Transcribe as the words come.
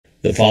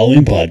The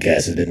following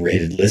podcast has been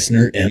rated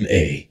Listener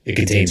MA. It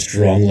contains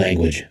strong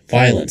language,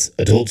 violence,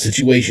 adult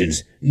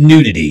situations,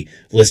 nudity.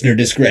 Listener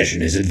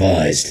discretion is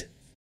advised.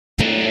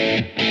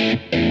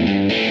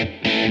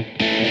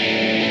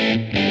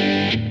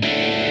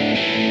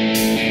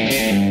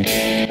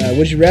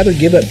 Would you rather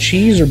give up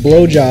cheese or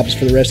blowjobs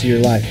for the rest of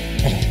your life?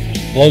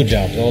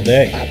 Blowjobs all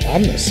day.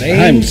 I'm the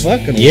same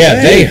fucking Yeah,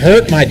 way. they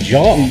hurt my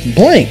jaw.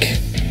 Blank.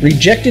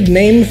 Rejected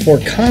name for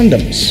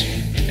condoms.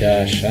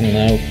 Gosh, I don't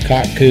know.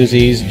 Cock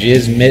koozies,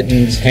 jizz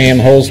mittens, ham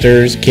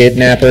holsters,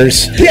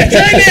 kidnappers. Yeah,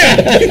 try it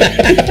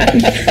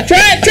now!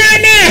 Try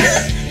it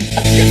now!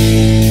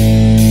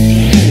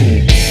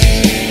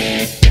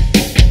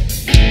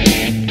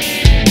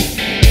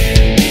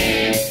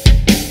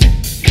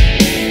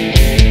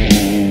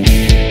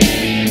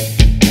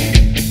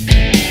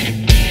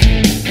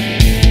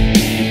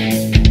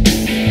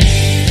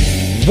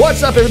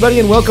 What's up, everybody,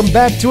 and welcome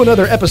back to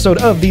another episode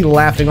of the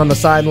Laughing on the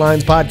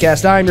Sidelines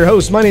podcast. I'm your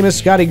host. My name is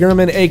Scotty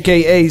Gurman,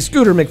 a.k.a.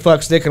 Scooter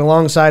McFuckstick, and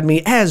alongside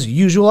me, as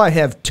usual, I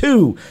have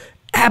two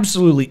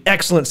absolutely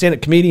excellent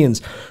stand-up comedians.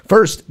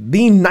 First,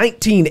 the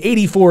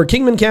 1984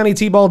 Kingman County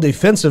T-Ball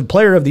Defensive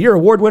Player of the Year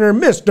award winner,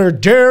 Mr.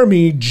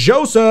 Jeremy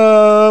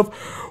Joseph.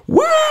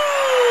 Woo!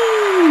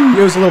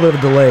 It was a little bit of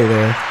a delay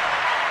there.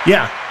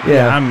 Yeah.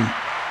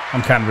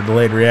 I'm kind of a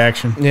delayed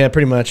reaction. Yeah,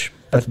 pretty much.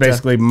 That's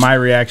basically my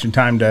reaction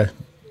time to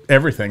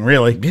everything,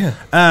 really. Yeah.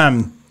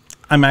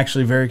 I'm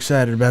actually very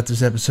excited about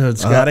this episode,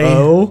 Scotty.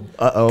 Uh-oh.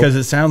 Because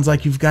it sounds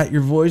like you've got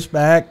your voice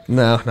back.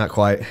 No, not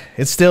quite.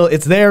 It's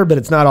there, but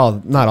it's not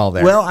all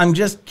there. Well, I'm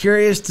just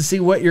curious to see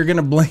what you're going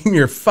to blame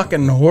your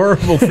fucking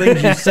horrible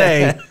things you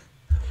say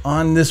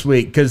on this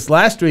week. Because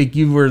last week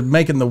you were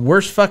making the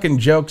worst fucking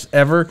jokes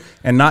ever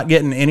and not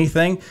getting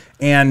anything.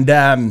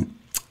 And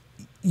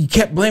you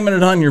kept blaming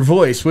it on your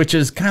voice, which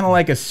is kind of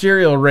like a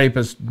serial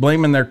rapist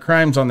blaming their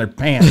crimes on their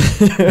pants.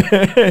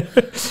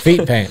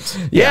 Feet pants.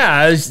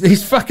 Yeah,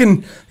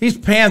 these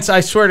pants,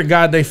 I swear to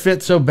God, they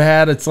fit so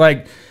bad. It's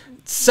like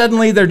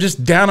suddenly they're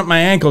just down at my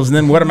ankles, and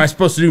then what am I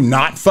supposed to do,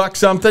 not fuck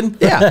something?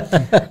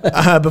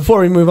 Yeah.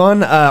 Before we move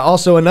on,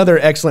 also another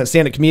excellent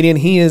stand-up comedian.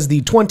 He is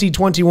the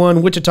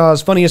 2021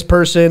 Wichita's funniest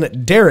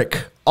person,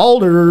 Derek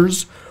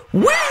Alders.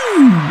 Woo!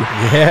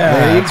 Yeah.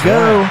 There you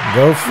go. Right.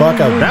 Go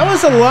fuck up. That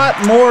was a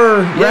lot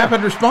more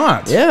rapid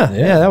response. Yeah.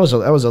 That was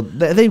a.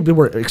 They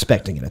were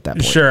expecting it at that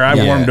point. Sure, I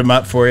warmed them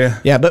up for you.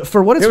 Yeah, but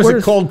for what it's It was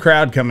worth, a cold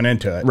crowd coming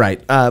into it.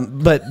 right?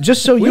 But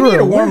just so We you need were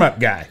a warm-up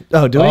guy.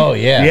 Oh, do we? Oh,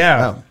 yeah.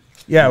 Yeah. Oh.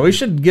 Yeah, we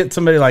should get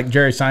somebody like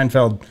Jerry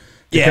Seinfeld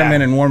to come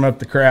in and warm up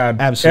the crowd.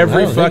 Absolutely.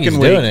 I Every don't think fucking he's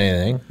week. doing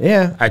anything.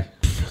 Yeah.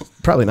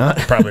 Probably not.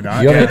 Probably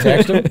not. You want me to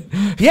text him?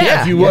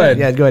 Yeah, if you would.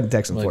 Yeah, go ahead and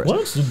text him for us.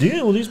 What's the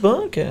deal with these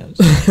podcasts?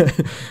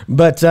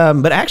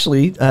 But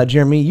actually,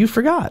 Jeremy, you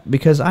forgot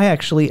because I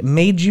actually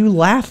made you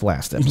laugh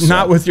last episode.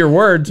 Not with your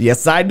words.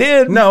 Yes, I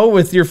did. No,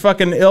 with your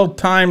fucking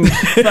ill-timed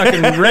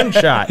fucking rim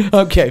shot.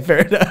 Okay,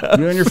 fair enough.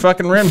 Doing your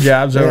fucking rim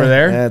jobs over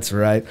there. That's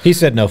right. He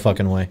said no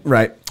fucking way.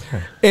 Right.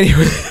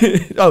 Anyway,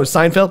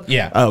 Seinfeld?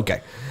 Yeah. Oh,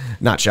 okay.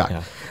 Not shocked.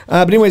 Yeah.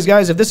 But anyways,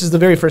 guys, if this is the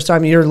very first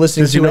time you're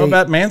listening Does to you know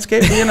about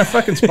Manscaped being a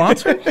fucking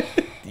sponsor?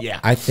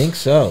 Yeah. I think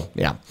so.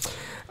 Yeah.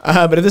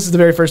 But if this is the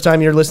very first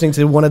time you're listening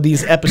to one of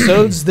these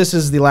episodes, this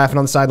is the Laughing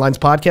on the Sidelines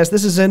podcast.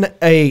 This is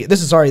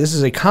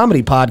a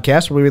comedy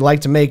podcast where we like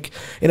to make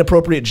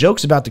inappropriate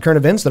jokes about the current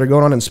events that are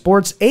going on in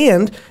sports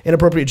and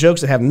inappropriate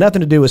jokes that have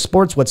nothing to do with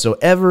sports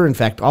whatsoever. In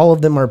fact, all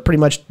of them are pretty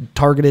much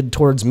targeted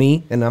towards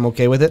me, and I'm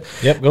okay with it.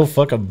 Yep, go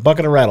fuck a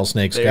bucket of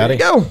rattlesnakes, Scotty.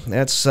 There you go.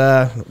 That's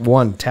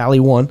tally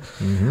one.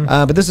 Mm-hmm.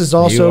 But this is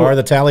also... You are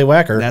the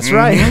tallywhacker. That's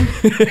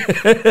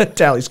right.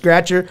 Tally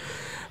scratcher.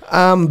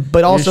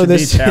 But also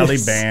this Tally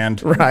is,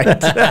 band. Right.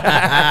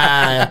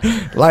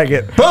 Like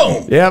it.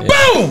 Boom. Yep.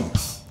 Boom.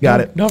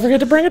 Got it. Don't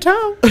forget to bring a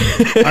towel.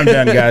 I'm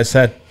done, guys.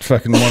 That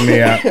fucking wore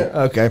me out.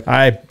 Okay.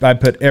 I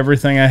put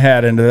everything I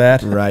had into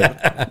that. Right.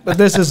 But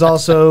this is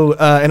also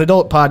an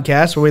adult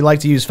podcast where we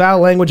like to use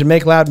foul language and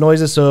make loud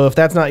noises. So if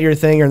that's not your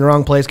thing, you're in the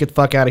wrong place. Get the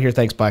fuck out of here.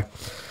 Thanks. Bye.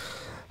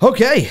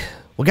 Okay.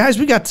 Well, guys,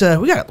 we got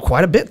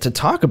quite a bit to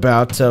talk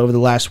about over the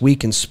last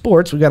week in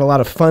sports. We got a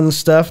lot of fun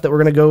stuff that we're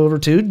going to go over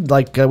to,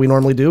 like we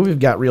normally do. We've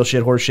got real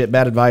shit, horse shit,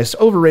 bad advice,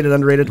 overrated,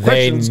 underrated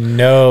questions. They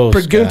know,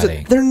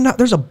 Scotty. They're not.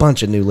 There's a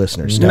bunch of new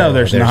listeners. No,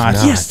 there's not.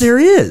 Yes, there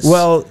is.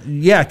 Well,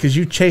 yeah, because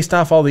you chased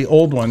off all the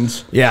old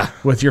ones. Yeah.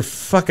 With your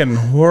fucking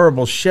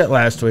horrible shit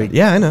last week.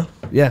 Yeah, I know.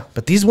 Yeah,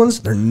 but these ones,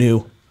 they're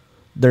new.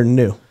 They're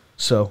new.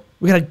 So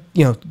we got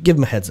to, give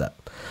them a heads up.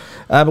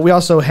 But we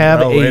also have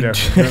way to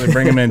really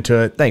bring them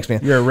into it. Thanks, man.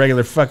 You're a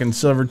regular fucking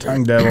silver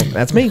tongue devil.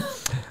 That's me.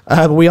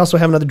 But we also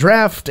have another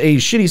draft, a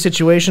shitty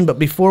situation. But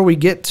before we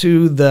get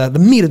to the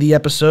meat of the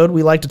episode,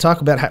 we like to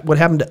talk about what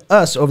happened to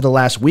us over the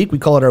last week. We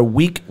call it our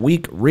week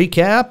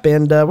recap,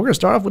 and we're going to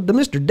start off with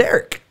Mr.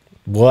 Derek.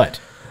 What?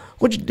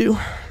 What'd you do?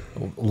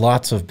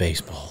 Lots of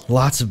baseball.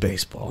 Lots of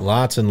baseball.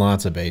 Lots and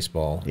lots of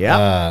baseball.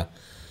 Yeah.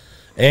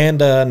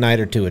 And a night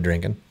or two of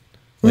drinking.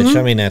 Which,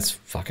 I mean, that's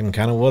fucking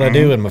kind of what I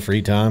do in my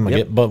free time.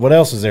 But what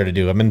else is there to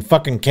do? I'm in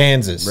fucking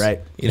Kansas. Right.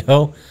 You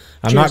know?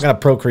 I'm not going to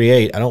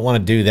procreate. I don't want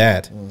to do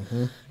that.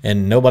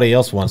 And nobody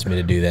else wants me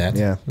to do that.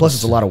 Yeah. Plus,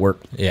 it's a lot of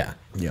work. Yeah.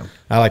 Yeah.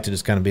 I like to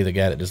just kind of be the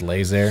guy that just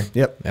lays there.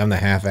 Yep. I'm the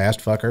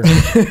half-assed fucker.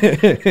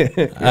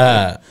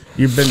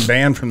 You've been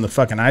banned from the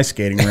fucking ice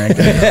skating rink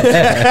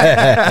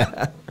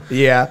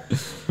Yeah.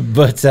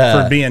 But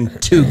for being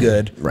too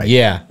good. Right.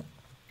 Yeah.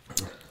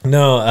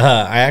 No,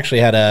 I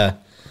actually had a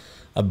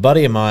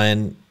buddy of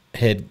mine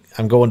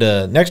I'm going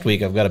to next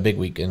week. I've got a big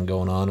weekend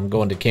going on. I'm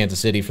going to Kansas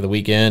City for the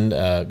weekend.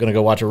 Going to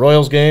go watch a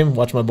Royals game,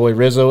 watch my boy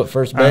Rizzo at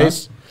first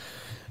base.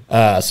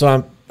 So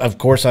I'm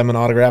an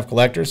autograph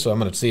collector, so I'm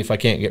going to see if I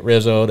can't get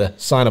Rizzo to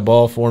sign a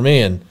ball for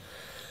me. And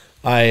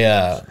I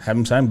have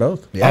him sign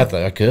both. Yeah, I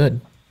thought I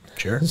could.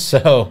 Sure.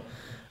 So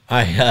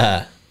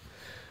I'm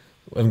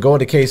going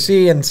to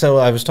KC, and so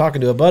I was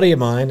talking to a buddy of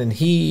mine, and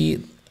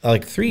he,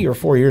 like 3 or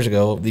 4 years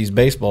ago, these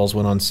baseballs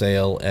went on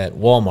sale at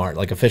Walmart,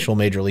 like official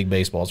Major League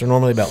baseballs. They're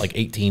normally about like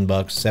 $18,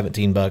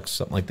 $17,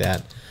 something like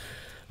that.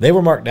 They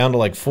were marked down to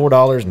like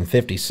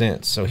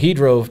 $4.50. So he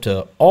drove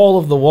to all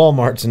of the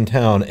Walmarts in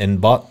town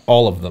and bought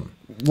all of them.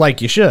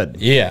 Like you should.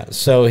 Yeah.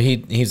 So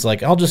he's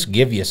like, I'll just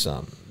give you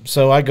some.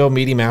 So I go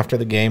meet him after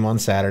the game on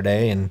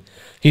Saturday, and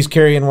he's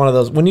carrying one of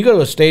those. When you go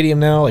to a stadium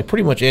now, like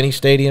pretty much any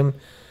stadium,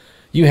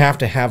 you have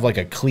to have like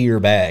a clear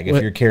bag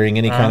if you're carrying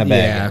any kind of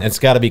bag. Yeah. It's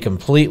got to be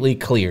completely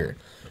clear.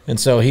 And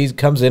so he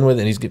comes in with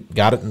it, and he's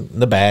got it in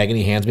the bag, and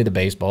he hands me the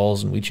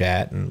baseballs, and we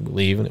chat and we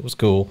leave, and it was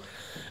cool.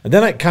 And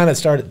then I kind of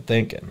started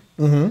thinking,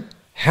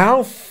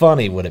 how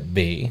funny would it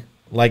be,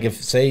 like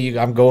if, say,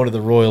 I'm going to the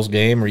Royals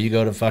game, or you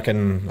go to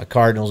fucking a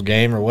Cardinals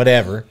game or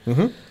whatever,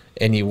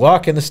 and you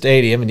walk in the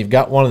stadium and you've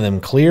got one of them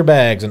clear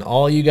bags, and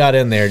all you got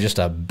in there just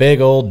a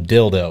big old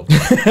dildo.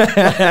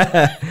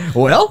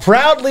 Well,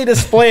 proudly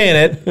displaying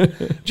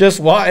it, just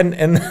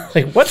and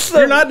like, what's the?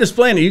 You're not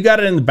displaying it. You got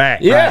it in the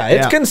back. Yeah, right?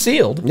 it's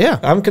concealed. Yeah,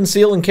 I'm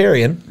concealed and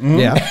carrying.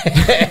 Yeah.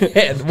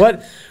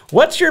 And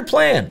what's your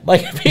plan?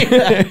 Like,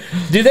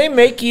 do they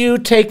make you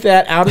take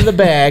that out of the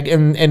bag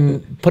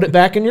and put it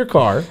back in your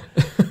car?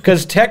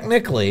 Because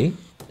technically,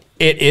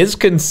 it is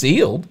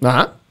concealed.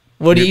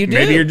 What do you do?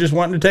 Maybe you're just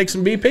wanting to take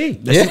some BP.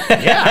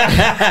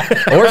 Yeah.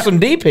 Or some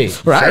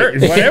DP. Right. Sure,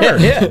 whatever.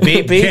 Yeah.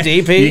 BP,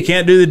 DP. You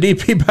can't do the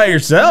DP by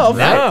yourself.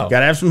 No.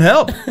 Got to have some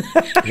help.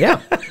 Yeah.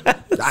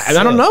 I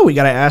don't know. We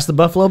got to ask the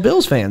Buffalo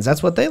Bills fans.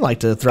 That's what they like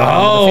to throw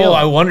on the field.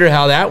 I wonder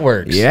how that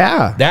works.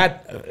 Yeah.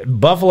 That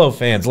Buffalo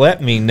fans,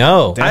 let me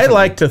know. I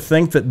like to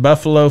think that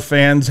Buffalo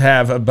fans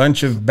have a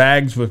bunch of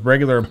bags with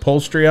regular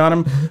upholstery on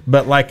them,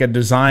 but like a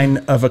design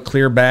of a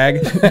clear bag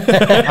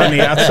on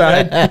the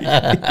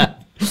outside.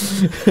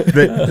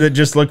 that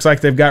just looks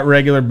like they've got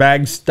regular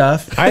bag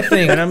stuff. I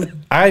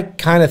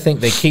kind of think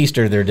they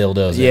keister their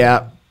dildos.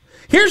 Yeah.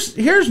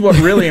 Here's what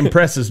really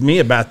impresses me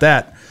about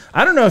that.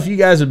 I don't know if you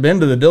guys have been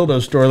to the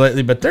dildo store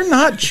lately, but they're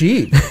not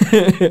cheap.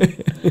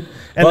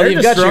 And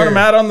they're just throwing them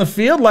out on the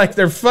field like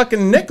they're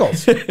fucking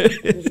nickels.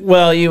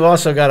 Well, you've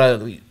also got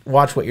to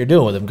watch what you're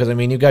doing with them, because, I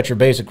mean, you've got your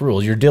basic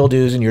rules, your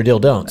dildos and your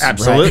dildon'ts.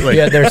 Absolutely. Right?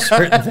 Yeah, there's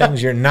certain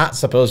things you're not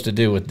supposed to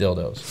do with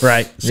dildos.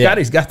 Right.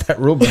 Scotty's got that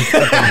rule book.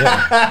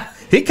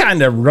 He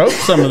kind of wrote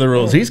some of the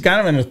rules. He's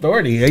kind of an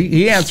authority.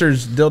 He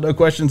answers dildo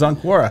questions on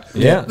Quora.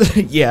 Yeah.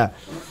 Yeah.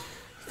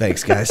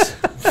 Thanks, guys.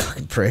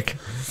 Fucking prick.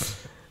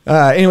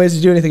 Anyways, did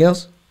you do anything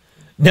else?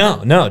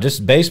 No,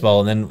 just baseball.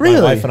 And then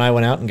my wife and I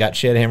went out and got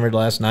shit hammered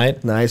last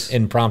night. Nice.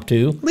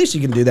 Impromptu. At least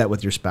you can do that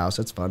with your spouse.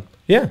 That's fun.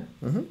 Yeah.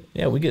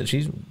 Yeah,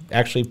 she's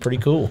actually pretty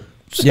cool.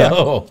 So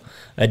Yeah.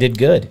 I did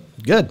good.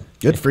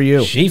 Good for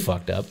you. She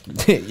fucked up.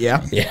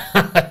 Yeah.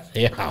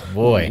 Yeah,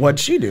 boy. What'd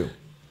she do?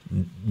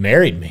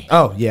 Married me.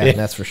 Oh, yeah,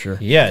 that's for sure.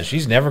 Yeah,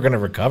 she's never going to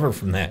recover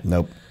from that.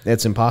 Nope.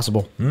 It's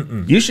impossible.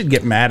 You should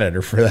get mad at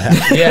her for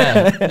that.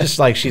 Yeah, just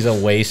like she's a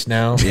waste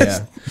now.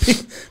 Yeah.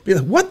 Be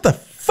like, what the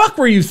fuck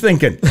were you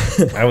thinking?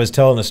 I was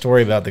telling a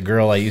story about the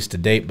girl I used to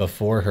date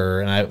before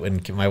her, and when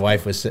my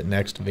wife was sitting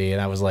next to me,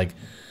 and I was like,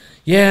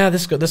 yeah,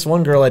 this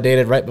one girl I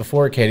dated right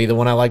before Katie, the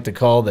one I like to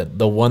call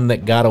the one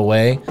that got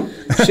away.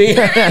 She,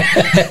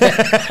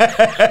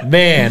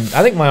 man,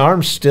 I think my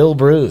arm's still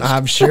bruised.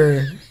 I'm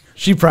sure.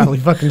 She probably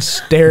fucking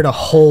stared a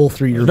hole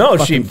through your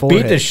fucking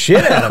forehead. Beat the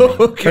shit out of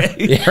me. Okay.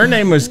 Yeah. Her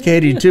name was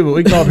Katie, too, but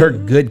we called her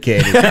Good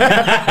Katie.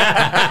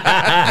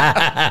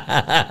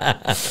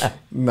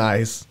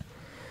 Nice.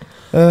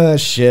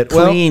 Shit.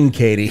 Clean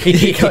Katie.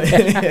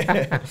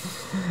 Shit.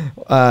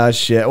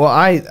 Well,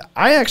 I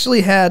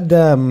actually had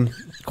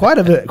quite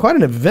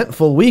an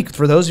eventful week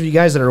for those of you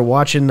guys that are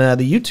watching the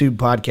YouTube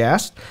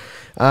podcast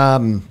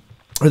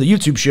or the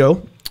YouTube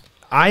show.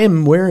 I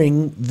am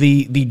wearing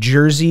the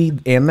jersey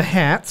and the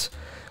hat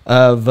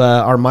of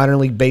our minor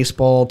league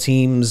baseball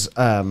team's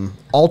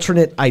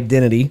alternate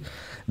identity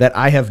that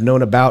I have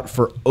known about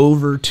for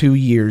over 2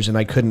 years, and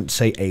I couldn't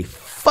say a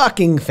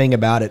fucking thing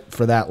about it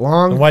for that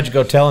long. And why'd you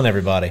go telling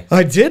everybody?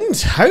 I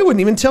didn't. I wouldn't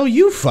even tell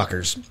you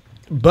fuckers.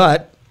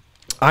 But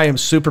I am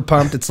super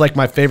pumped. It's like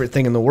my favorite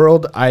thing in the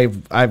world.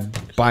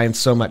 I've buying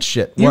so much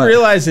shit. You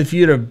realize if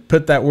you'd have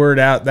put that word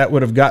out, that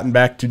would have gotten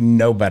back to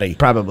nobody.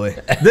 Probably.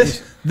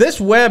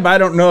 This web, I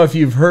don't know if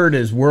you've heard,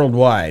 is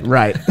worldwide.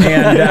 Right.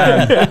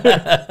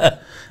 And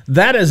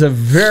that is a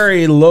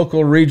very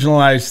local,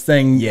 regionalized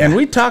thing. Yeah. And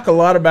we talk a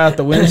lot about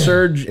the wind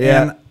surge.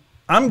 And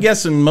I'm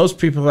guessing most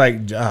people are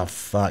like, oh,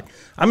 fuck.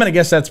 I'm going to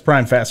guess that's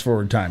prime fast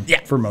forward time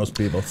for most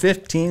people.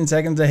 15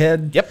 seconds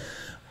ahead. Yep.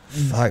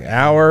 Fuck,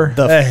 hour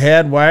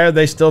ahead. Why are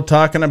they still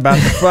talking about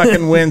the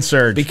fucking wind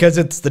surge? Because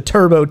it's the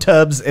turbo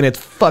tubs and it's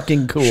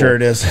fucking cool. Sure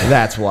it is.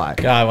 That's why.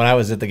 God, when I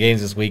was at the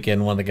games this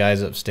weekend, one of the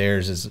guys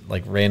upstairs is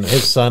like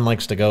his son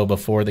likes to go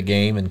before the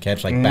game and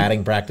catch like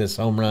batting practice,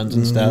 home runs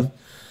and stuff.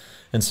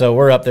 And so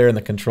we're up there in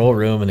the control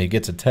room and he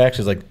gets a text.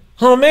 He's like,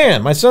 "Oh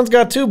man, my son's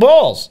got 2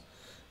 balls."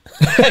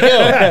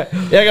 I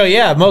go,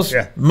 yeah,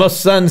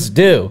 most sons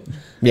do.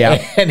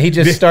 Yeah. And he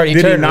just started. Did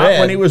he turned not red.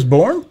 when he was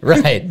born?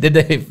 Right. Did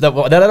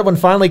that other one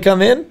finally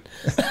come in?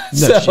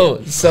 So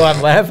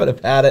I'm laughing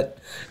about it.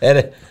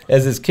 And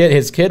as his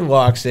kid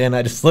walks in,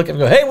 I just look at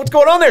him and go, "Hey, what's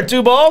going on there,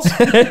 2 balls?"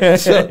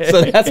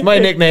 so that's my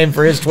nickname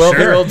for his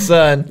 12-year-old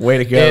son. Way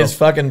to go. Is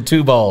fucking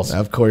 2 balls.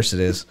 Of course it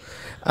is.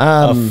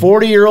 A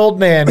 40-year-old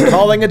man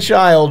calling a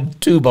child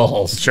 2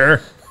 balls.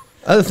 Sure.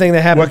 Other thing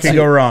that happened. What can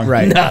go wrong?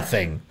 Right.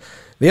 Nothing.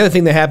 The other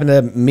thing that happened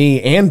to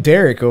me and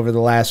Derek over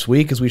the last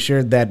week is we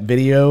shared that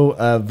video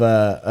of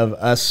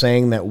us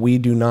saying that we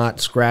do not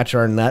scratch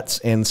our nuts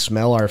and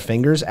smell our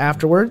fingers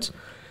afterwards.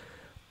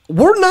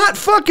 We're not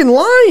fucking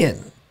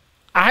lying.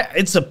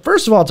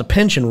 First of all, it's a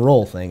pinch and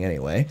roll thing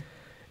anyway.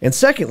 And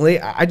secondly,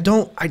 I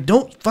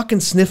don't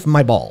fucking sniff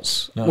my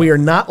balls. No. We are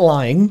not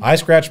lying. I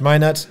scratch my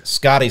nuts.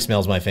 Scotty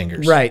smells my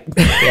fingers. Right.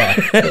 Yeah.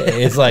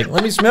 It's like,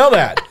 let me smell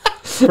that.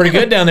 Pretty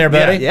good down there,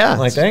 buddy. Yeah. I'm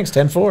like, thanks,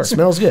 10-4.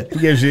 Smells good. He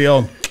gives you the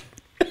old...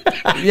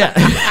 Yeah.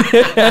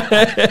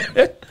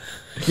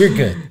 You're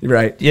good.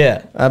 Right.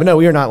 Yeah. But no,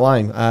 we are not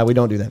lying. We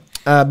don't do that.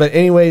 But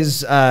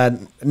anyways,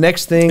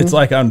 next thing. It's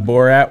like on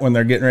Borat when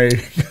they're getting ready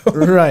to go.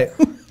 Right.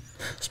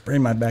 Spray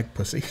my back,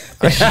 pussy.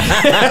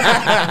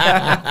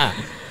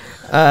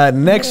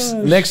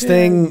 Next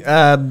thing,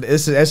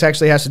 this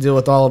actually has to deal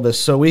with all of this.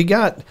 So we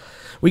got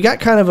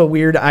kind of a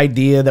weird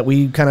idea that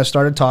we kind of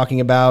started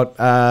talking about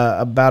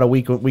a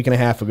week and a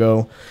half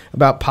ago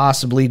about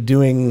possibly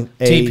doing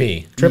a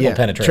TP,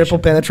 penetration. Triple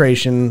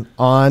penetration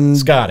on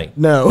Scotty.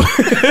 No.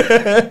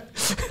 I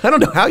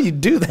don't know how you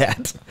do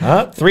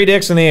that. 3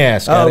 dicks in the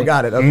ass, Scotty. Oh,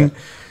 got it. Okay.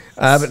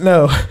 But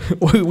no,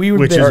 we would.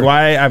 Which is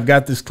why I've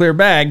got this clear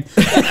bag.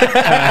 Right.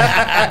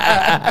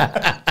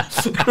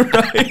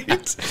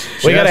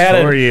 We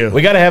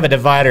gotta have a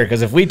divider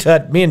because if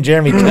me and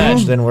Jeremy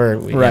touch, then we're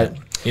right.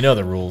 You know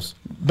the rules.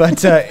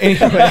 But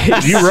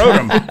anyways, You wrote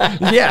them.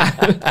 Yeah.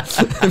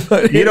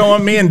 You don't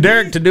want me and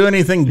Derek to do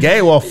anything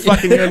gay while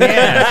fucking you in the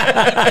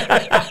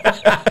ass.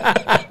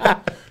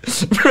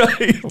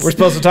 Right. We're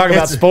supposed to talk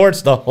about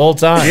sports the whole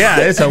time. Yeah,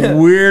 it's a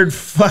weird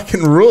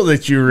fucking rule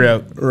that you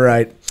wrote.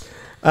 Right.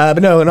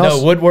 But no, and also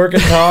No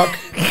woodworking talk.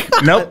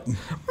 Nope.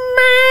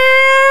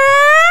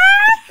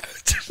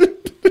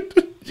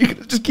 You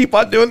can just keep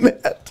on doing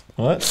that.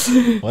 What?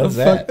 What is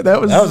that?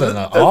 That was an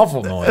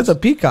awful noise. That's a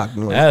peacock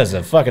noise. That is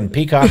a fucking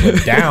peacock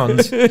with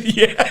downs.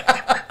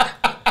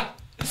 Yeah.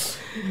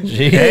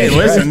 Jeez. Hey,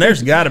 listen,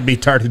 there's got to be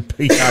tarted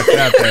peacocks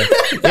out there.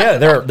 Yeah,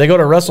 they go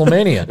to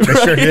WrestleMania. They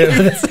sure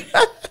do.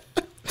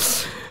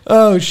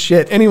 Oh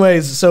shit.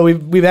 Anyways, so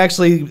we've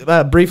actually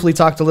briefly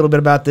talked a little bit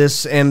about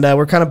this, and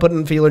we're kind of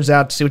putting feelers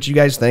out to see what you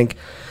guys think.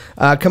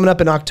 Coming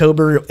up in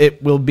October,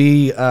 it will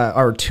be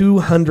our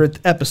 200th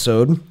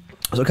episode.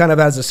 So kind of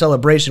as a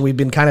celebration, we've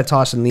been kind of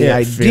tossing the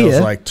idea. It feels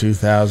like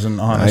 2000,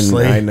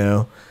 honestly. I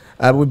know.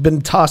 We've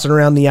been tossing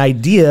around the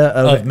idea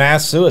Of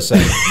mass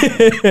suicide.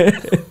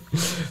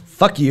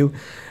 fuck you.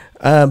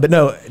 But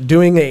no,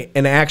 doing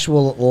an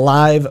actual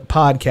live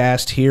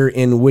podcast here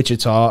in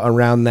Wichita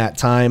around that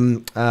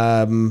time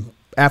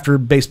after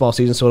baseball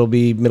season. So it'll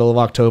be middle of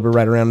October,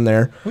 right around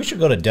there. We should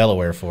go to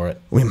Delaware for it.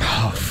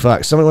 Oh,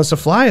 fuck. Someone wants to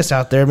fly us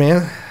out there,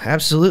 man.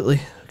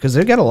 Absolutely. Because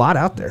they've got a lot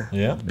out there.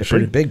 Yeah. It's a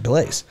pretty big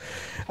place.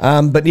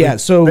 But yeah,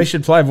 so They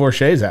should fly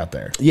Vorshay's out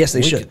there. yes,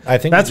 they should. I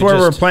think That's where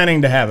we're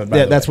planning to have it, by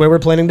Yeah, the that's way. where we're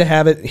planning to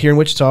have it here in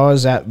Wichita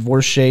is at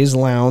Vorshay's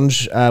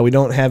Lounge. We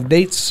don't have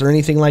dates or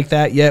anything like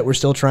that yet. We're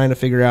still trying to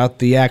figure out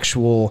the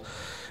actual,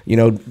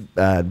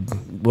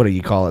 what do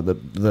you call it?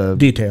 The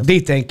Details.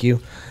 Thank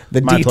you.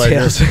 The My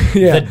details. The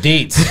Yeah.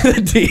 deets.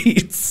 The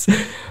deets.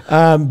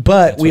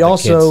 But we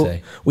what the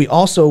kids say.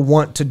 also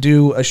want to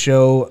do a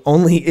show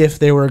only if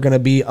there were going to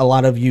be a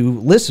lot of you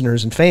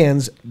listeners and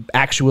fans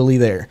actually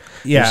there.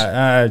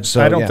 Yeah,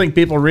 So, I don't yeah. think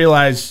people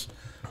realize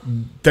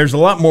there's a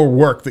lot more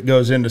work that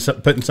goes into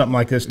putting something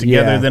like this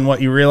together Yeah. than what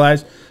you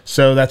realize.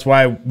 So that's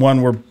why,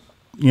 one, we're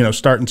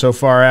starting so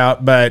far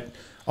out, but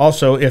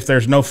also if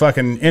there's no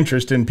fucking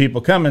interest in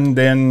people coming,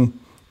 then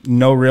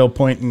no real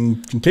point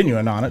in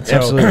continuing on it. So,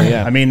 Absolutely,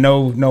 yeah. I mean,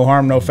 no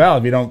harm, no foul.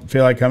 If you don't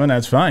feel like coming,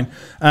 that's fine.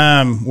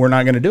 We're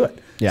not going to do it.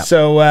 Yeah.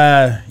 So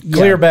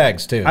Clear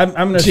bags, too. I'm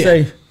going to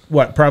say,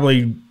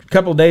 probably a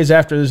couple days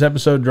after this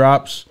episode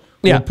drops,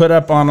 Yeah. we'll put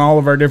up on all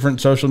of our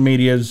different social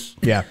medias,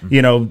 Yeah.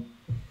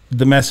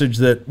 The message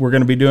that we're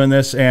going to be doing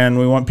this, and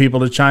we want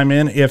people to chime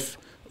in. If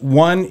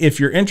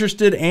you're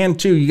interested, and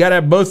two, you got to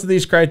have both of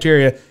these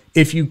criteria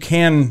if you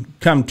can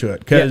come to it.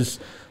 Because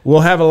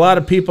we'll have a lot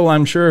of people,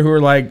 I'm sure, who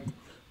are like,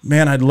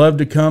 man, I'd love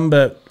to come,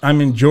 but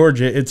I'm in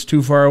Georgia. It's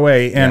too far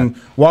away. And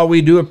while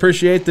we do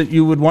appreciate that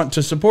you would want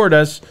to support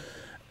us,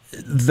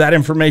 that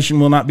information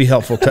will not be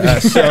helpful to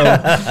us. So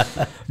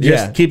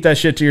just keep that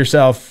shit to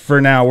yourself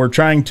for now. We're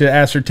trying to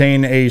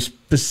ascertain a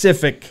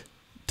specific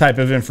type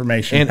of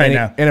information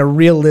now. And a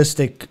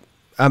realistic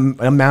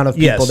amount of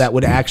people that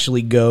would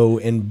actually go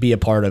and be a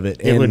part of it.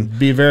 It would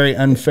be very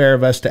unfair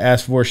of us to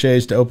ask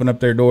Vorshay's to open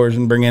up their doors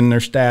and bring in their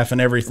staff and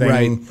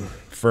everything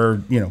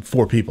for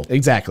 4 people.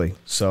 Exactly.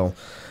 So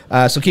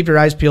keep your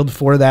eyes peeled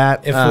for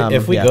that.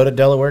 If we go to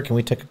Delaware, can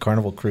we take a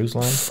Carnival cruise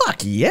line?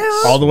 Fuck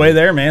yeah. All the way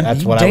there, man.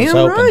 That's what I was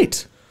hoping.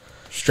 Right.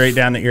 Straight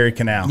down the Erie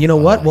Canal. You know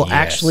what?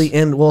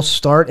 We'll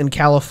start in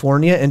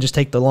California and just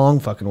take the long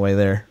fucking way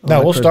there.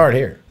 No, we'll start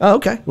here. Oh,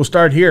 okay. We'll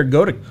start here,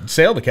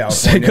 sail to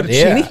California. Go to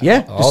Cheney?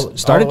 Yeah.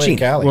 Start at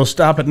Cheney. We'll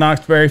stop at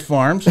Knoxbury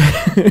Farms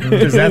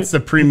because that's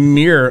the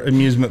premier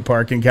amusement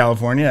park in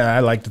California, I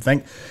like to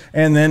think.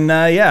 And then,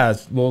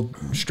 we'll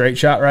straight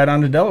shot right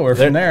onto Delaware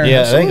from there.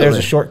 Yeah, I think there's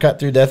a shortcut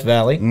through Death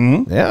Valley.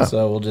 Mm-hmm. Yeah.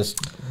 So we'll just...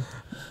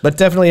 But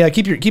definitely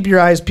keep your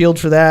eyes peeled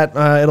for that.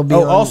 It'll be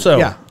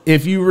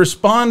if you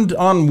respond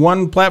on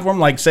one platform,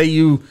 like say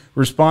you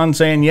respond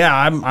saying, yeah,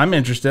 I'm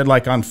interested,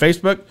 like on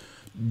Facebook,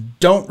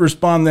 don't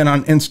respond then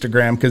on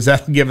Instagram because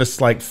that'll give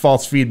us like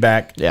false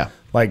feedback. Yeah.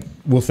 Like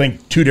we'll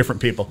think 2 different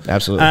people.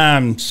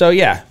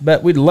 Absolutely.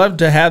 But we'd love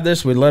to have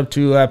this. We'd love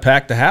to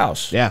pack the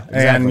house. Yeah,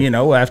 exactly. And,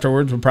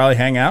 afterwards we'll probably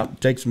hang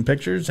out, take some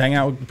pictures, hang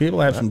out with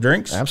people, have some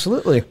drinks.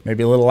 Absolutely.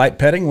 Maybe a little light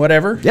petting,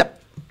 whatever. Yep.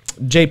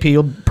 JP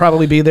will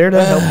probably be there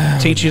to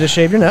help teach you to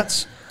shave your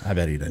nuts. I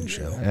bet he doesn't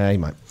show. He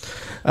might.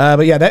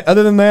 But yeah,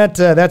 other than that,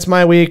 that's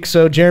my week.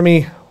 So,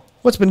 Jeremy,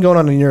 what's been going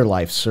on in your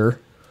life, sir?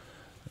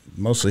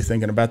 Mostly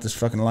thinking about this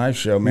fucking live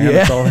show, man. Yeah.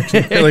 That's all I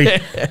can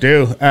really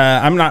do.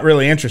 I'm not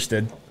really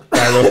interested,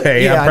 by the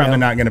way. I'm probably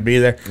not going to be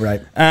there.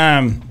 Right.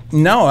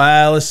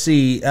 Let's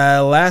see.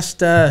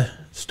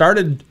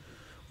 Started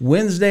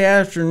Wednesday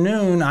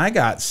afternoon. I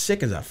got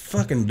sick as a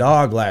fucking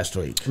dog last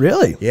week.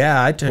 Really?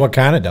 Yeah. What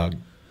kind of dog?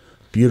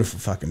 Beautiful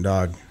fucking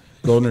dog.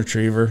 Golden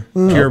Retriever.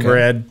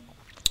 Purebred.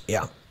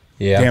 Yeah.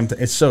 Yeah. Damn,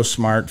 it's so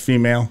smart.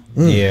 Female.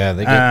 Yeah,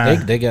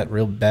 they got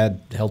real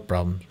bad health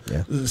problems.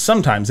 Yeah.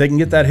 Sometimes they can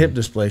get that hip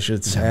dysplasia.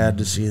 It's sad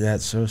to see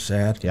that. So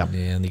sad. Yeah.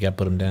 Yeah, and you got to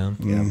put them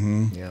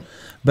down. Yeah.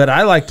 But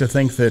I like to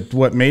think that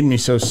what made me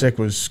so sick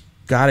was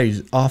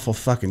Scotty's awful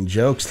fucking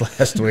jokes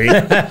last week.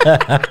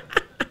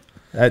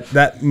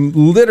 That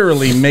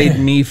literally made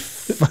me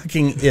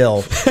fucking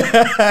ill.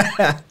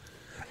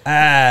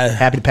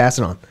 Happy to pass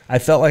it on. I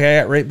felt like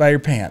I got raped by your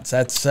pants.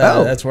 That's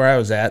where I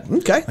was at.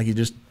 Okay. Like you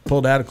just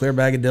pulled out a clear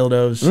bag of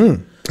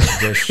dildos,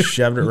 just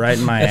shoved it right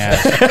in my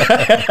ass.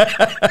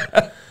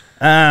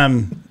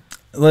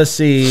 Let's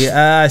see.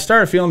 I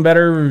started feeling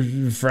better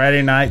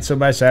Friday night, so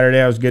by Saturday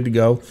I was good to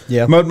go.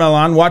 Yeah. Mowed my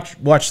lawn.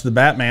 Watched the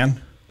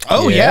Batman.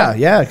 Oh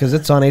yeah, because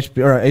it's on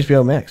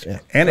HBO Max.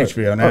 Yeah. And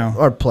HBO now.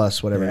 Or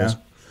Plus, whatever it is.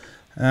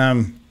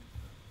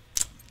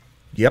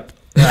 Yep.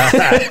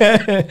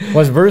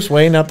 Was Bruce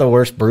Wayne not the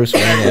worst Bruce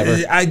Wayne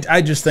ever?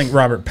 I just think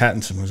Robert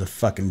Pattinson was a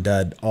fucking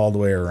dud all the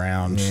way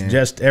around. Yeah.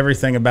 Just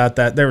everything about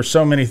that. There were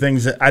so many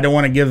things that I don't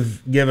want to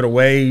give it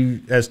away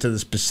as to the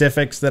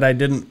specifics that I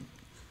didn't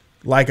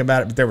like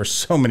about it, but there were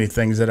so many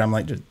things that I'm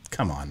like, just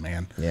come on,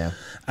 man. Yeah.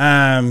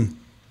 And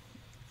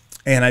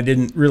I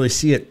didn't really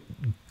see it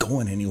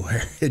going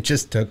anywhere. It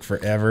just took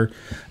forever.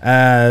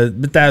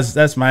 But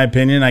that's my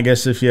opinion. I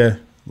guess if you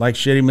like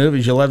shitty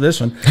movies, you'll love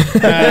this one.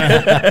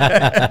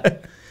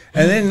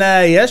 And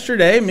then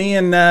yesterday, me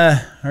and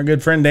our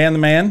good friend Dan the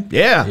Man,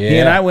 he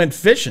and I went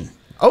fishing.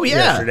 Oh yeah,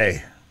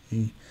 yesterday.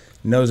 He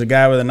knows a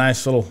guy with a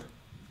nice little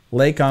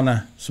lake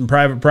on some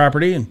private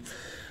property, and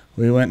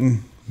we went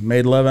and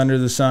made love under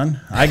the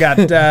sun. I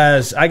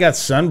got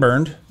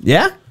sunburned.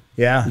 Yeah,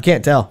 yeah. You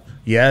can't tell.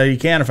 Yeah, you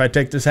can if I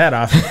take this hat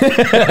off.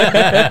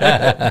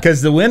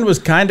 Because the wind was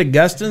kind of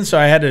gusting, so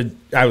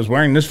I was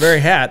wearing this very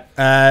hat,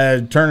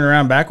 turning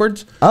around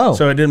backwards. Oh.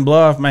 So it didn't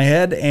blow off my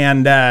head.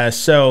 And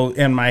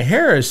and my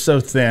hair is so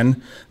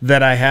thin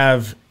that I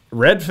have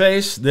red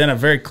face, then a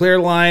very clear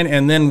line,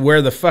 and then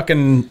where the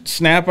fucking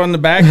snap on the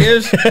back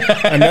is,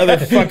 another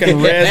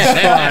fucking red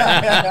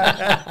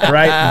spot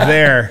right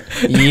there.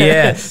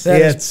 Yes,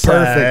 it's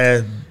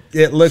perfect.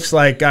 It looks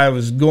like I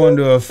was going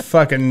to a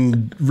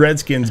fucking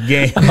Redskins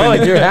game. Oh,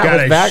 your hat got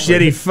was a backwards.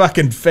 shitty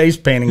fucking face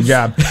painting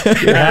job.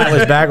 Your hat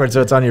was backwards,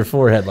 so it's on your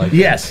forehead like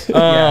yes.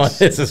 Oh, yes.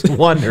 This is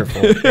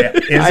wonderful.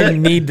 Yeah. I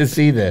need to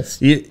see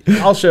this.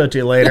 I'll show it to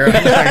you later.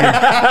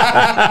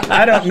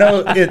 I don't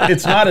know.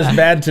 It's not as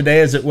bad today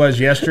as it was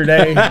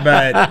yesterday,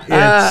 but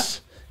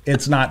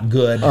it's not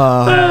good.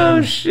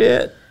 Oh,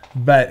 shit.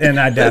 And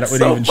I doubt it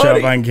would even show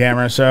up on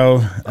camera. So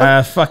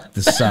fuck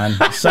the sun.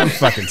 The sun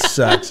fucking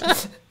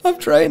sucks. I'm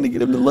trying to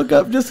get him to look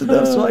up just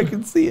enough so I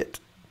can see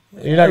it.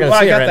 You're not going to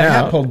see it right now. I got the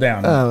hat pulled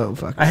down. Oh,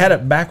 fuck. I had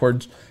it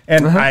backwards.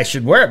 And I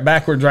should wear it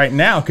backwards right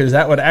now because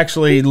that would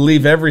actually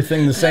leave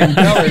everything the same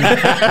color. It'd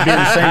be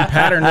the same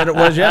pattern that it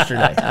was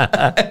yesterday.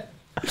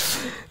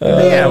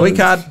 Yeah, we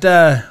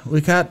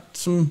caught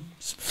some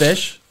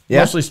fish Yeah.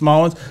 Mostly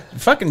small ones.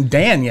 Fucking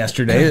Dan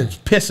yesterday, it's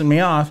pissing me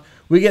off.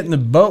 We get in the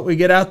boat, we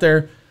get out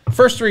there.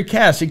 First 3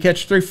 casts, he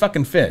catches 3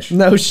 fucking fish.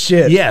 No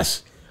shit.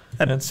 Yes.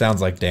 That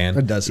sounds like Dan.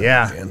 It does.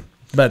 Yeah.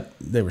 But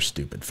they were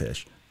stupid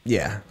fish.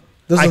 Yeah.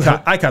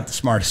 I caught the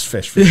smartest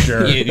fish for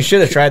sure. You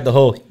should have tried the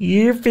whole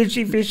 "you're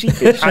fishy, fishy,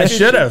 fishy." I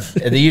should have.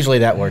 Usually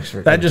that works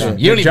for That just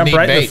you don't even jump need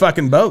right in bait. the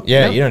fucking boat.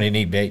 Yeah, you don't even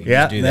need bait. You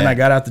Yeah. just do Then that. I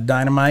got out the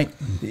dynamite.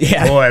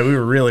 Yeah. Boy, we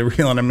were really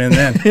reeling them in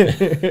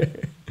then.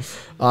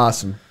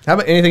 Awesome. How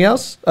about anything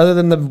else other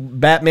than the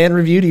Batman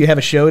review? Do you have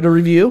a show to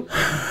review?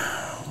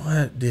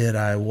 What did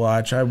I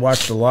watch? I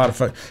watched a lot of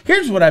fun.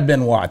 Here's what I've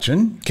been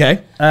watching.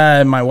 Okay.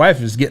 My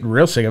wife is getting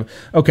real sick of.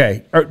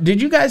 Okay.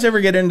 Did you guys ever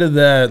get into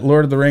the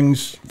Lord of the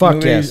Rings Fuck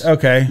movies? yes.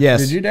 Okay.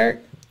 Yes. Did you, Derek?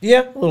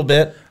 yeah, a little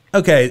bit.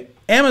 Okay.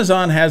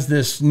 Amazon has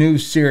this new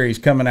series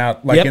coming out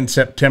Yep. in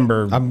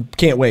September.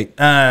 Can't wait.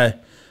 Now,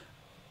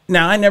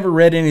 I never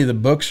read any of the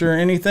books or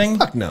anything.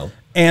 Fuck no.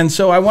 And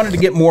so I wanted to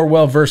get more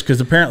well-versed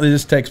because apparently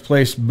this takes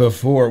place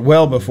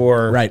well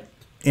before Right.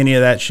 any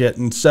of that shit.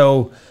 And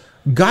so,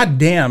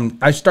 goddamn,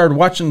 I started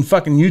watching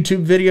fucking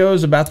YouTube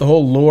videos about the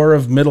whole lore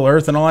of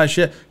Middle-earth and all that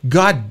shit.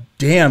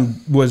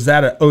 Goddamn, was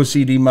that an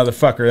OCD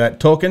motherfucker, that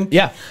Tolkien?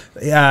 Yeah.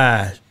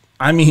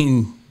 I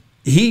mean,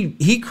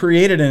 he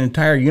created an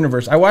entire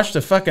universe. I watched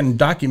a fucking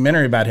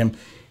documentary about him.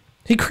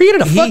 He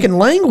created a fucking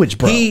language,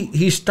 bro.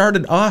 He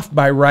started off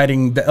by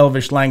writing the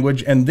Elvish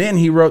language, and then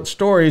he wrote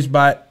stories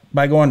by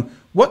going,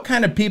 what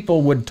kind of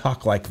people would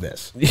talk like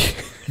this?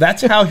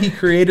 That's how he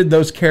created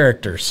those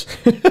characters.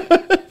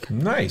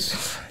 Nice.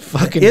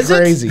 fucking Is it?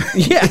 crazy.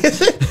 Yeah.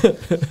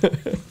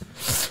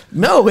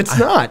 No, it's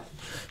not.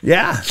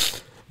 Yeah.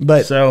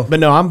 But So-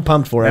 but no, I'm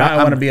pumped for it. I I'm-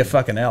 want to be a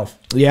fucking elf.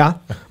 Yeah,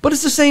 but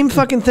it's the same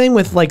fucking thing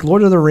with like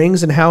Lord of the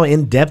Rings and how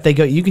in depth they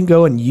go. You can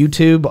go and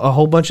YouTube a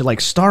whole bunch of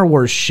like Star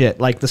Wars shit,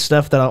 like the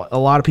stuff that a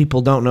lot of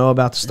people don't know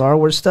about the Star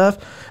Wars stuff.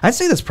 I'd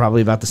say that's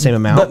probably about the same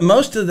amount. But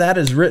most of that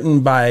is written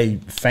by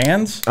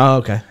fans Oh,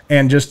 okay.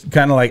 and just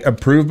kind of like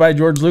approved by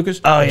George Lucas.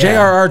 Oh, yeah.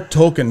 J.R.R.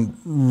 Tolkien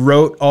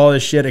wrote all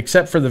this shit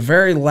except for the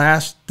very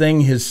last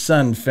thing his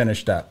son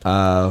finished up.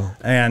 Oh,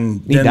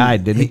 And he then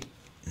died, didn't he?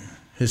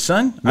 His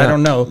son? I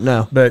don't know.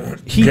 no.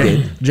 But He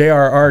did.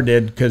 J.R.R.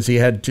 did because he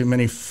had too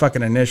many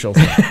fucking initials.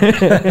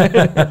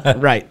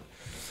 Right.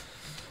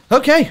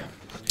 Okay.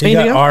 He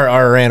Anything got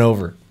else? RR ran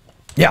over.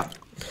 Yeah.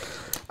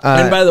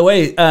 And by the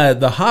way,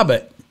 The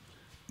Hobbit,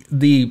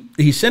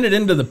 he sent it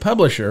into the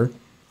publisher,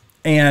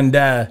 and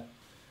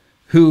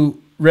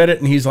who read it,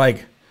 and he's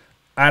like,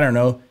 I don't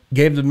know,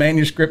 gave the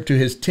manuscript to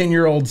his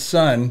 10-year-old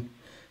son,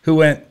 who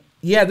went,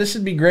 yeah, this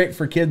would be great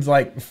for kids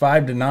like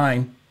 5 to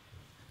 9.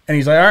 And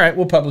he's like, all right,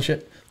 we'll publish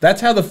it. That's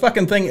how the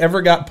fucking thing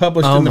ever got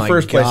published Oh in the my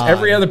first place. God.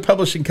 Every other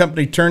publishing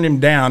company turned him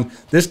down.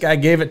 This guy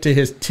gave it to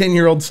his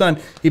 10-year-old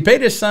son. He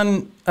paid his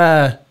son,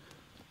 well,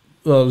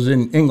 it was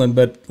in England,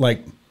 but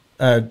like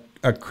a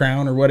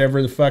crown or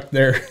whatever the fuck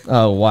there.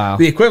 Oh, wow.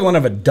 The equivalent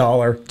of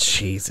 $1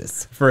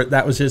 Jesus. for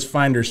that was his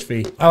finder's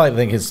fee. I like to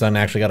think his son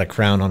actually got a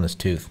crown on his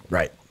tooth.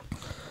 Right.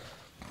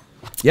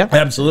 Yeah.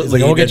 Absolutely. Like,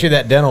 we'll he get did. you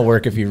that dental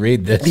work if you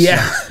read this.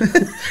 Yeah.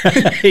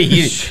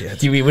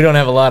 We don't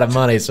have a lot of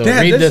money, so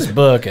Dad, read this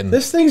book. And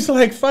This thing's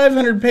like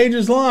 500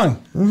 pages long.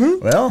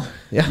 Mm-hmm. Well,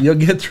 Yeah. you'll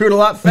get through it a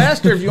lot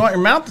faster if you want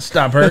your mouth to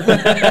stop hurting.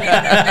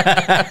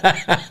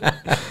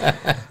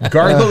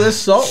 Gargle this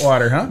salt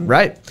water, huh?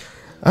 Right.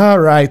 All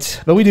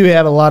right. But we do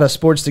have a lot of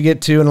sports to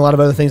get to and a lot of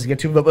other things to get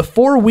to. But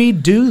before we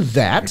do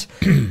that,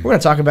 we're going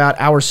to talk about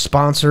our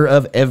sponsor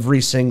of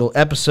every single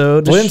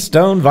episode.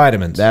 Flintstone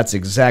vitamins. That's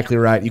exactly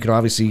right. You can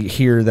obviously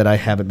hear that I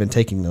haven't been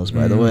taking those,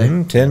 by the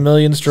way. 10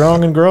 million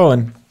strong and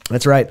growing.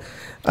 That's right.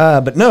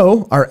 But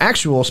no, our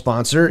actual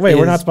sponsor Wait,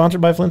 we're is- not sponsored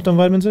by Flintstone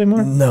vitamins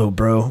anymore? No,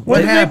 bro. What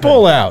did they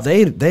pull out?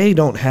 They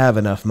don't have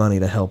enough money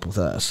to help with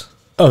us.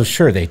 Oh,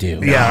 sure they do.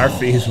 Yeah, our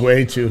fee's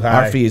way too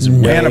high. Our fee is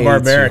way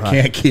Hanna-Barbera too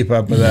high. can't keep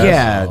up with us.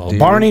 Yeah, Oh, dude.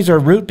 Barney's or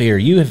root beer.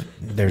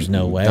 There's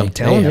no way. I'm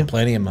telling They you. have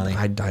plenty of money.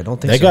 I don't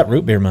think They so. got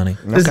root beer money.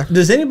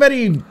 Does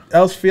anybody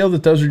else feel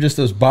that those are just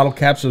those bottle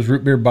caps, those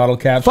root beer bottle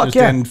caps, Fuck just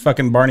yeah. in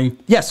fucking Barney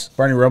Yes.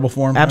 Rubble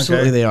form?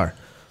 Absolutely, Okay. they are.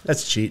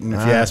 That's cheating,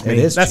 if you ask me. it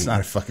is That's cheating.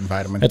 not a fucking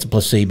vitamin. That's a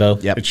placebo.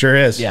 Yep. It sure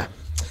is. Yeah.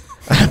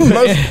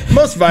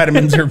 most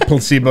vitamins are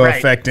placebo Right.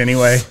 effect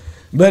anyway.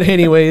 But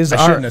anyways, I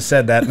shouldn't have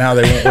said that. Now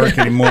they won't work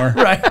anymore.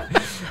 right.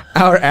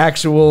 Our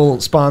actual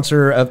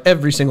sponsor of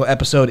every single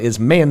episode is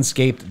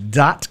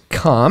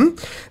manscaped.com.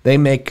 They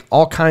make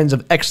all kinds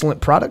of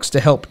excellent products to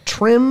help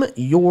trim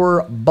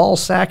your ball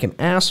sack and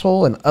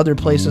asshole and other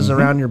places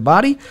around your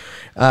body.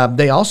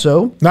 They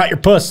also... Not your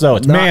puss, though.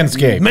 It's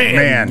Manscaped.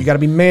 Man. You got to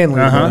be manly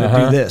when you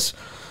do this.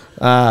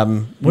 You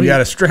got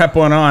to strap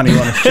one on. You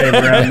want to shave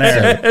around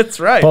there. That's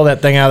right. Pull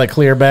that thing out of the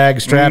clear bag,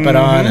 strap it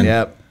on. And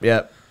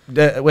Yep.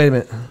 Wait a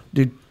minute.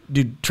 Do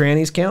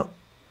trannies count?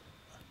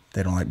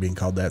 They don't like being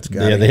called that,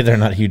 Scotty. Yeah, they're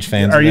not huge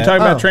fans Are of you that.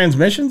 talking about Oh.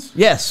 transmissions?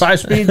 Yes.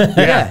 5-speed?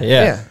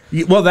 Yeah.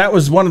 Well, that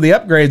was one of the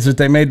upgrades that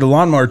they made to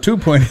Lawnmower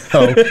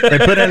 2.0. They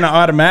put in an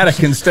automatic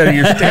instead of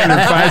your standard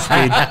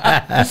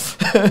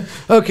 5-speed.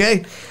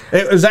 Okay.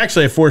 It was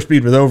actually a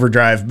 4-speed with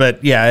overdrive,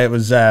 but yeah, it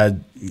was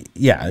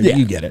Yeah,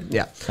 you get it.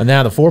 Yeah. And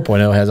now the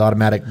 4.0 has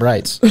automatic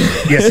brights.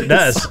 Yes, it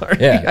does. Sorry,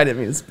 Yeah. I didn't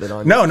mean to spit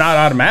on you. No, not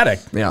automatic.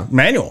 Yeah.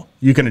 Manual.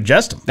 You can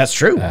adjust them. That's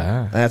true.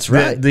 That's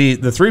right. The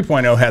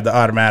 3.0 had the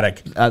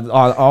automatic.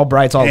 All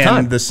brights all the time.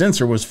 And the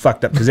sensor was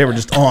fucked up because they were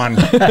just on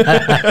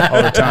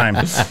all the time.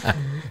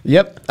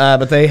 Yep.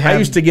 But they have. I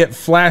used to get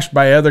flashed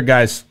by other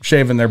guys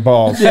shaving their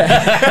balls. Your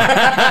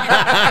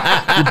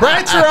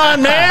brights are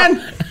on,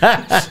 man.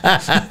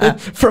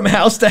 from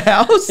house to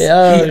house.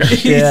 Oh,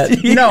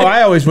 shit. No,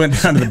 I always went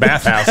down to the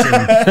bathhouse,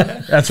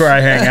 and that's where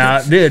I hang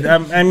out. Dude,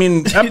 I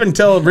mean, up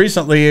until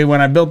recently, when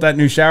I built that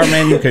new shower,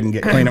 man, you couldn't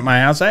get clean at my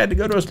house. I had to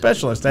go to a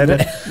specialist. I had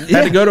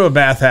to go to a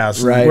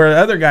bathhouse, Right. where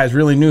other guys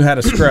really knew how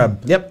to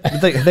scrub. Yep.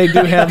 They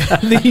do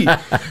have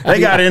They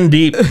got in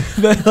deep.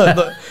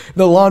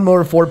 the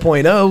Lawnmower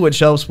 4.0, which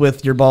helps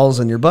with your balls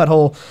and your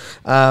butthole.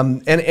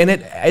 And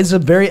it is a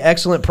very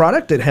excellent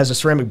product. It has a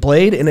ceramic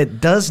blade, and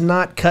it does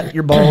not cut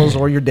your balls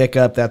or your dick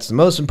up. That's the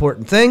most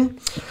important thing.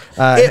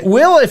 It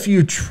will if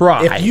you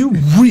try. If you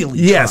really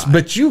Yes, try.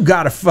 but you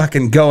got to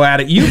fucking go at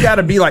it. You got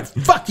to be like,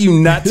 fuck you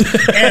nuts,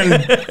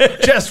 and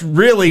just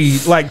really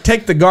like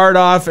take the guard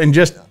off and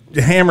just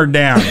hammer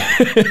down.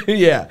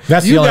 Yeah.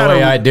 That's the You only gotta-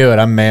 way I do it.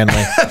 I'm manly.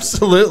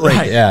 Absolutely.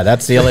 Yeah,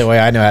 that's the only way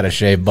I know how to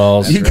shave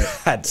balls. You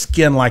got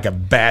skin like a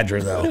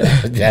badger, though.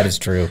 That is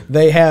true.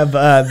 They have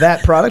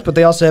that product, but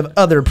they also have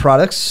other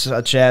products,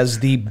 such as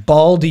the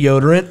ball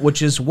deodorant,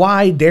 which is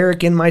why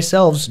Derek and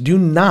myself do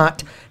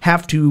not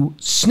have to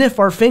sniff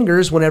our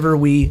fingers whenever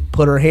we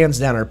put our hands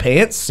down our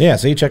pants. Yeah,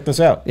 see, check this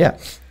out. Yeah.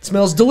 It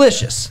smells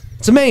delicious.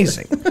 It's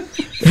amazing.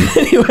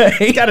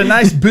 Anyway. Got a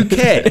nice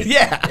bouquet.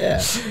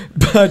 Yeah.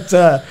 But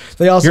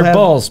they also Your have...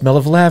 balls smell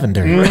of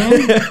lavender.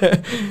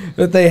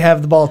 But they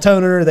have the ball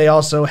toner. They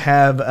also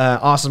have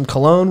awesome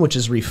cologne, which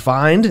is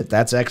refined.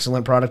 That's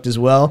excellent product as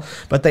well.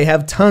 But they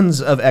have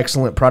tons of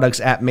excellent products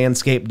at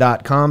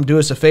manscaped.com. Do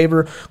us a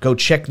favor. Go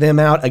check them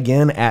out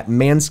again at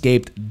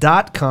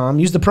manscaped.com.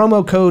 Use the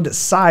promo code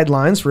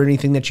SIDELINES for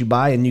anything that you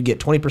buy, and you get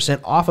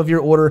 20% off of your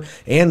order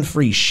and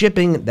free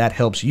shipping. That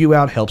helps you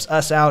out, helps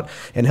us out,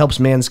 and helps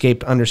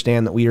Manscaped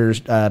understand that we are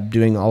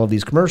doing all of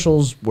these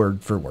commercials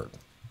word for word.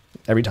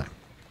 Every time.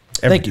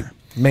 Thank you.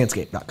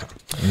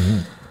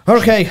 Manscaped.com.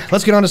 Okay,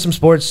 let's get on to some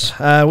sports.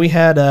 We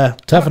had...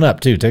 Toughen up,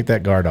 too. Take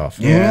that guard off.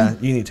 Yeah,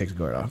 you need to take the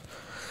guard off.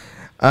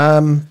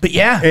 But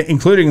yeah.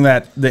 Including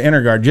the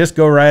inner guard. Just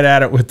go right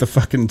at it with the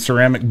fucking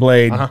ceramic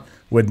blade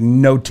with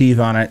no teeth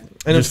on it.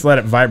 And just let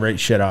it vibrate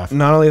shit off.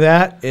 Not only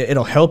that,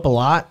 it'll help a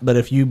lot, but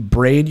if you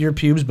braid your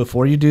pubes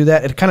before you do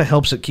that, it kind of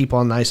helps it keep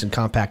all nice and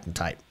compact and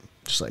tight.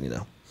 Just letting you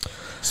know.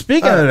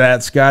 Speaking of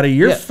that, Scotty,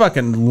 your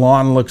fucking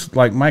lawn looks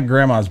like my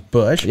grandma's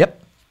bush.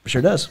 Yep,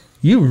 sure does.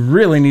 You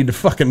really need to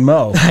fucking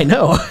mow. I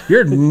know.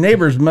 Your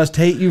neighbors must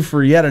hate you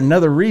for yet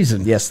another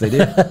reason. Yes, they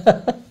do.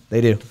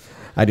 They do.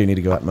 I do need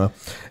to go out and mow.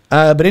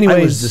 But anyways,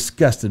 I was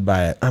disgusted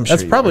by it. I'm sure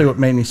That's you probably were. what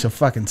made me so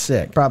fucking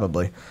sick.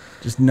 probably.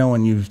 Just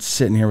knowing you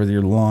sitting here with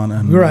your lawn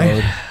unmowed.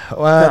 Right.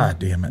 God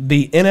damn it.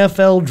 The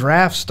NFL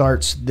draft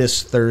starts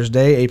this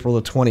Thursday, April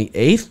the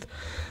 28th.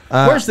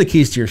 Where's the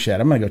keys to your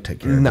shed? I'm going to go take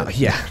care of No, it.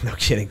 yeah, no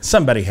kidding.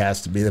 Somebody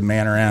has to be the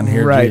man around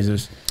here, Right.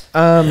 Jesus.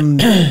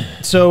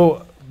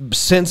 So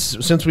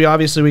since we got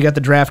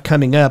the draft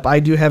coming up, I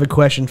do have a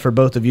question for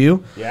both of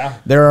you. Yeah.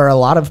 There are a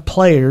lot of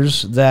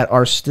players that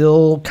are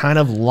still kind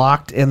of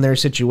locked in their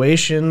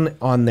situation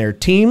on their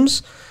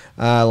teams,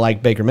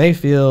 like Baker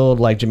Mayfield,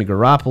 like Jimmy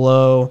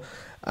Garoppolo,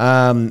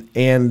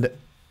 and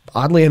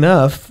oddly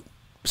enough,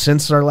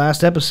 since our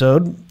last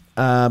episode,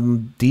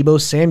 Deebo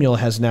Samuel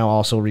has now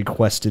also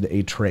requested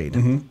a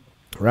trade.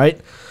 Right?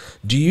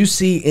 Do you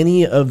see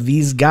any of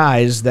these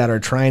guys that are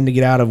trying to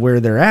get out of where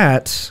they're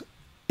at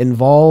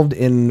involved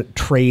in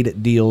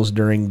trade deals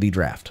during the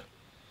draft?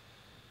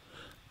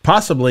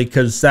 Possibly,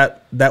 because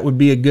that would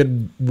be a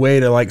good way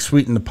to like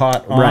sweeten the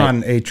pot Right.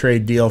 on a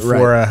trade deal for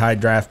Right. a high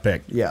draft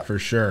pick. Yeah. For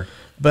sure.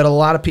 But a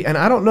lot of people, and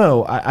I don't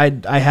know,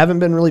 I haven't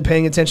been really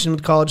paying attention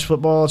with college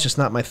football. It's just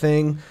not my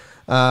thing.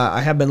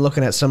 I have been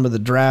looking at some of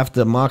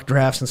the mock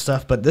drafts and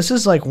stuff, but this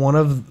is like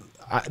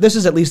this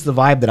is at least the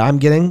vibe that I'm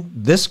getting.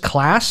 This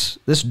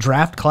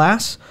draft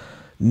class,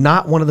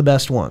 not one of the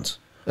best ones,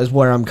 is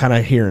where I'm kind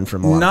of hearing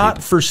from a lot of Not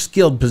people. for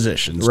skilled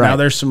positions. Right. Now,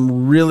 there's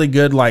some really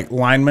good like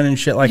linemen and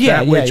shit like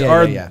that, which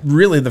are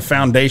really the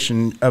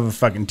foundation of a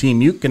fucking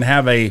team. You can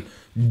have a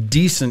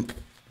decent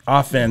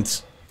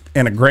offense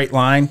and a great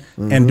line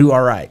and do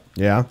all right.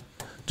 Yeah,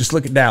 Just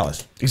look at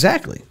Dallas.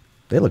 exactly.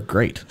 They look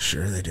great.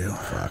 Sure they do.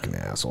 Fucking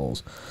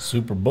assholes.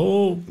 Super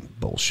Bowl.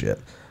 Bullshit.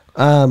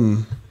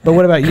 But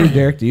what about you,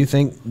 Derek? Do you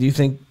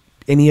think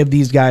any of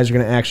these guys are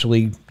going to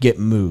actually get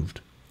moved?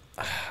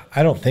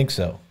 I don't think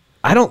so.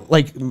 I don't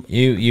like.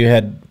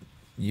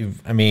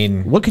 I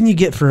mean, What can you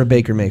get for a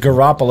Baker Mayfield?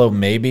 Garoppolo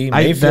maybe.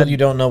 I- Mayfield, that- you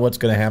don't know what's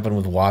going to happen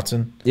with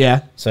Watson.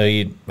 Yeah, So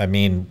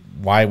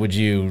why would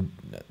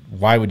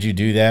you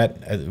do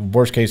that?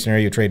 Worst case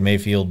scenario, you trade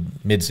Mayfield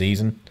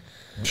mid-season,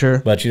 sure.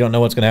 but you don't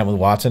know what's going to happen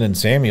with Watson and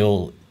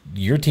Samuel.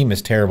 Your team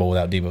is terrible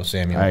without Deebo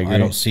Samuel. I agree.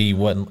 don't see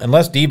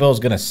unless Deebo's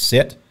going to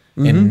sit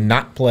and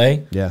not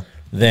play. Yeah.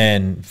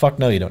 then fuck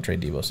no, you don't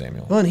trade Deebo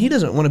Samuel. Well, and he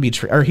doesn't want to be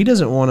he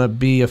doesn't want to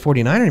be a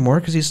 49er anymore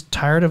because he's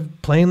tired of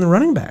playing the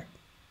running back.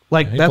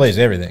 Like He plays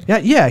everything.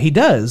 Yeah, he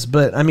does.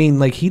 But I mean,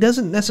 like he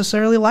doesn't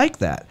necessarily like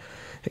that,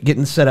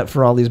 getting set up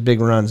for all these big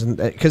runs, and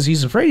because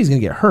he's afraid he's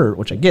going to get hurt,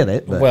 which I get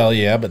it. But Well,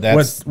 yeah, but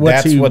that's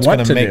What's he what's want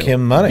going to to make do?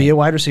 him money. be a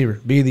wide receiver,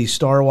 be the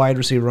star wide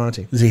receiver on a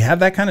team. Does he have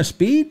that kind of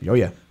speed? Oh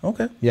yeah,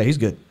 Okay. yeah, he's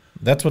good.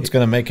 That's what's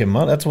going to make him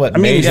money. That's what I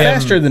mean, made he's him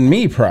faster than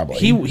me, probably.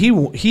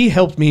 He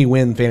helped me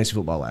win fantasy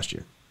football last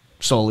year.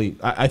 Solely,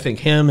 I think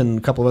him and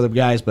a couple of other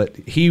guys, but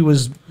he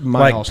was my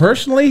like all-star.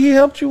 personally, he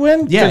helped you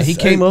win. Yeah, 'Cause, he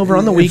came over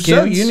on the if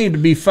So weekends. you need to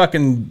be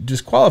fucking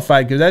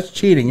disqualified because that's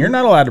cheating. You're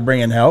not allowed to bring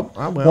in help.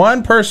 I will.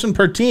 One person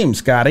per team,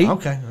 Scotty.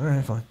 Okay, all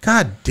right, fine.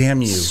 God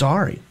damn you!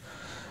 Sorry,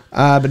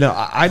 but no,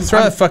 I'm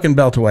Throw that fucking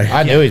belt away.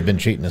 I knew he's been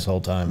cheating this whole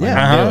time. yeah,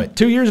 I knew it.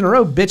 2 years in a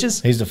row,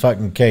 bitches. He's the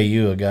fucking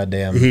KU of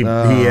goddamn. he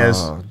is.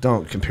 Oh,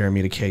 don't compare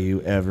me to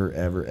KU ever,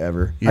 ever,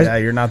 ever. Yeah,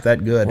 you're not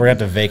that good. We're going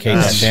to have to vacate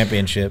that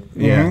championship.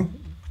 Yeah,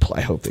 I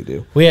hope they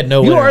do. We had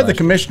no You winner are the last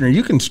commissioner.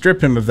 You can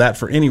strip him of that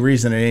for any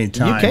reason at any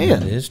time. can. year.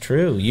 It is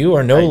true. You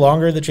are no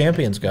longer the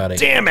champion, Scotty.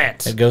 Damn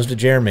it! It goes to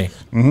Jeremy.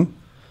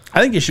 I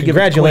think you should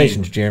Congratulations,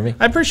 give it to Queen. Jeremy.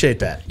 I appreciate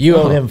that. You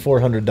owe him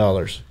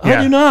 $400. I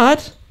Yeah. do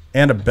not.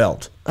 And a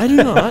belt. I do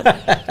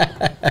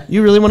not.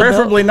 You really want to?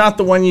 Preferably not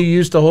the one you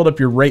used to hold up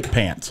your rape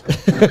pants.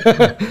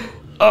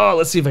 Oh,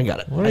 let's see if I got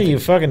it. What are you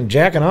fucking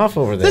jacking off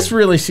over there? This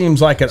really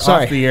seems like an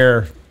Sorry.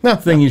 off-the-air No.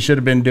 thing you should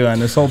have been doing,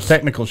 this whole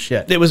technical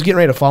shit. It was getting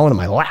ready to fall into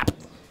my lap.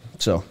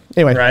 So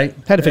anyway, Right?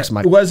 Had to fix the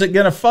mic. Was it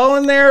going to fall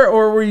in there,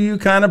 or were you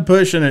kind of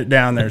pushing it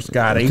down there,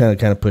 Scotty?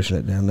 Kind of pushing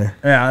it down there.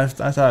 Yeah,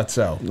 I thought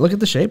so. Look at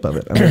the shape of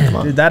it. I mean, come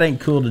on. Dude, that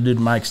ain't cool to do to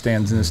mic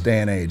stands in this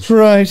day and age.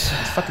 Right. It's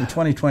fucking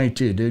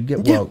 2022, dude. Get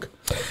woke.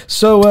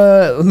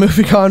 So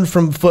moving on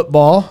from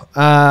football,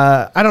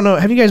 I don't know.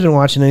 Have you guys been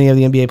watching any of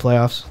the NBA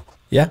playoffs?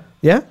 yeah.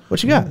 Yeah.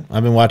 What you got?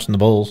 I've been watching the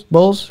Bulls.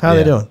 Bulls? How are they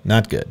Yeah, doing?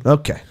 Not good.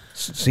 Okay.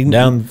 See,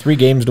 Down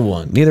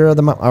 3-1. neither of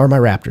them are my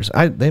Raptors.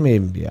 They may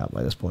even be out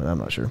by this point. I'm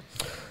not sure.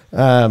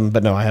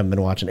 But no, I haven't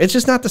been watching. It's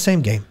just not the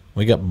same game.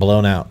 We got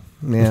blown out.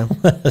 Yeah.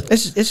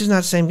 it's just not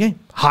the same game.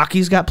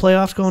 Hockey's got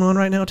playoffs going on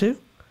right now too.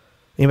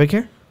 Anybody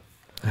care?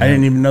 I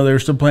didn't even know they were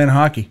still playing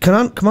hockey.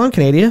 Come on,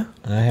 Canada.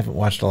 I haven't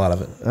watched a lot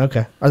of it.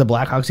 Okay. Are the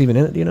Blackhawks even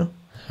in it? Do you know?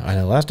 I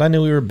know. Last I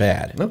knew we were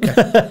bad. Okay.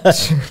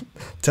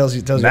 tells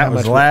you That how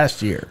was much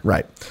last year.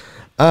 right.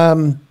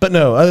 But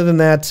no, other than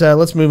that,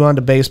 let's move on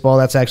to baseball.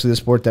 That's actually the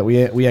sport that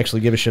we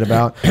actually give a shit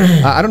about.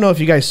 I don't know if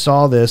you guys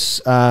saw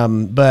this,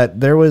 but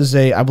there was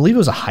I believe it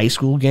was a high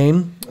school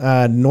game,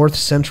 North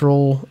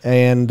Central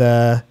and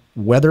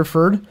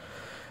Weatherford.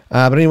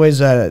 But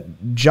anyways,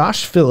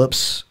 Josh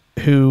Phillips,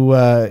 who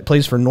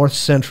plays for North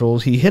Central,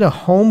 he hit a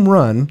home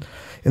run,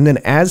 and then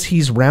as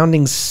he's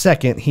rounding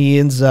second, he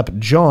ends up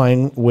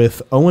jawing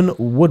with Owen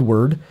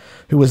Woodward,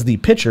 who was the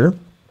pitcher.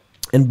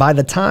 And by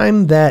the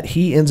time that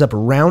he ends up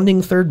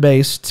rounding third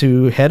base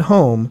to head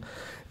home,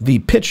 the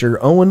pitcher,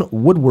 Owen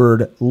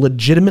Woodward,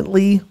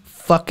 legitimately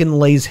fucking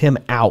lays him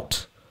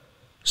out,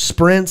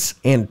 sprints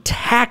and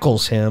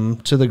tackles him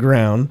to the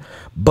ground.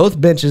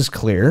 Both benches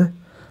clear.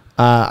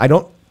 I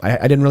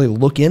didn't really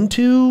look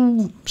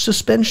into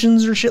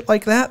suspensions or shit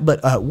like that,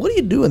 but what do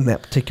you do in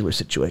that particular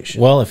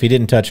situation? Well, if he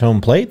didn't touch home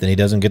plate, then he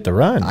doesn't get the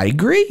run. I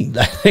agree.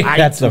 I think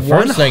that's the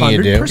first thing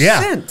you do.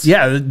 100%.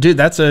 Yeah, dude,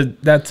 that's a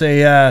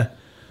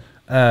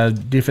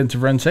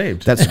defensive run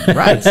saved. That's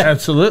right.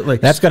 Absolutely.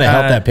 That's going to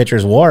help that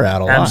pitcher's WAR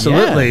out a lot.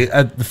 Absolutely.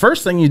 The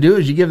first thing you do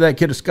is you give that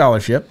kid a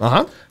scholarship.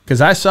 Uh-huh. Because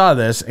I saw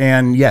this,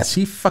 and yes,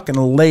 he fucking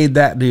laid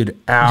that dude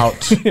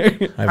out.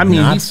 I've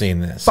not seen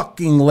this.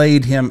 Fucking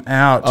laid him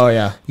out. Oh,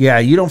 yeah. Yeah,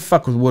 you don't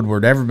fuck with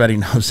Woodward. Everybody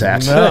knows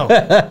that.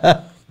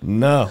 No.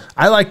 No.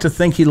 I like to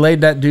think he laid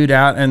that dude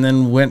out and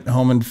then went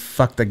home and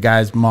fucked the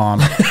guy's mom.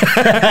 Because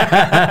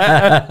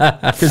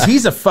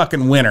he's a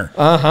fucking winner.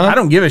 I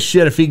don't give a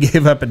shit if he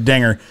gave up a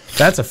dinger.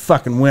 That's a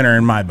fucking winner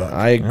in my book.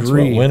 I agree. That's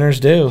what winners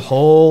do.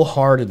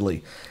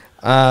 Wholeheartedly.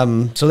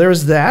 So there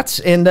was that,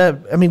 and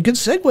I mean, good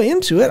segue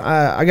into it.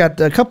 I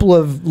got a couple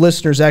of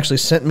listeners actually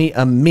sent me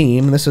a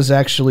meme. This is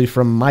actually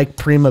from Mike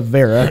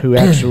Primavera, who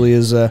actually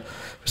is a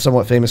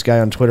somewhat famous guy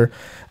on Twitter.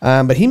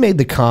 But he made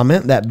the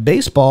comment that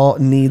baseball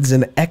needs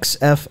an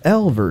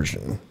XFL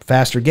version,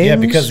 faster games. Yeah,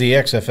 because the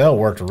XFL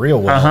worked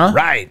real well.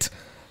 Right.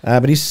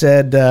 But he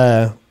said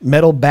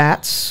metal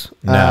bats,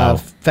 No.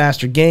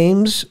 faster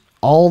games,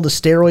 all the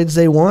steroids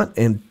they want,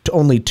 and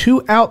only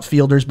 2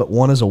 outfielders, but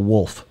one is a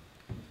wolf.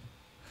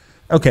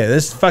 Okay,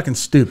 this is fucking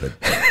stupid.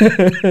 All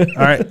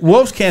right,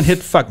 wolves can't hit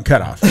the fucking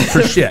cutoff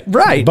for shit.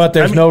 Right. But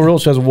there's no rule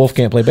says a wolf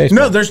can't play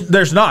baseball. No,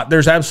 there's not.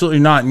 There's absolutely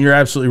not, and you're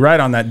absolutely right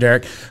on that,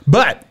 Derek.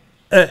 But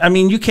I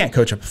mean, you can't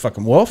coach up a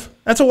fucking wolf.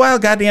 That's a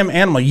wild goddamn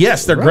animal.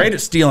 Yes, they're great at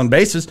stealing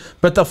bases,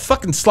 but they'll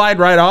fucking slide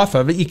right off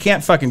of it. You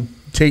can't fucking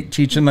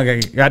teach them like a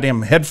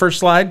goddamn head first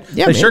slide.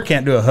 Yeah, they man. sure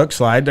can't do a hook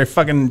slide. They're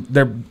fucking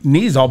their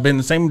knees all bend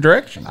the same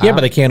direction. Yeah,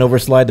 but they can't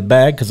overslide the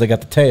bag because they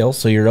got the tail,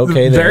 so you're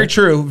okay there. Very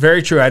true.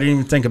 Very true. I didn't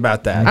even think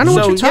about that. I know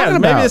what you're talking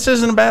about. Maybe this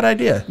isn't a bad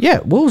idea. Yeah,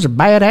 wolves are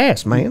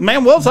badass, man.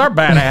 Man, wolves are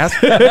badass.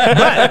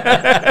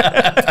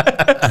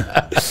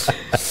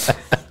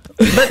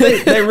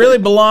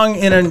 belong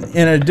in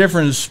a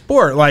different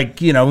sport,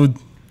 like, you know.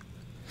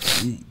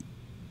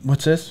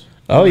 What's this?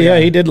 Oh yeah,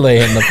 he did lay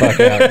him the fuck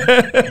out.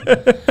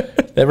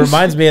 That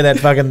reminds me of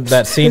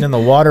that scene in The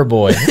Water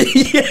Boy.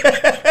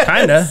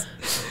 Kinda.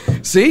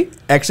 See,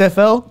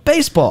 XFL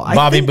baseball.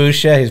 Bobby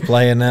Boucher, he's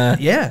playing.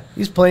 Yeah,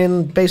 he's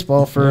playing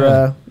baseball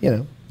for he's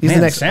Man, the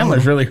next.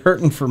 Sandler's really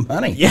hurting for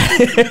money. Yeah,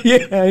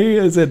 yeah, he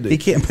is. He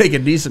can't make a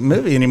decent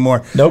movie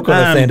anymore. No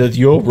contenders,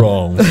 you're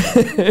wrong.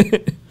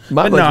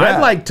 But no,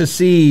 I'd like to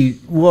see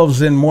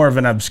wolves in more of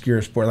an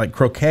obscure sport, like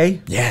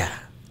croquet. Yeah,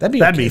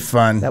 that'd be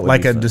fun. That would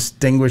like be a fun.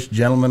 distinguished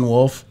gentleman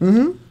wolf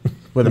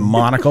with a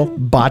monocle,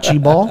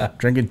 Bocce ball.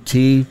 drinking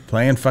tea,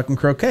 playing fucking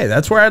croquet.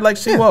 That's where I'd like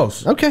to see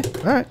wolves. Okay,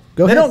 all right,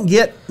 go They ahead. don't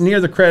get near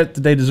the credit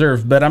that they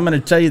deserve, but I'm going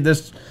to tell you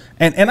this,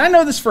 and I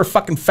know this for a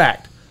fucking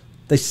fact.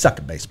 They suck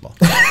at baseball.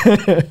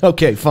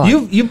 Okay,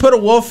 fine. You put a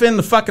wolf in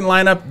the fucking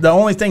lineup, the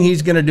only thing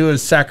he's going to do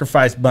is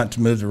sacrifice bunt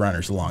to move the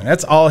runners along.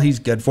 That's all he's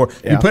good for.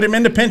 Yeah. You put him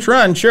into pinch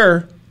run,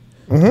 sure.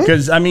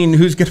 Because, I mean,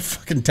 who's going to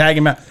fucking tag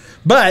him out?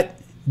 But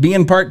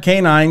being part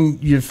canine,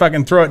 you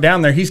fucking throw it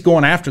down there, he's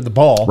going after the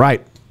ball.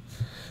 Right.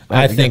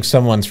 I think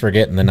someone's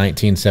forgetting the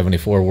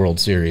 1974 World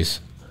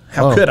Series.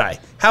 How could I?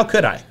 How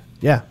could I?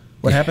 Yeah.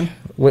 What happened?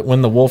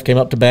 When the Wolf came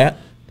up to bat,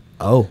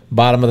 Oh.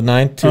 bottom of the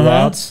ninth, 2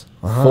 outs,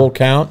 full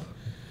count.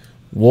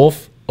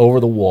 Wolf over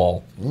the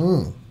wall.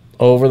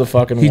 Over the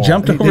fucking wall. He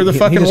jumped over the he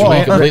fucking just wall.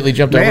 ran- Completely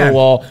jumped over Man. the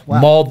wall,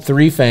 mauled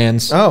 3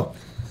 fans. Oh.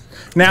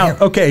 Now,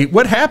 okay,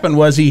 what happened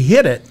was he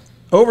hit it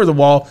over the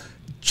wall,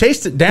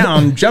 chased it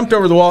down, jumped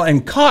over the wall,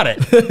 and caught it,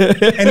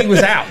 and he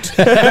was out.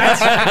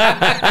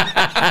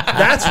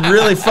 That's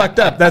really fucked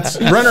up. That's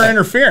runner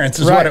interference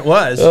is what it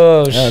was.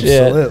 Oh, shit.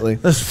 Absolutely.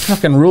 Those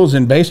fucking rules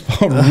in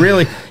baseball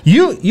really.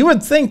 You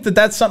would think that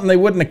that's something they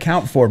wouldn't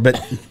account for,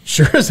 but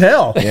sure as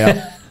hell.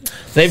 Yeah.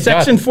 They've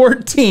Section got,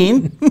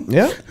 14,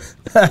 Yeah.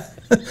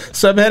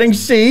 subheading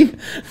C,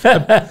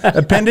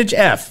 appendage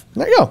F.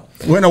 There you go.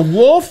 When a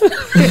wolf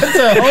hits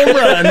a home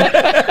run,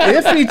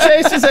 if he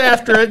chases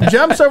after it,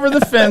 jumps over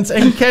the fence,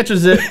 and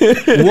catches it,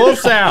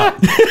 wolf's out.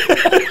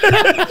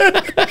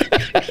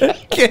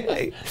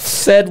 Okay.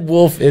 said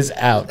Wolf is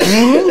out.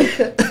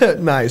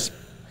 Nice.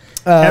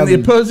 And the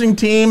opposing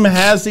team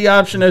has the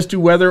option as to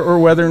whether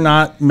or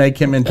not make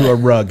him into a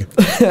rug.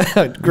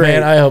 Great.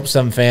 Man, I hope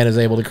some fan is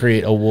able to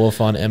create a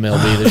wolf on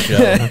MLB The Show.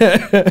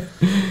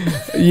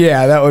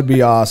 Yeah, that would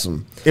be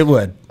awesome. It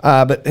would.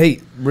 But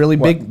hey, really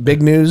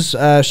big news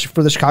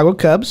for the Chicago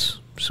Cubs.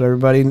 So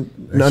everybody,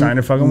 signed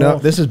a fucking no,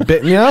 wolf? this is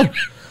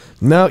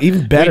no,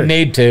 even better. We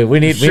need to. We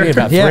need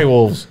about Yeah. 3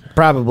 wolves.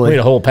 Probably. We need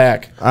a whole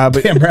pack. But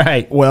Damn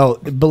right. well,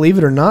 believe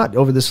it or not,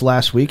 over this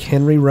last week,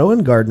 Henry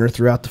Rowan Gardner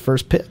threw out the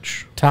first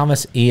pitch.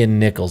 Thomas Ian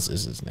Nichols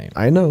is his name.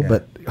 I know,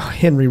 but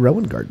Henry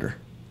Rowan Gardner,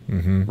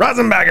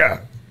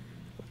 Rosenberger.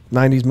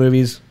 90s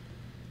movies.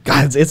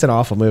 God, it's an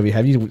awful movie.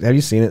 Have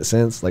you seen it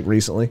since, like,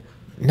 recently?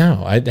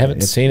 No, I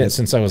haven't seen it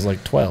since I was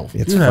like 12.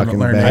 It's You haven't fucking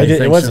learned bad.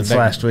 anything It wasn't since that-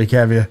 last week,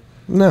 have you?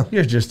 No,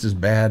 You're just as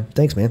bad.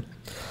 thanks, man.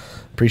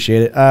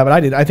 Appreciate it. But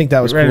I think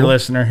that was Ready, cool.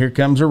 listener? Here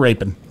comes a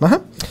raping.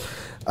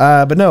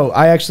 But no,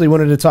 I actually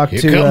wanted to talk Here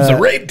to comes the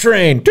rape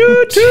train.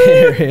 Toot, toot.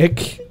 Eric.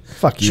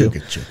 Fuck you.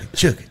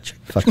 Chugga.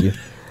 Fuck you.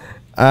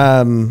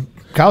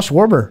 Kyle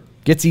Schwarber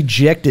gets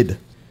ejected.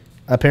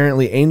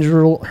 Apparently,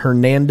 Angel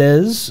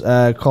Hernandez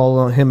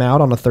called him out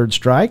on a 3rd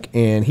strike,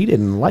 and he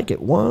didn't like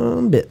it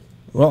one bit.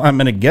 Well, I'm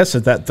going to guess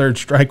that 3rd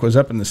strike was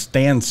up in the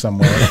stands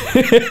somewhere.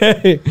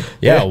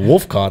 Yeah, a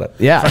wolf caught it.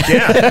 Yeah.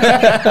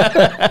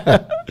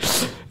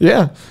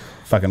 Yeah.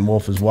 Fucking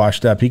Wolf is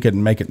washed up. He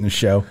couldn't make it in the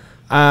show.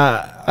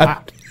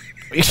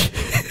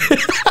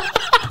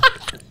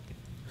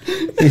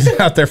 He's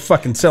out there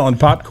fucking selling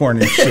popcorn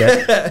and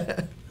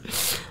shit.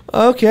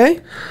 Okay.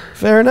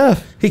 Fair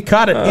enough. He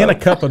caught it in a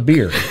cup of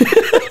beer.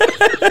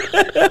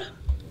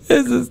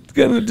 This is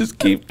going to just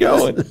keep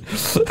going.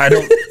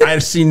 I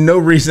see no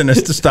reason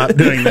us to stop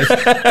doing this.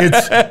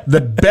 It's the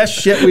best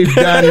shit we've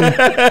done in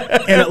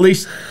at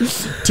least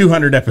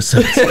 200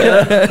 episodes.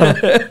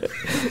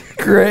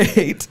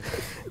 Great.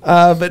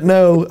 But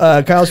no,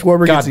 Kyle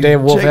Schwarber gets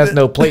Goddamn wolf has ejected.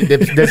 no plate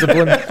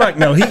discipline. Fuck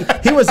no.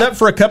 He was up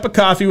for a cup of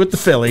coffee with the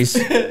Phillies.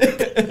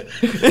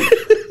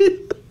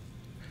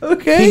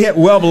 Okay. He hit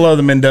well below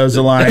the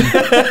Mendoza line.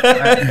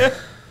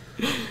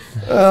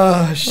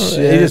 Oh,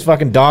 shit. He just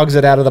fucking dogs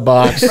it out of the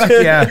box. Fuck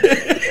yeah.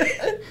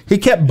 He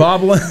kept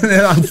bobbling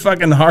it on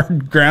fucking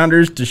hard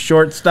grounders to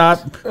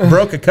shortstop.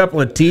 Broke a couple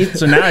of teeth,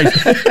 so now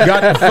he's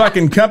got the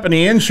fucking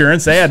company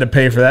insurance. They had to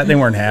pay for that. They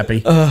weren't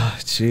happy. Oh,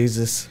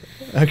 Jesus.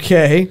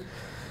 Okay.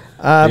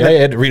 Yeah, you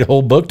had to read a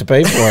whole book to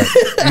pay for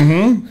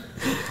it.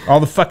 All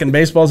the fucking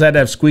baseballs had to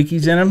have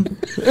squeakies in them.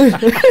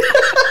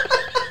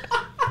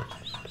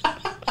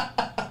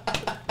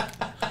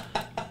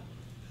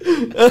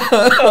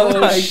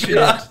 Oh, shit.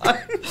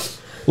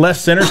 Left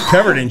center's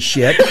covered in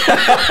shit.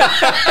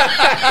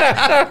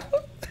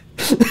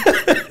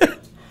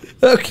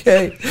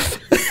 Okay.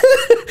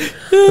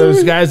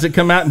 Those guys that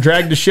come out and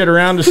drag the shit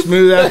around to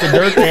smooth out the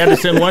dirt, they had to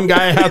send one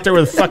guy out there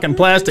with a fucking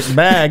plastic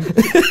bag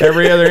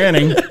every other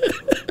inning.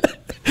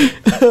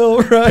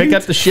 Oh, right. Pick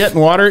up the shit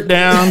and water it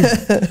down.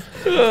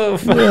 Oh,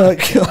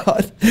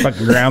 God.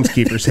 Fucking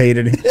groundskeepers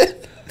hated him.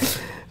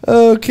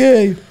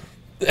 Okay.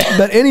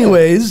 But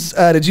anyways,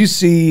 did you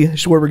see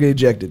Schwarber get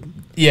ejected?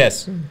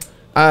 Yes.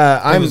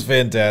 It was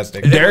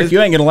fantastic. Derek,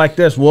 you ain't gonna like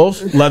this.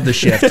 Wolves love the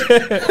shift.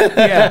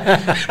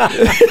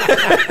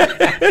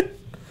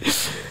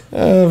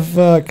 Oh,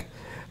 fuck.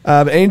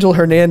 Angel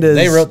Hernandez.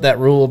 They wrote that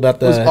rule about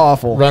the was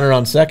awful. runner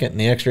on second in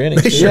the extra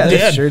innings. They sure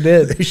did. They sure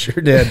did. They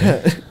sure did.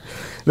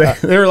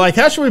 They were like,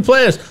 how should we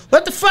play this?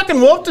 Let the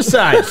fucking Wolf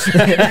decide.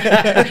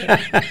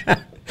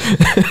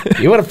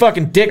 You want to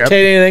fucking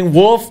dictate anything,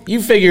 Wolf?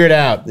 You figure it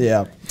out.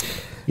 Yeah.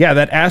 Yeah,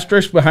 that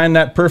asterisk behind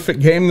that perfect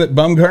game that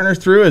Bumgarner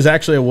threw is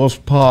actually a Wolf's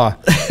paw.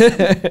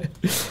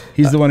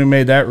 He's the one who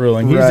made that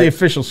ruling. He's the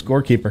official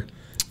scorekeeper.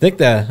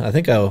 I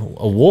think a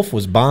wolf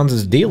was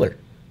Bonds' dealer.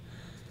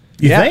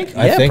 You think?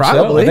 I think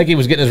probably. so. I think he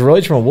was getting his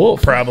roids from a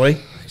wolf. Probably.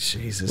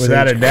 Jesus.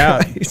 Without a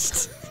doubt.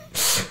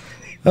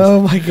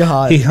 Oh, my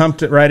God. He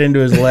humped it right into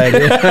his leg.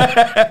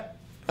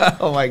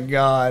 Oh, my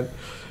God.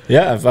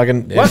 Yeah,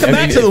 fucking. Welcome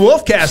back to the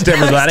Wolfcast,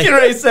 everybody.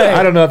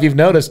 I don't know if you've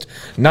noticed.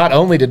 Not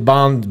only did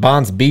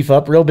Bonds beef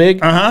up real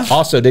big,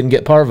 also didn't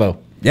get parvo.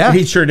 Yeah.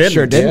 He sure did.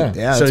 Sure did.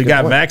 Yeah. So he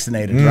got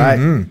vaccinated.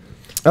 Right.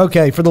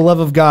 Okay, for the love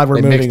of God, we're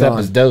They moving mixed up on.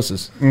 his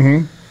doses.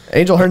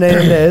 Angel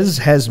Hernandez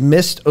has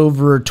missed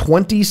over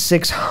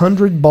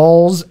 2,600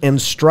 balls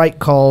and strike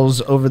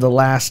calls over the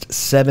last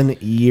 7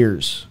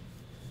 years.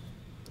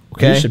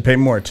 Okay. You should pay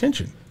more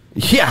attention.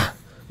 Yeah,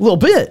 a little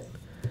bit.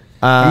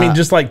 I mean,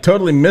 just like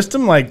totally missed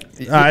him, like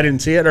I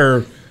didn't see it,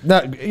 or No,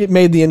 it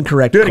made the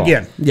incorrect do it call.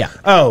 again. Yeah.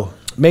 Oh,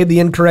 Made the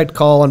incorrect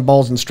call on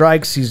balls and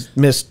strikes. He's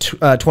missed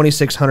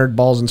 2,600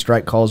 balls and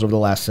strike calls over the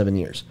last 7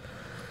 years.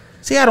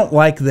 see, I don't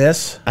like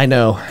this. I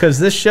know. Because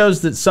this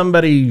shows that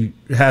somebody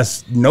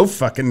has no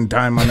fucking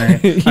time on their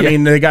I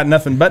mean, they got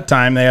nothing but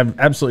time. They have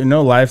absolutely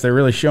no life. They're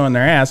really showing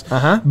their ass.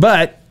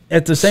 But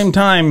at the same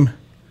time,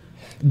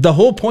 the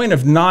whole point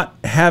of not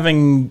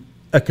having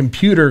a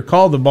computer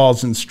call the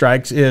balls and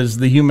strikes is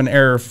the human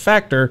error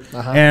factor.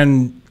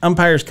 And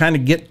umpires kind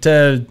of get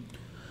to,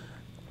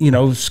 you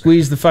know,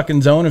 squeeze the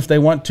fucking zone if they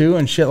want to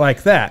and shit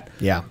like that.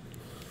 Yeah.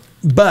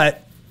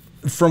 But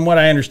from what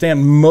I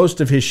understand,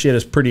 most of his shit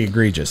is pretty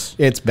egregious.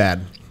 It's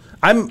bad.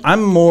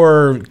 I'm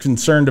more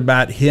concerned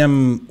about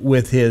him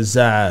with his,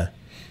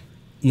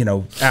 you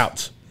know,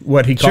 outs.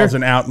 What he calls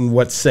an out and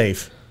what's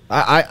safe.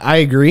 I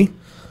agree.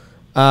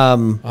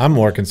 I'm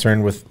more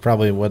concerned with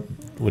probably what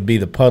would be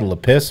the puddle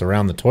of piss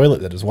around the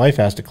toilet that his wife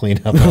has to clean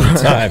up all the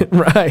time.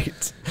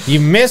 Right. You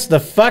missed the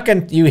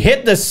fucking. You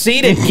hit the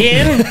seat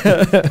again.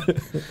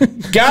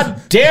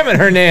 God damn it,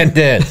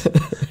 Hernandez.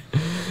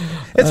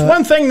 It's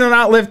one thing to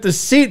not lift the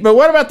seat, but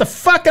what about the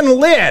fucking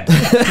lid?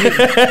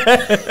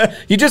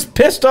 You just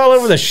pissed all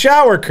over the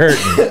shower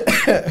curtain.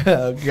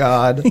 Oh,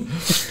 God.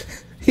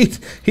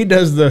 He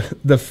does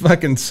the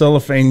fucking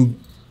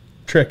cellophane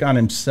trick on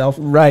himself.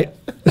 Right.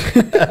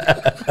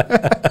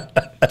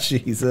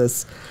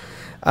 Jesus.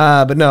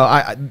 But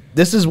no,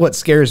 this is what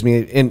scares me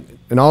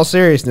in all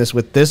seriousness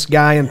with this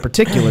guy in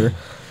particular.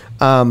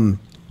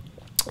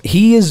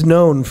 He is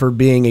known for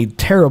being a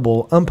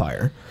terrible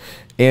umpire.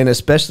 And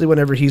especially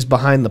whenever he's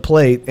behind the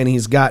plate and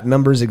he's got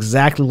numbers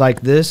exactly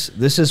like this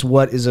is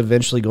what is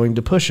eventually going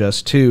to push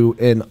us to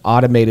an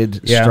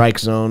automated strike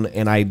zone.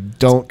 And I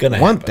don't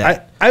want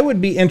that. I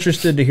would be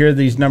interested to hear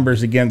these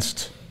numbers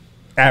against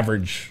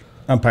average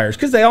umpires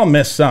because they all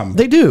miss some.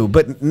 They do,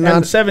 but not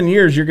in 7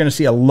 years, you're going to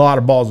see a lot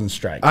of balls and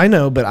strikes. I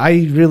know, but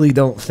I really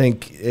don't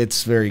think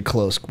it's very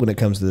close when it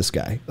comes to this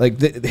guy. Like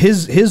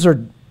his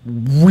are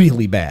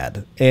really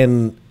bad,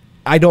 and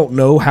I don't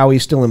know how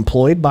he's still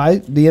employed by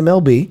the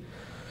MLB.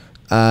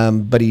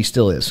 But he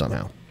still is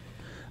somehow.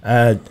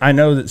 I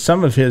know that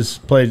some of his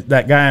plays,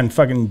 that guy on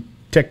fucking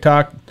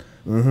TikTok,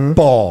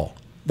 ball.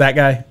 That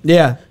guy?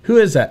 Yeah. Who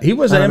is that? He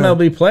was an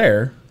MLB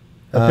player,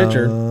 a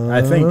pitcher,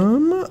 I think.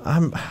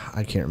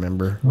 I can't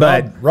remember.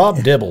 But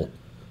Rob Dibble.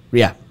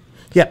 Yeah.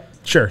 Yeah,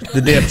 sure.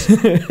 The Dibs.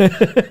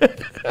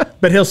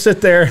 But he'll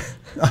sit there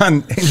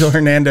on Angel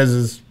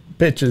Hernandez's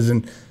pitches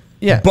and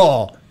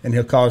ball, and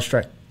he'll call a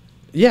strike.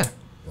 Yeah.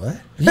 What?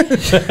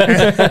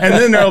 And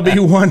then there'll be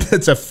one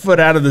that's a foot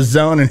out of the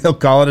zone, and he'll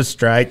call it a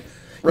strike.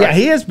 Right. Yeah,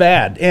 he is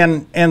bad,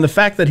 and the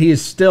fact that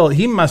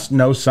he must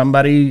know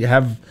somebody,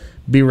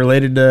 be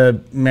related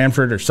to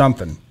Manfred or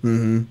something.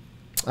 Mm-hmm.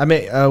 I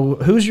mean,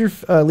 who's your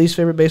least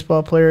favorite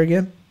baseball player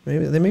again?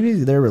 Maybe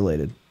they're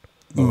related.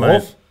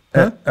 Wolf.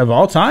 Of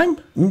all time?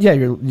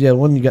 Yeah,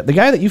 one you got the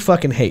guy that you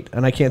fucking hate,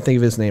 and I can't think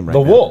of his name right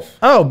now. The Wolf.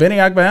 Oh, Benny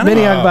Agbayani.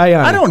 Benny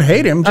Agbayani. I don't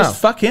hate him,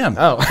 just fuck him.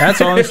 Oh, that's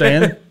all I'm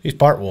saying. He's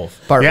part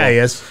wolf. Part wolf. He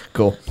is.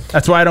 Cool.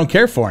 That's why I don't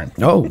care for him.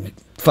 Oh,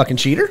 fucking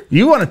cheater.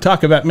 You want to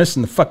talk about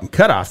missing the fucking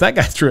cutoff? That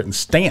guy threw it in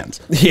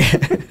stands. Yeah.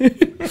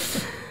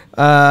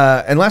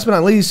 And last but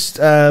not least,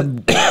 well,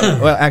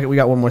 we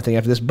got one more thing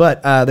after this,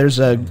 but there's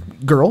a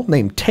girl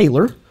named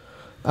Taylor.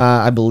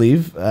 I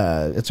believe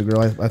it's a girl.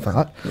 I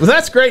thought. Well,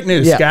 that's great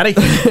news, Scotty.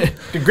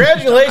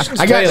 Congratulations,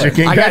 Taylor.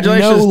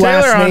 Congratulations, no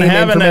Taylor, on last name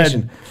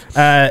having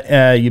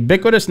a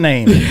ubiquitous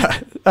name.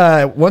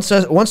 wants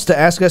to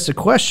ask us a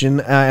question,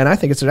 and I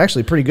think it's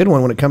actually a pretty good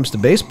one when it comes to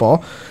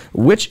baseball.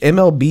 Which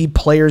MLB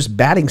player's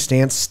batting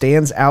stance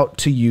stands out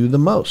to you the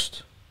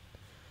most?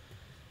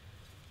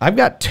 I've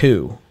got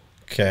two.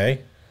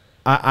 Okay.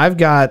 I've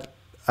got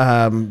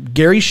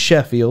Gary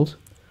Sheffield.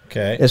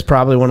 Okay. Is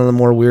probably one of the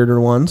more weirder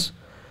ones.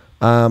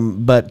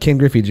 But Ken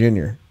Griffey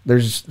Jr.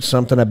 There's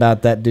something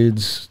about that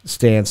dude's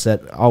stance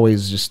that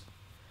always just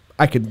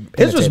I could.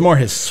 His was more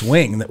his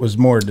swing that was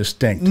more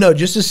distinct. No,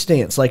 just his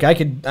stance. Like I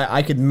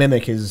could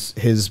mimic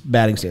his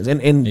batting stance.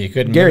 And You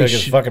couldn't Gary mimic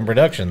his fucking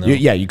production, though.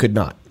 yeah, you could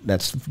not.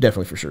 That's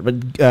definitely for sure.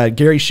 But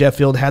Gary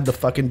Sheffield had the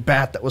fucking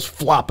bat that was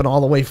flopping all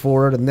the way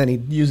forward, and then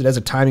he'd use it as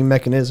a timing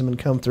mechanism and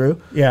come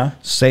through. Yeah.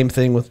 Same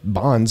thing with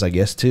Bonds, I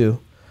guess, too.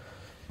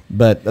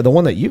 But the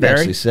one that you've Barry?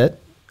 actually said,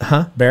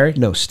 Barry?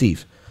 No,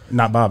 Steve.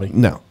 Not Bobby.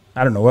 No.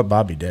 I don't know what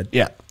Bobby did.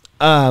 Yeah.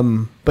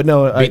 But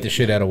no. Beat the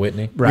shit out of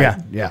Whitney. Right.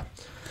 Yeah.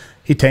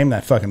 He tamed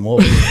that fucking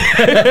wolf.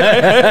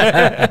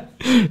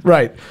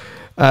 Right.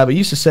 But you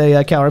used to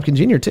say Cal Ripken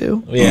Jr.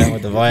 too. Yeah,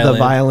 with the violin. The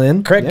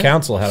violin. Craig Yeah.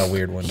 Counsell had a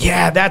weird one.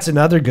 Yeah, that's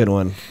another good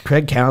one.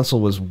 Craig Counsell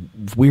was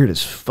weird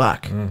as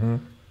fuck. How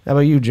about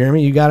you,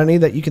 Jeremy? You got any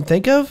that you can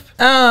think of?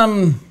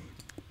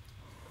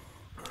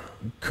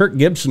 Kirk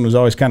Gibson was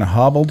always kind of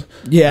hobbled.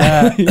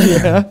 Yeah.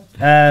 Yeah.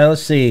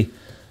 Let's see.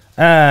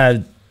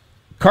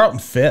 Carlton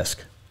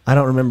Fisk. I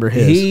don't remember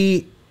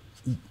his.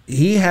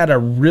 He had a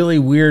really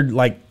weird,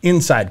 like,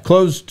 inside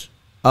closed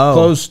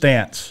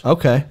stance.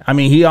 Okay. I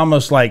mean, he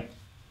almost like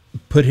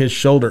put his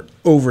shoulder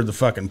over the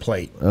fucking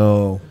plate.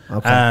 Oh,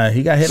 okay.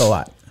 He got hit a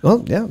lot.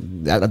 Well, yeah,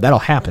 that'll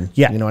happen.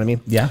 Yeah. You know what I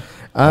mean? Yeah.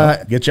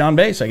 Get you on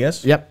base, I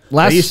guess. Yep.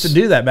 They used to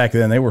do that back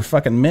then. They were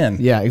fucking men.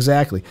 Yeah,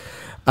 exactly.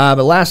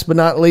 But last but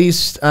not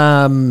least,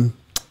 don't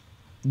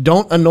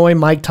annoy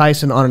Mike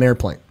Tyson on an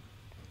airplane.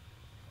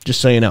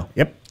 Just so you know.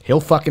 Yep. He'll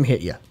fucking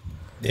hit you.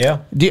 Yeah.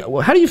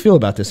 How do you feel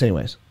about this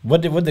anyways?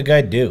 What'd the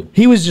guy do?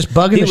 He was just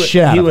bugging the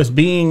shit out He of was him.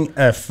 being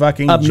a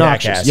fucking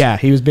Obnoxious. jackass. Yeah,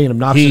 he was being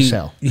obnoxious as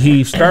hell.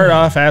 He started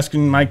off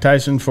asking Mike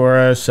Tyson for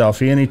a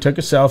selfie, and he took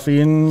a selfie,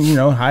 and, you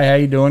know, hi, how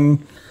you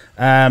doing?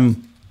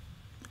 And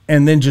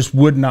then just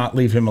would not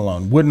leave him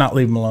alone. Would not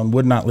leave him alone.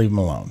 Would not leave him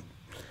alone.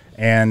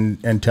 And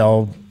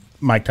until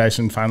Mike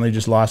Tyson finally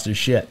just lost his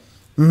shit.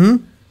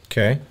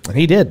 Okay. And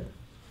he did.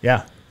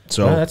 Yeah.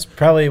 So Well, that's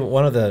probably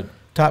one of the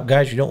top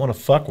guys you don't want to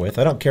fuck with.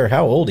 I don't care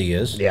how old he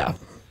is. yeah.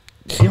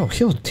 He'll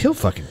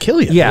fucking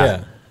kill you.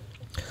 Yeah.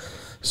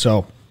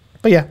 So,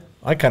 but yeah,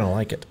 I kind of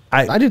like it.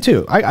 I do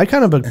too. I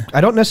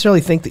don't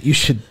necessarily think that you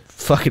should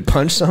fucking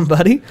punch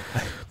somebody,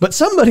 but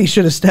somebody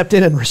should have stepped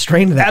in and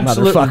restrained that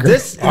Absolutely. motherfucker. I'm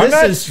This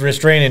not is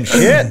restraining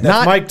shit.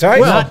 That's Mike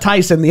Tyson. Not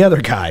Tyson, the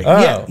other guy.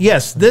 Oh.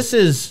 yes.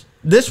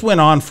 This went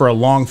on for a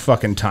long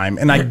fucking time,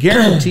 and I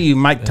guarantee you,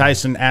 Mike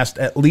Tyson asked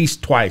at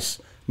least twice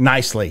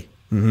nicely,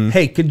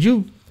 "Hey, could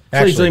you please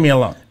Actually, leave me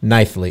alone?"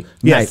 Knifely.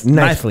 Yes,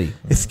 nicely.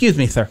 Excuse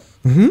me, sir.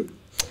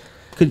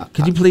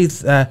 Could you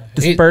please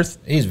disperse?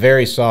 He's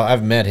very soft.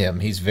 I've met him.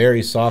 He's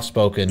very soft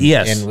spoken.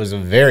 Yes. And was a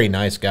very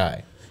nice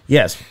guy.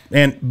 Yes,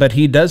 but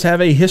he does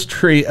have a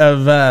history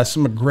of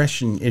some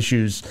aggression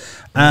issues,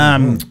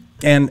 and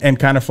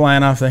kind of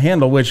flying off the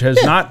handle, which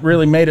has not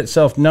really made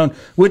itself known.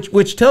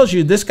 Which tells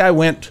you this guy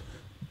went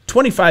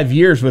 25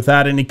 years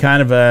without any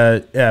kind of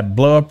a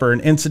blow up or an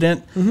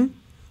incident.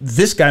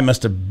 This guy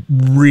must have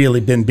really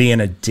been being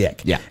a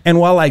dick. Yeah. And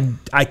while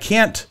I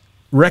can't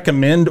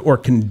recommend or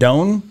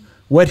condone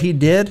what he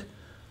did,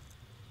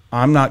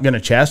 I'm not going to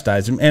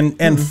chastise him.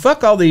 And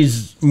fuck all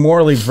these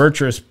morally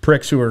virtuous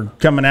pricks who are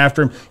coming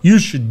after him. You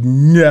should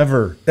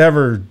never,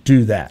 ever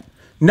do that.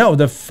 No,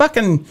 the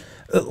fucking...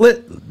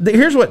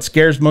 here's what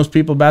scares most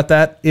people about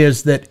that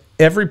is that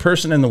every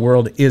person in the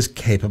world is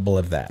capable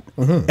of that.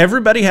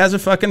 Everybody has a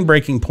fucking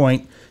breaking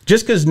point.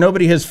 Just because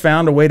nobody has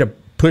found a way to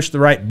push the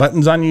right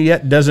buttons on you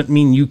yet doesn't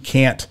mean you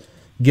can't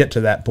get to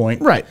that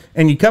point. Right.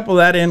 And you couple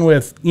that in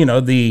with, you know,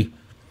 the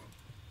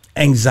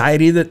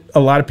anxiety that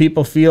a lot of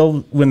people feel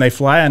when they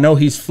fly. I know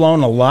he's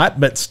flown a lot,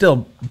 but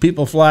still,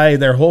 people fly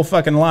their whole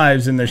fucking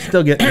lives and they're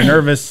still getting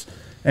nervous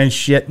and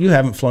shit. You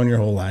haven't flown your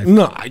whole life.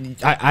 No,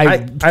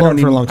 I've flown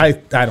for a long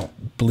time. I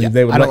don't believe Yeah,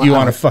 they would I let don't- you I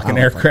on a don't- fucking I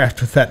don't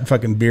aircraft with that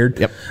fucking beard.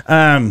 Yep.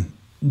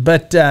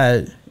 But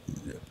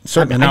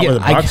certainly not with a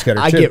box cutter,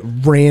 I too. get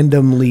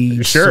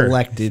randomly Sure.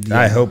 selected.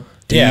 I hope.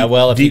 Yeah,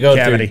 well, if you deep go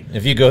cavity.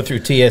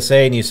 through TSA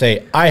and you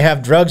say I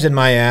have drugs in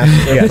my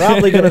ass, they're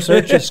probably going to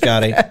search you,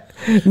 Scotty.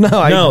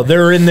 No,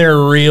 they're in there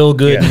real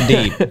good and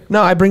deep.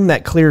 No, I bring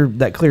that clear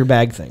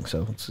bag thing,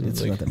 so it's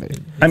not that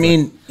big. I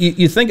mean,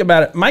 you think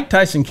about it. Mike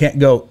Tyson can't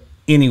go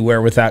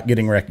anywhere without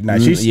getting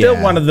recognized. He's still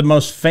yeah. one of the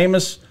most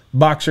famous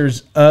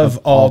boxers of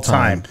all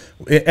time.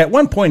 At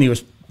one point, he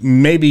was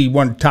maybe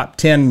one of the top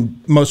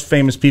 10 most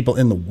famous people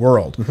in the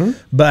world.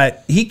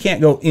 But he can't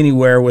go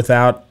anywhere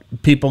without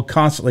people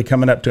constantly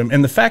coming up to him.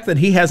 And the fact that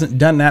he hasn't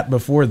done that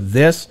before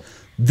this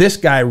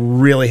guy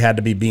really had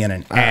to be being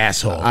an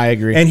asshole. I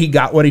agree. And he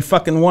got what he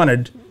fucking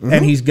wanted,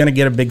 and he's going to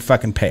get a big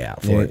fucking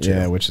payout for it, too.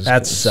 Yeah, which is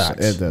that sucks.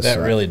 It does That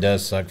suck. really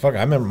does suck. Fuck, I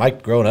remember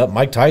Mike growing up.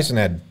 Mike Tyson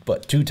had,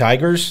 2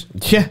 tigers?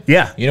 Yeah.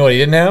 Yeah. You know what he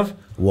didn't have?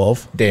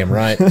 Wolf. Damn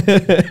right.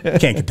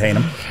 Can't contain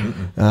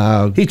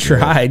him. He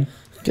tried.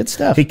 Good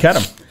stuff. He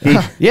cut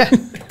him. Yeah.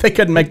 They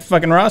couldn't make the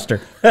fucking roster.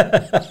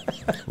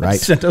 Right.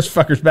 Sent those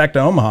fuckers back to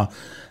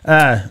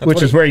Omaha,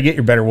 which is where you get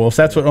your better wolves.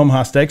 That's what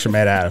Omaha steaks are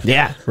made out of.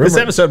 Yeah. This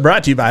episode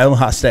brought to you by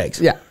Omaha Steaks.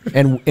 Yeah.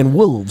 And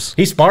wolves.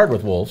 He sparred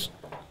with wolves.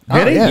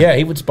 Did he? Yeah,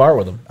 he would spar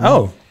with them.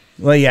 Oh,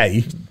 well, yeah,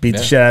 you beat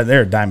the shit out of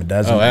there a dime a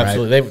dozen. Oh,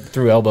 absolutely. They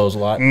threw elbows a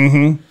lot.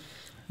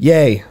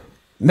 Yay.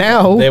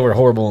 Now. They were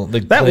horrible.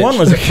 That one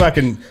was a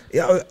fucking.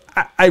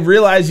 I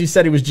realized you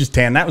said he was just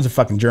tan. That was a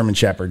fucking German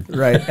Shepherd,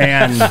 Right.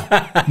 And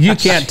you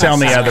can't tell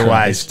me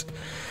otherwise.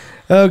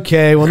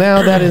 Okay, well,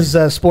 now that is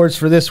sports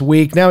for this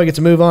week. Now we get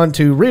to move on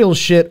to real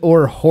shit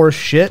or horse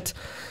shit.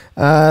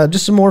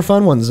 Just some more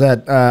fun ones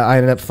that I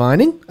ended up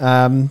finding.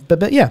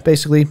 But yeah,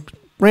 basically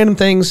random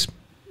things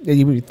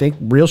you would think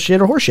real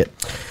shit or horse shit.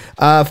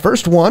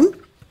 First one,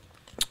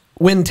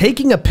 when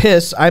taking a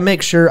piss, I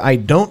make sure I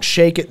don't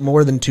shake it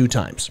more than 2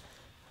 times.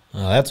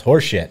 Oh, that's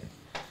horse shit.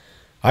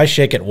 I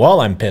shake it while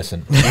I'm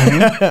pissing.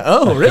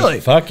 Oh, really?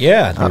 Fuck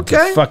yeah.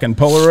 Okay. Fucking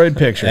Polaroid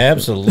picture.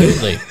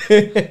 Absolutely.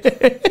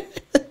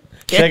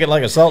 Shake it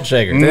like a salt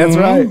shaker. That's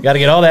right. Got to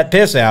get all that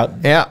piss out.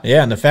 Yeah.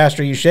 Yeah, and the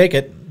faster you shake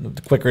it,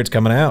 the quicker it's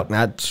coming out.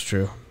 That's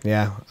true.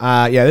 Yeah.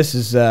 Yeah, this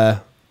is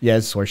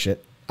it's horse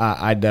shit.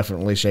 I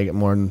definitely shake it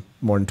more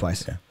than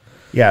twice.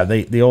 Yeah,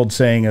 the old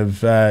saying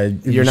of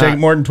if you You're shake not it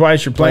more than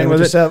twice, you're playing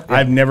with it. yourself? Yeah.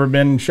 I've never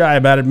been shy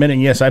about admitting,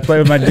 yes, I play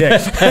with my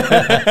dick.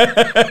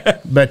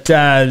 But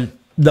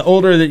the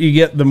older that you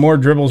get, the more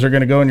dribbles are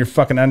going to go in your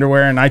fucking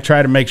underwear, and I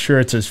try to make sure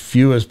it's as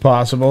few as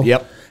possible.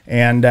 Yep.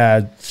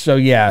 And so,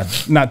 yeah,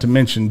 not to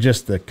mention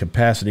just the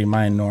capacity of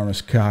my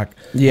enormous cock.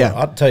 Yeah.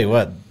 I'll tell you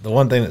what, the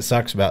one thing that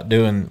sucks about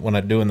when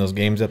I'm doing those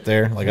games up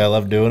there, like I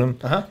love doing them,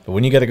 but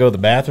when you got to go to the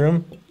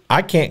bathroom,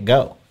 I can't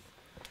go.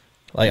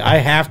 Like I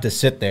have to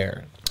sit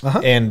there.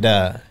 And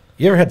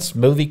you ever had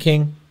Smoothie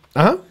King?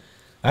 Uh-huh.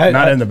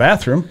 Not in the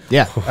bathroom.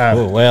 Yeah.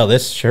 Oh, well,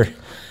 this sure.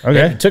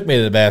 Okay. It took me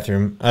to the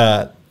bathroom.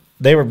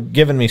 They were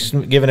giving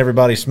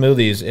everybody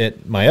smoothies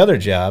at my other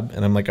job,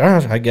 and I'm like,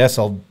 oh, I guess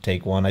I'll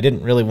take one. I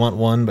didn't really want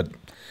one, but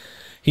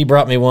he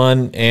brought me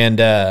one, and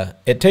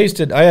it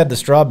tasted. I had the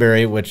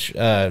strawberry, which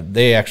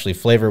they actually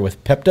flavor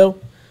with Pepto.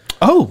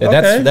 Oh,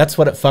 And that's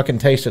what it fucking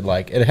tasted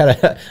like. It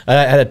had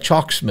a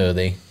chalk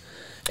smoothie,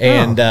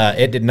 and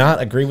it did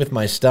not agree with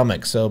my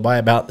stomach. So by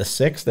about the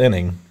 6th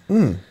inning,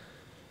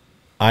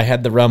 I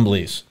had the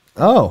rumblies.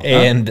 Oh.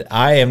 And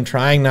I am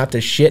trying not to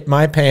shit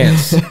my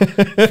pants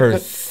for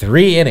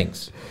 3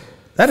 innings.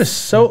 That is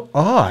so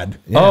odd.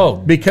 Oh,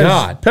 Because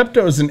God.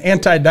 Pepto is an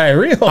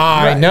anti-diarrheal.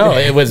 I know.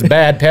 It was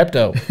bad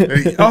Pepto.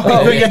 You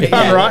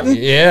got rotten?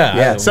 Yeah.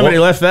 Yeah, Somebody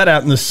left that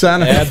out in the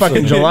sun in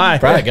fucking July.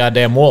 Probably a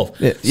goddamn wolf.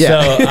 Yeah. So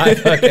I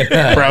fucking...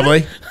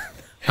 Probably.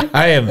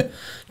 I am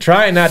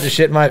trying not to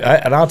shit my...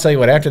 and I'll tell you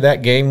what, after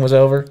that game was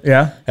over...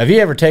 Yeah. Have you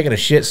ever taken a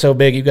shit so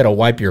big you got to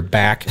wipe your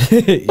back?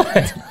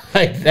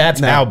 Like, that's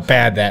how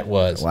bad that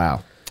was.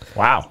 Wow.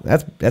 Wow.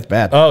 That's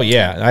bad. Oh,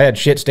 yeah. I had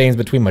shit stains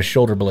between my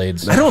shoulder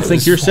blades. I don't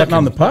think you're sitting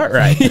on the pot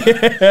right.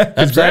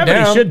 Because gravity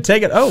down. should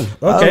take it. Oh,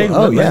 okay.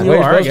 Oh, yeah. You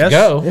Where are, I you're guess.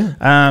 supposed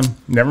to go.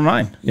 Never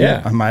mind.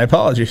 Yeah. My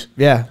apologies.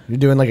 Yeah, you're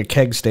doing like a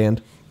keg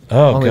stand.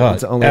 Oh,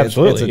 God.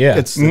 Absolutely, yeah.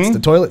 It's the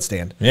toilet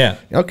stand. Yeah.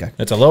 Okay.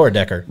 It's a lower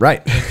decker.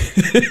 Right.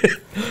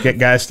 Get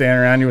guys standing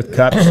around you with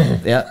cups.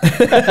 Yeah.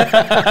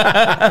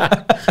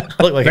 I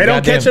look like They a don't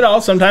goddamn- catch it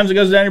all. Sometimes it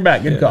goes down your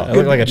back. Good call. I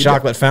look like a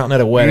chocolate fountain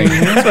at a wedding.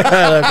 That's what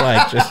I look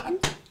like. Just,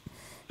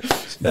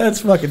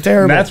 That's fucking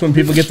terrible. And that's when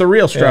people get the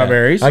real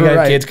strawberries. I got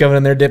Right. kids coming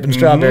in there dipping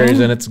strawberries,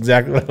 and it's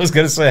exactly what I was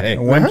going to say.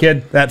 One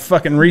kid, that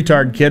fucking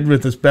retard kid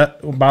with this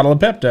bottle of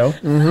Pepto,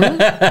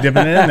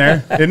 dipping it in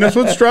there. Isn't this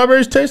what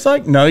strawberries taste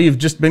like? No, you've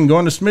just been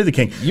going to Smoothie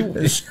King.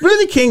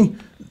 Smoothie King,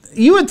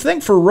 you would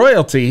think for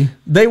royalty,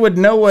 they would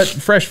know what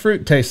fresh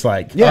fruit tastes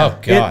like. Yeah. Oh,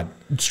 God.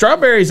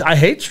 Strawberries, I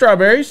hate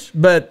strawberries,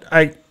 but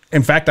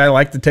in fact, I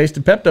like the taste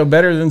of Pepto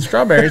better than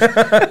strawberries.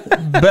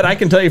 But I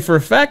can tell you for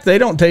a fact, they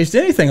don't taste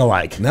anything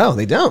alike. No,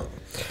 they don't.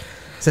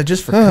 Is that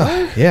just for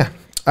color? Yeah.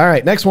 All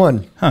right, next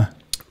one.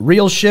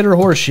 Real shit or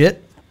horse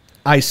shit.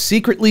 I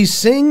secretly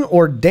sing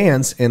or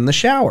dance in the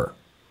shower.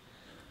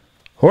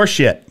 Horse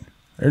shit.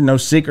 There's no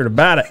secret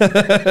about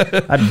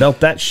it. I'd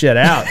belt that shit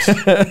out.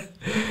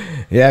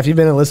 Yeah, if you've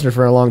been a listener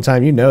for a long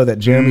time, you know that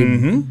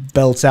Jeremy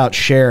belts out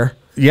Cher.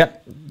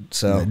 Yep.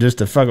 So Just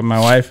to fuck with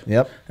my wife.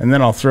 Yep. And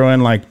then I'll throw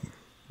in like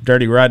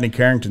dirty Rodney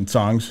Carrington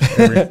songs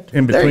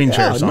in between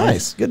Cher songs.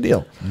 Nice, good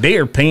deal.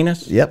 Dear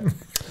penis. Yep.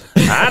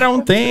 I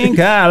don't think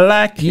I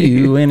like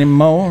you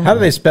anymore. How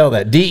do they spell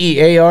that?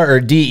 D-E-A-R or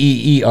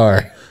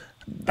D-E-E-R?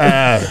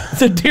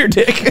 It's a deer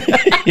dick.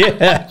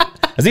 Yeah.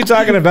 Is he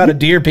talking about a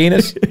deer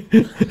penis?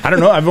 I don't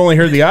know. I've only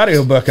heard the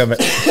audiobook of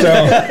it.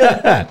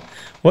 So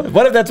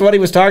What if that's what he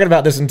was talking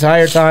about this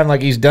entire time?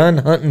 Like he's done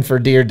hunting for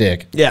deer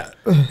dick. Yeah.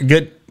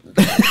 good.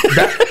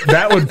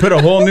 That would put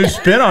a whole new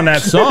spin on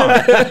that song.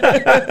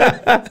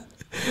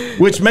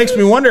 Which makes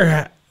me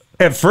wonder,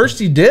 At first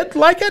you did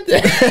like it?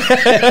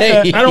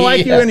 I don't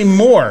like you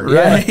anymore.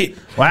 Right.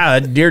 Wow,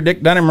 that deer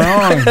dick done him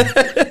wrong.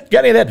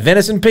 Got any of that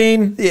venison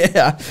peen?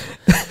 Yeah.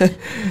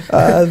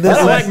 I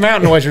don't like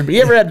mountain oysters, but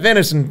you ever had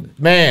venison?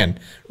 Man,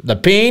 the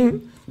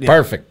peen,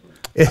 perfect.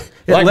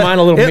 Like mine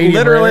a little It medium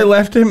literally rare.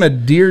 left him a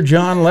Dear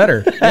John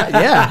letter.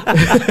 Yeah.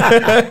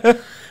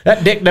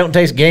 That dick don't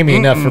taste gamey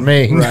enough for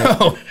me.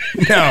 No.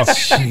 No.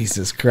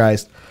 Jesus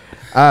Christ.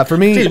 For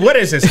me, Geez, what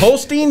is this,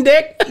 Holstein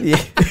dick?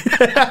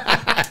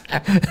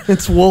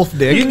 it's wolf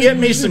dick. You get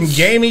me some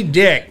gamey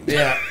dick.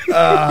 Yeah.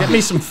 Get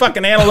me some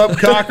fucking antelope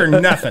cock or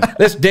nothing.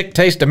 This dick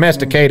tastes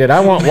domesticated.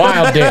 I want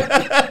wild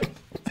dick.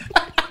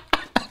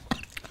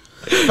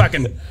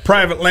 Fucking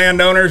private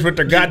landowners with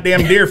their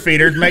goddamn deer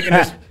feeders making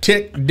this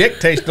dick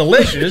taste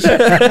delicious.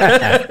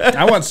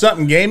 I want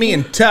something gamey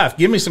and tough.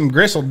 Give me some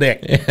gristle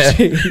dick.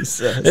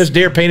 Jesus. This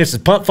deer penis is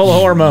pumped full of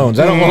hormones.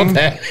 I don't want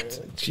that.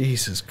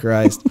 Jesus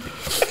Christ.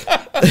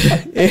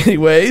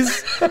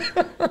 Anyways,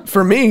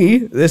 for me,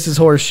 this is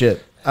horse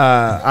shit.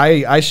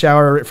 I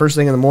shower first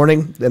thing in the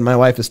morning, and my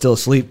wife is still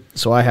asleep,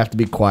 so I have to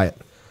be quiet.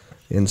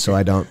 And so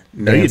I don't.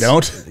 No, you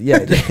don't.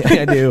 Yeah,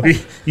 I do.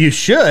 You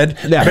should,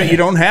 but you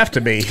don't have to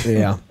be.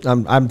 Yeah,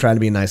 I'm trying to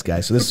be a nice guy,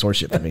 so this is horse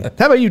shit for me.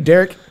 How about you,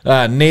 Derek?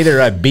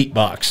 Neither I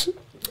beatbox.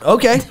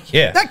 Okay.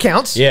 Yeah. That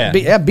counts. Yeah.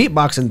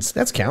 Beatboxing,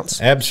 that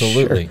counts.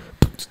 Absolutely.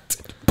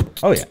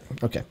 Oh, yeah.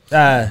 Okay.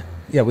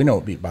 Yeah, we know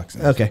what beatboxing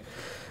is. Okay.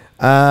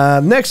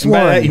 Next And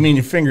by one. that, you mean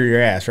you finger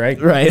your ass,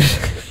 right? Right.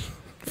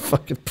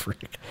 Fucking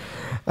prick.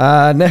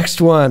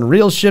 Next one.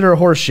 Real shit or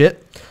horse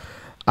shit.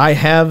 I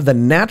have the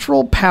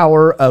natural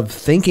power of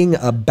thinking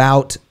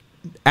about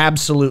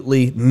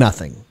absolutely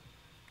nothing.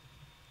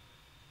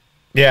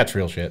 Yeah, it's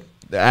real shit.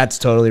 That's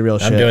totally real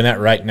shit. I'm doing that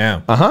right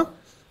now. Uh-huh.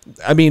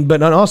 I mean,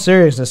 but in all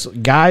seriousness,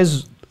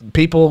 guys,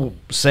 people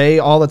say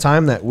all the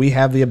time that we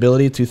have the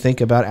ability to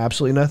think about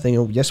absolutely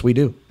nothing. Yes, we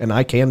do. And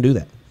I can do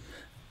that.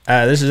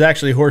 This is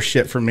actually horse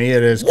shit for me.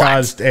 It has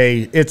caused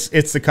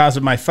it's the cause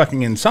of my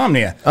fucking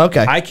insomnia.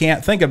 Okay. I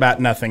can't think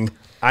about nothing.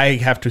 I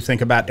have to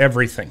think about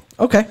everything.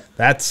 Okay.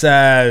 That's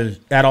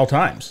at all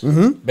times.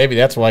 Mm-hmm. Maybe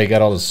that's why you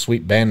got all those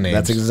sweet band names.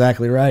 That's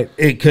exactly right.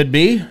 It could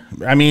be.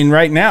 I mean,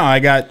 right now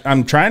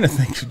I'm trying to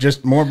think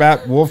just more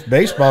about wolf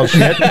baseball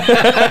shit.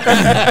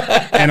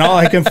 And all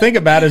I can think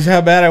about is how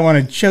bad I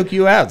want to choke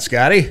you out,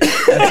 Scotty.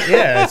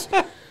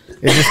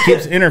 It just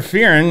keeps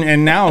interfering,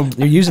 and now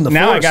You're using the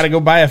now I force. got to go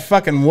buy a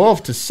fucking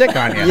wolf to sick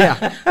on you.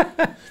 Yeah.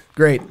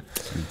 Great.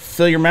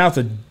 Fill your mouth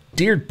with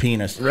deer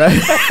penis.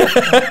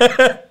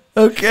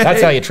 Okay.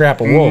 That's how you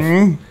trap a wolf.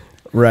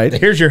 Mm-hmm. Right.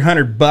 Here's your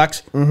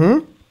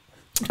 $100.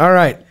 All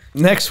right.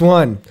 Next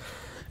one.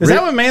 Is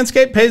that what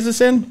Manscaped pays us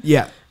in?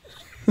 Yeah.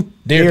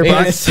 Deer Deer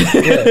penis.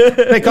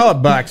 They call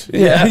it bucks.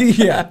 Yeah.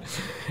 Yeah.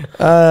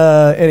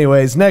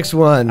 Anyways, next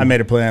one. I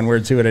made a play on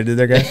words. See what I did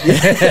there,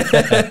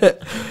 guys?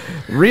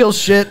 Real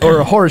shit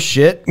or horse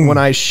shit. When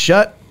I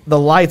shut the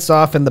lights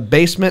off in the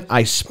basement,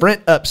 I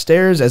sprint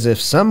upstairs as if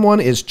someone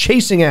is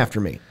chasing after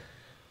me.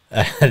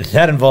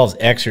 That involves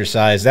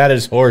exercise. That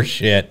is horse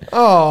shit.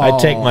 Oh. I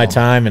take my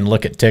time and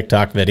look at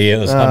TikTok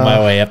videos on my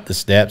way up the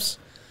steps.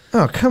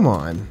 Oh, come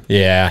on.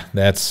 Yeah,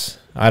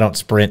 I don't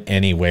sprint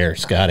anywhere,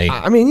 Scotty.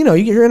 I mean,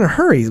 you're in a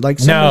hurry. Like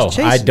No, someone's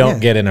chasing. I don't Yeah.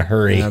 get in a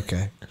hurry.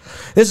 Okay.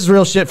 This is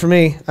real shit for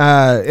me.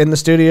 In the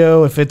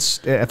studio, if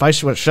I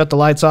shut the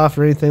lights off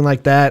or anything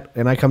like that,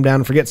 and I come down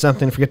and forget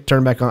something, forget to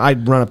turn back on, I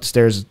run up the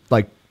stairs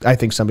like I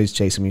think somebody's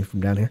chasing me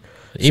from down here.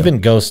 Even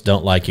ghosts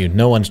don't like you.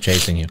 No one's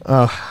chasing you.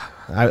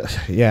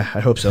 Yeah, I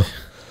hope so.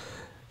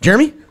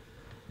 Jeremy?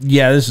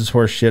 Yeah, this is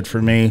horse shit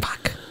for me.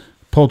 Fuck.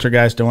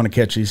 Poltergeists don't want to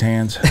catch these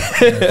hands.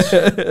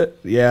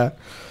 Yeah.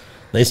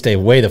 They stay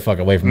way the fuck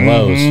away from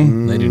Lowe's.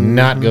 They do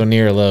not go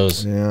near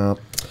Lowe's. Yeah.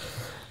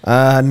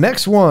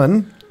 Next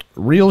one,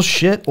 real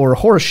shit or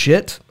horse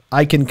shit.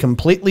 I can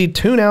completely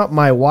tune out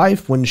my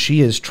wife when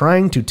she is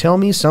trying to tell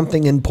me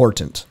something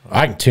important.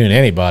 I can tune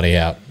anybody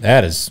out.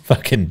 That is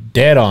fucking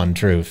dead on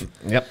truth.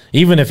 Yep.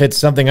 Even if it's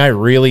something I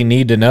really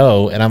need to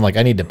know, and I'm like,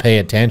 I need to pay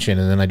attention,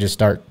 and then I just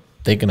start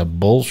thinking of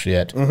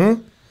bullshit.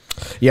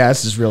 Yeah,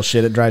 this is real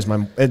shit. It drives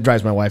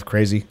my wife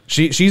crazy.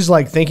 She's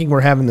like thinking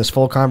we're having this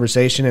full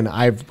conversation, and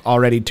I've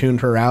already tuned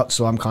her out,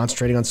 so I'm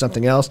concentrating on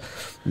something else.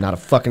 Not a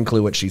fucking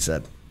clue what she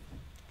said.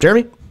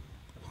 Jeremy?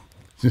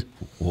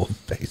 Wolf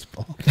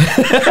baseball.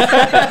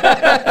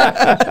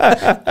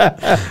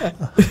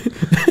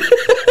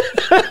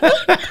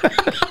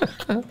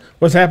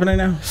 What's happening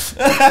now?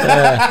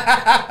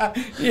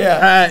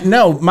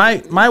 No,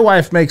 my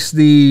wife makes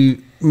the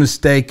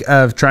mistake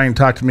of trying to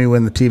talk to me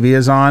when the TV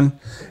is on,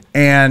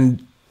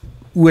 and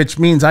which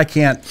means I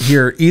can't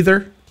hear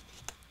either.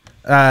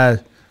 I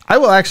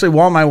will actually,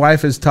 while my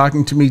wife is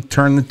talking to me,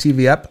 turn the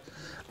TV up.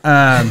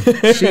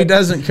 She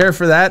doesn't care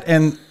for that,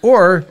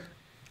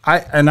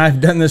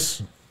 I've done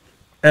this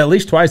at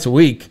least twice a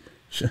week.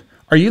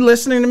 Are you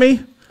listening to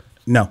me?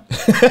 No.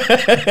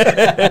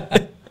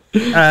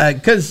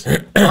 Because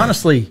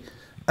honestly,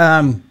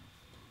 I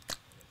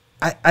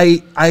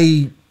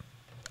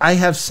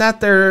have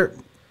sat there.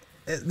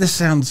 This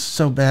sounds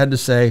so bad to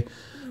say,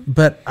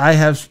 but I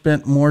have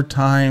spent more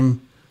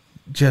time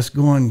just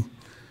going,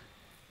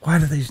 why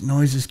do these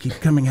noises keep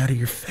coming out of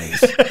your face?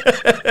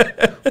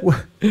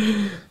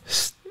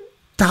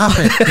 Stop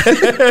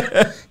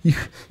it.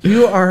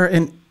 You are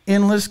an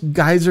endless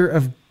geyser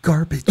of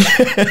garbage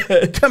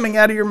coming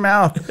out of your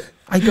mouth.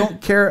 I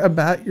don't care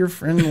about your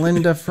friend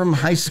Linda from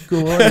high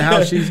school and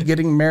how she's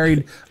getting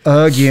married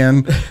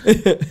again.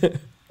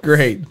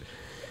 Great.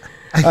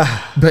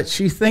 But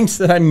she thinks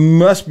that I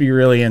must be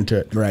really into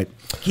it. Right.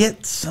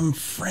 Get some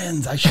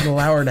friends. I should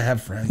allow her to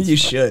have friends. You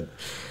should.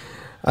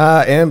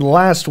 And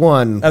last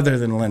one. Other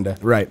than Linda.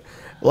 Right.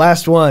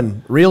 Last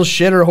one. Real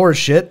shit or horse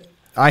shit.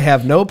 I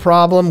have no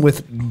problem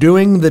with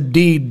doing the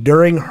deed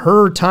during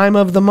her time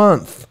of the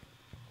month.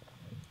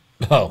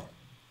 Oh,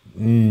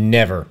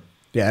 never.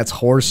 Yeah, that's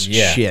horse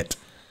shit.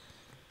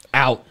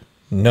 Out.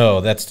 No,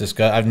 that's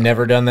disgusting. I've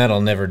never done that. I'll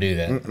never do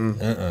that.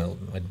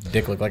 My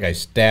dick looked like I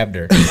stabbed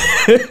her.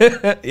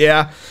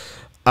 Yeah.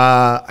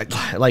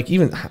 Like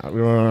even,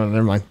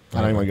 never mind.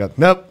 I don't even want to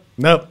go.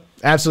 Nope.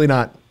 Absolutely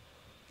not.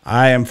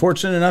 I am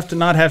fortunate enough to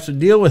not have to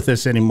deal with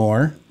this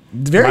anymore.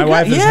 My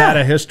wife has had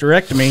a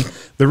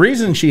hysterectomy. The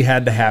reason she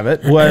had to have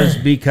it was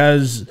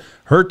because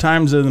her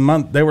times of the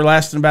month, they were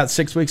lasting about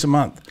 6 weeks a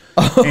month.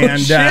 Oh, and,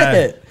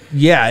 shit.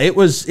 Yeah, it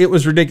was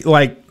ridiculous.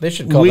 Like, they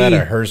should call that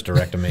a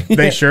hysterectomy.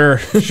 They sure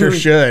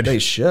should. They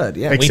should,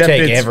 yeah. Except we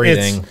take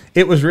everything.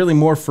 It was really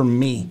more for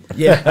me.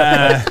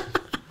 Yeah.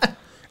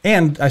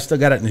 And I still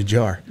got it in a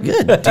jar.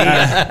 Good.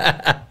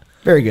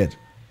 Very good.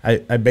 I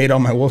bait all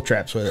my wolf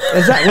traps with it.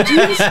 Is that what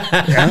you use?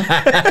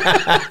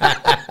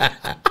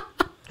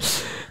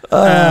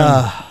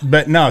 Yeah.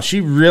 But no,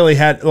 she really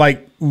had,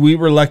 like, we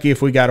were lucky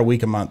if we got a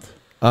week a month.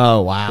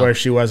 Oh, wow. Where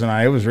she wasn't.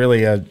 It was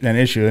really an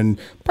issue, and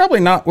probably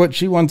not what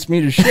she wants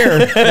me to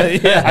share.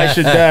 Yeah. I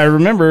should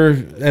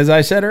remember, as I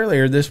said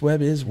earlier, this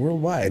web is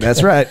worldwide.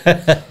 That's right.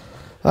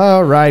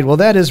 All right. Well,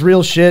 that is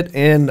real shit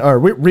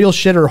real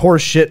shit or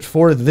horse shit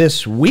for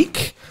this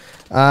week.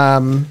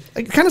 Kind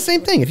of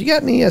same thing. If you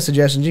got any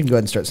suggestions, you can go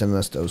ahead and start sending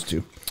us those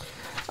too.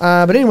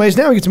 But anyways,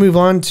 now we get to move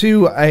on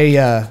to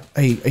a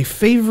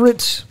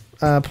favorite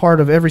part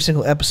of every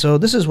single episode.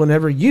 This is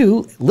whenever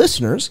you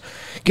listeners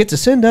get to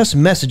send us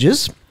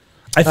messages.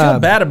 I feel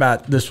bad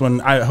about this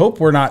one. I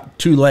hope we're not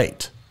too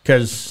late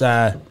because,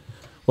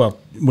 well,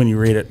 when you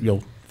read it,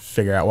 you'll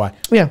figure out why.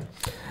 Yeah.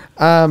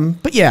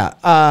 But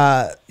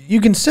yeah,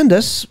 you can send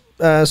us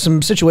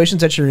some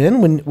situations that you're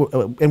in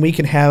and we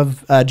can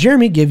have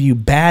Jeremy give you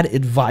bad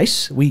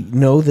advice. We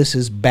know this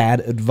is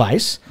bad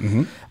advice.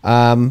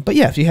 Mm-hmm. But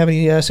yeah, if you have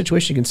any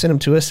situation, you can send them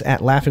to us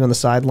at Laughing on the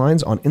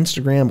Sidelines on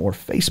Instagram or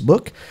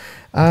Facebook.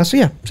 So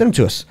yeah, send them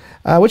to us.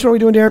 Which one are we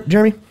doing,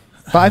 Jeremy?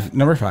 5?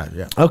 Number 5,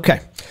 yeah. Okay.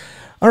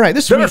 All right.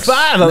 This Number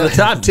 5 on the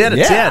top 10 of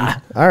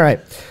 10. All right.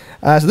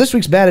 So this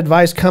week's bad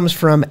advice comes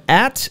from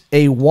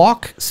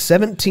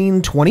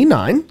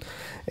 @awalk1729,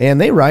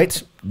 and they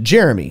write,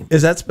 Jeremy.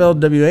 Is that spelled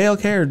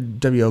W-A-L-K or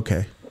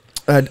W-O-K?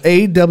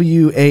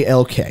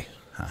 A-W-A-L-K.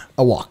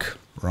 A walk.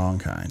 Wrong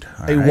kind.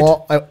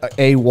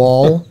 A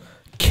wall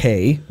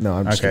K. No,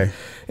 I'm just kidding.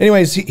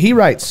 Anyways, he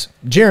writes,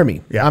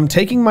 Jeremy, I'm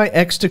taking my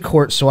ex to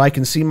court so I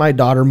can see my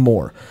daughter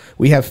more.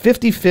 We have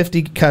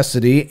 50-50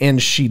 custody,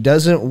 and she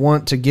doesn't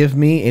want to give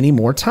me any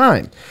more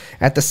time.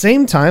 At the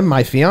same time,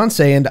 my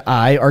fiance and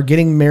I are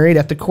getting married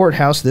at the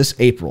courthouse this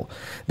April.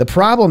 The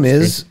problem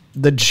is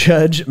the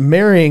judge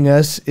marrying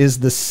us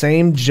is the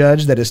same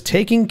judge that is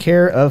taking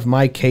care of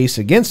my case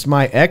against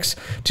my ex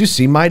to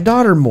see my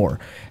daughter more.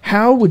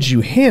 How would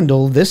you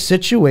handle this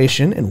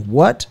situation, and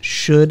what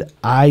should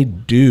I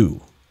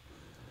do?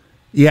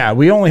 Yeah,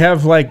 we only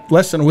have like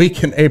less than a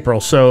week in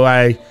April, so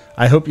I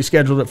hope you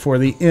scheduled it for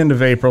the end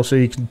of April so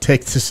you can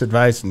take this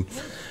advice and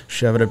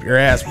shove it up your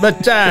ass.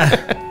 But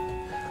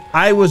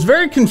I was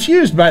very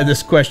confused by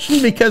this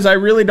question because I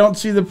really don't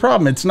see the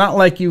problem. It's not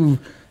like you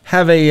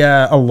have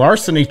a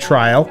larceny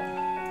trial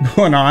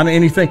going on,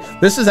 anything.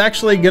 This is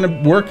actually going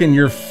to work in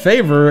your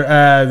favor.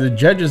 The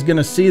judge is going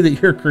to see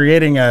that you're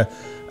creating a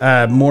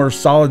more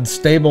solid,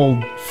 stable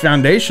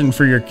foundation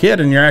for your kid,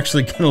 and you're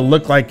actually going to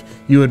look like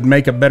you would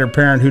make a better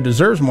parent who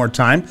deserves more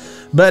time.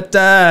 But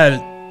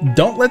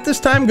don't let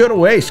this time go to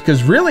waste,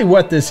 because really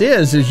what this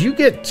is you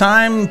get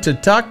time to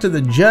talk to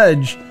the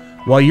judge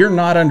while you're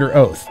not under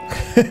oath.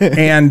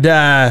 And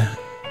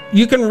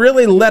you can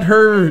really let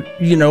her,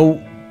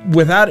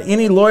 without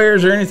any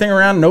lawyers or anything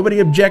around, nobody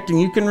objecting,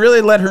 you can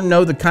really let her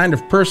know the kind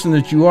of person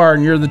that you are,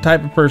 and you're the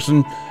type of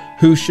person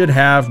who should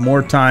have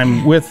more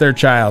time with their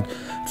child.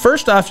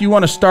 First off, you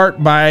want to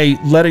start by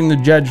letting the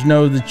judge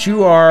know that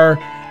you are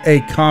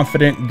a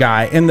confident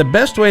guy. And the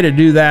best way to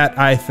do that,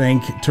 I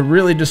think, to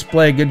really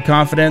display good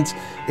confidence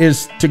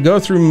is to go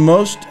through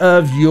most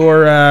of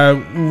your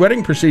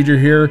wedding procedure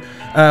here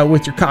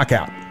with your cock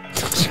out.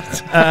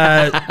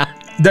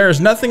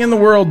 There's nothing in the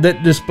world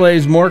that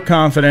displays more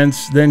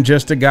confidence than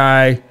just a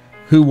guy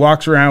who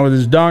walks around with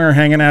his donger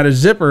hanging out his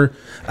zipper.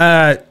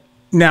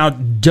 Now,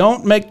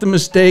 don't make the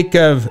mistake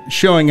of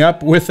showing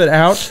up with it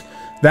out.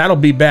 That'll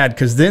be bad,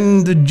 because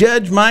then the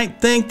judge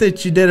might think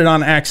that you did it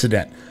on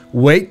accident.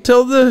 Wait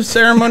till the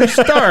ceremony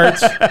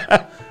starts,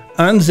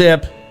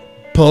 unzip,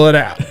 pull it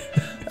out.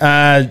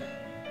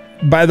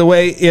 By the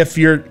way, if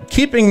you're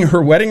keeping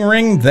her wedding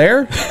ring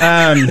there,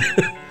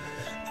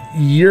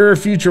 your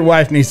future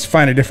wife needs to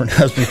find a different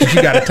husband because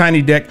you got a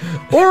tiny dick,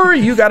 or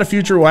you got a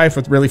future wife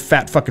with really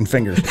fat fucking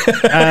fingers.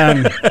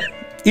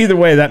 Either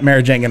way, that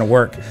marriage ain't gonna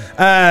work.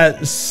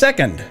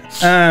 Second,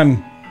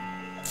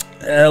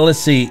 let's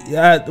see.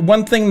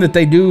 One thing that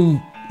they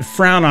do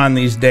frown on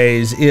these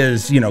days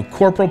is,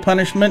 corporal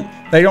punishment.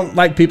 They don't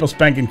like people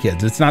spanking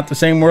kids. It's not the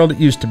same world it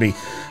used to be.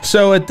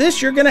 So at this,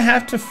 you're gonna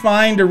have to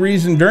find a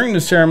reason during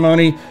the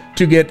ceremony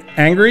to get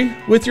angry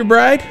with your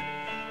bride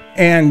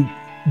and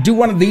do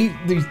one of these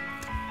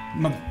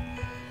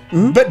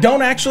but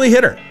don't actually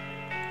hit her.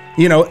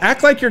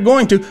 Act like you're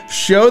going to.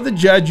 Show the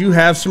judge you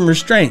have some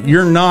restraint.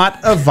 You're not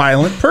a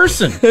violent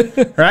person,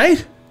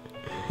 right?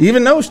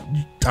 Even though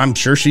I'm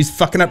sure she's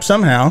fucking up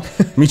somehow.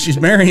 I mean, she's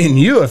marrying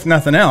you, if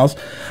nothing else.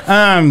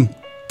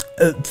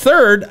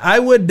 Third, I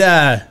would,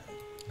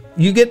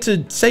 you get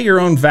to say your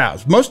own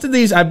vows. Most of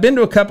these, I've been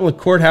to a couple of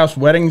courthouse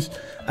weddings.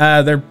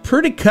 They're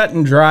pretty cut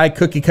and dry,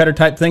 cookie cutter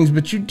type things,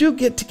 but you do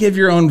get to give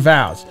your own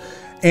vows.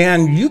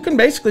 And you can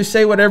basically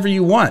say whatever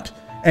you want.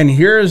 And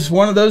here's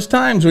one of those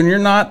times when you're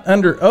not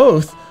under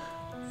oath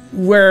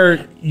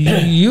where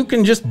you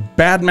can just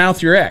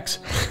badmouth your ex.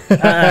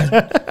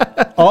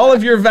 All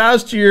of your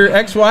vows to your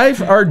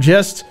ex-wife are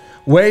just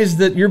ways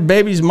that your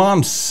baby's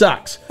mom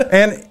sucks.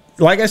 And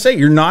like I say,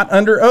 you're not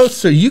under oath,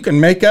 so you can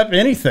make up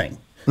anything.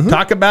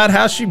 Talk about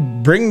how she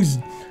brings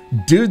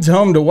dudes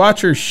home to watch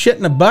her shit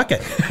in a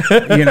bucket.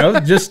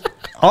 Just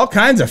all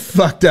kinds of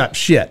fucked up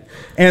shit.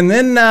 And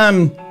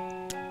then...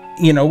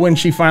 when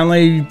she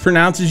finally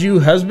pronounces you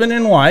husband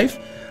and wife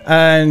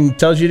and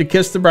tells you to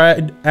kiss the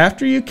bride,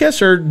 after you kiss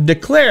her,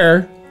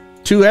 declare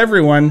to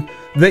everyone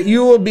that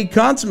you will be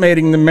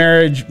consummating the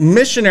marriage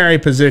missionary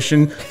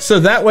position, so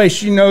that way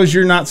she knows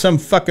you're not some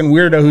fucking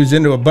weirdo who's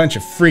into a bunch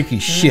of freaky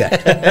shit.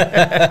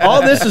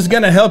 All this is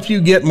going to help you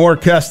get more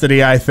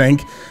custody, I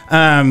think,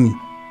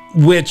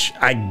 which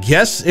I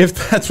guess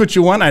if that's what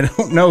you want, I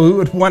don't know who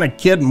would want a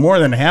kid more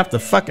than half the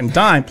fucking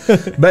time,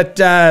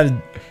 but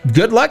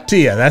good luck to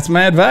you. That's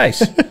my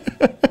advice.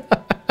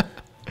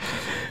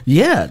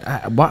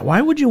 Yeah.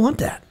 Why would you want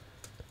that?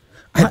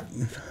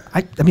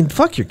 I mean,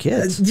 fuck your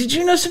kids. Did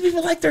you know some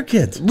people like their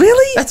kids?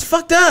 Really? That's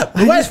fucked up.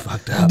 That's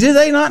fucked up. Do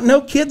they not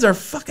know kids are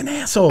fucking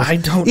assholes? I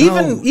don't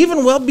know.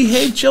 Even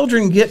well-behaved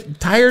children get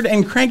tired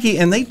and cranky,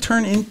 and they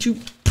turn into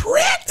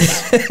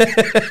pricks.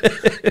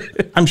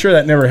 I'm sure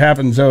that never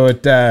happens, though,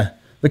 at the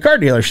car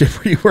dealership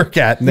where you work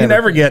at. You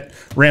never get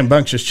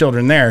rambunctious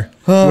children there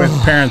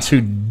with parents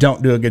who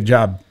don't do a good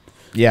job.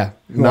 Yeah,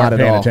 not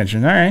at all. Paying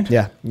attention. All right.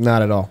 Yeah,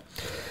 not at all.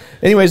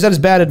 Anyways, that is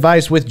bad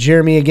advice with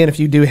Jeremy. Again, if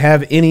you do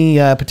have any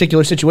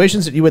particular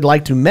situations that you would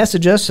like to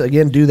message us,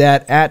 again, do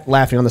that at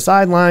Laughing on the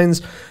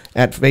Sidelines,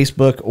 at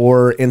Facebook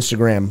or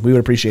Instagram. We would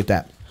appreciate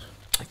that.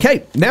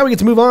 Okay, now we get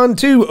to move on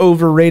to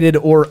overrated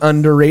or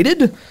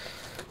underrated.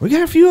 We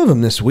got a few of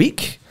them this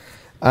week.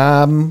 So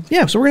we're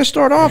going to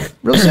start off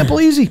real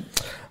simple, easy.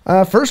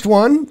 First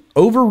one,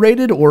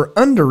 overrated or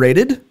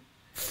underrated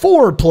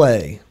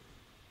foreplay.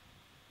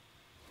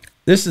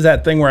 This is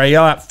that thing where I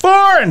yell out, 4,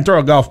 and throw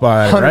a golf ball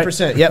at it, right?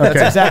 100%. Yeah,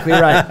 that's exactly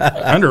right.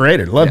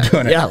 Underrated. Love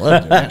doing it. Yeah, I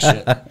love doing that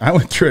shit. I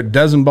went through a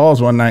dozen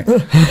balls one night.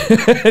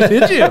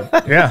 Did you?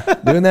 Yeah.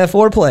 Doing that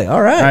foreplay.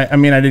 All right. I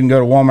mean, I didn't go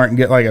to Walmart and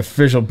get like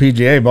official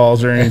PGA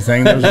balls or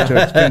anything. Those are too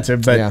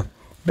expensive.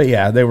 But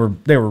yeah, they were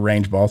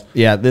range balls.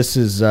 Yeah, this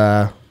is...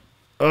 I'm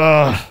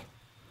going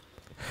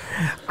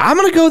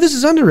to go, this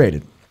is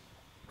underrated.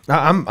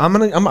 I'm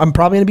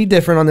probably gonna be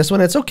different on this one.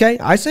 It's okay.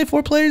 I say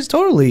foreplay is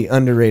totally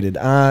underrated.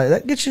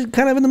 That gets you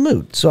kind of in the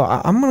mood. So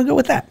I'm gonna go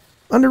with that.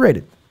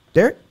 Underrated.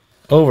 Derek?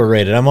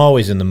 Overrated. I'm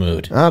always in the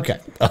mood. Okay.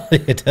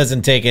 It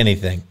doesn't take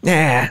anything.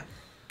 Nah.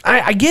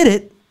 I get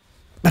it,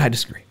 but I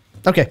disagree.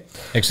 Okay.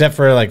 Except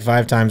for like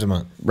 5 times a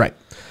month. Right.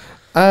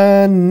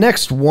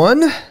 Next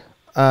one.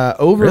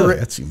 Really?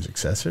 That seems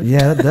excessive.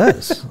 Yeah, it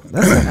does.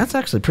 That's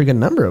actually a pretty good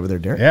number over there,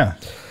 Derek.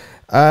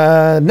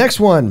 Yeah. Next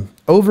one.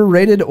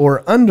 Overrated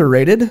or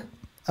underrated?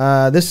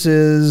 This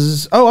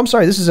is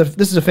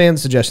a fan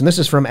suggestion. This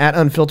is from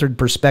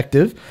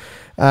 @unfilteredperspective.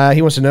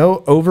 He wants to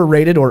know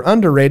overrated or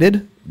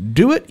underrated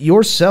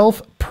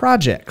do-it-yourself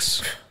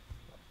projects.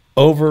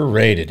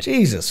 Overrated.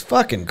 Jesus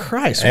fucking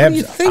Christ! What do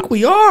you think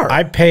we are?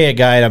 I pay a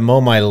guy to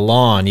mow my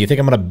lawn. You think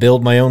I'm going to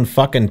build my own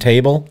fucking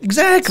table?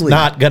 Exactly. It's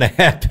not going to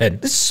happen.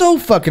 It's so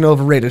fucking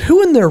overrated.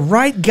 Who in their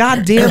right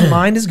goddamn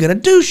mind is going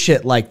to do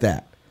shit like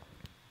that?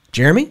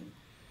 Jeremy?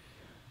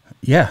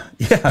 Yeah,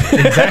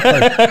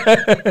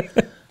 exactly.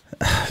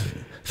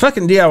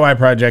 Fucking DIY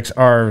projects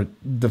are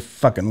the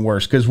fucking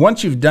worst because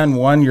once you've done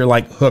one, you're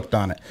like hooked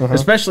on it.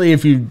 Especially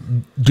if you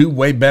do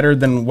way better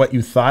than what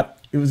you thought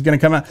it was going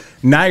to come out.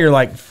 Now you're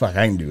like, fuck,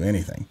 I can do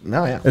anything.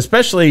 No, yeah.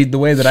 Especially the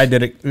way that I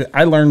did it.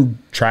 I learned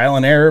trial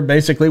and error,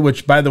 basically,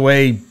 which, by the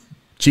way,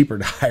 cheaper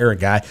to hire a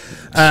guy.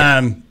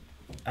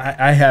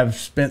 I have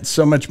spent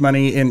so much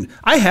money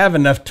I have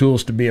enough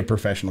tools to be a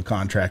professional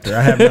contractor.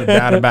 I have no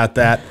doubt about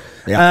that.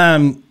 Yeah.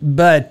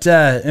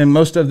 And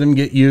most of them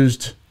get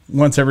used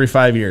once every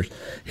 5 years.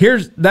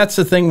 That's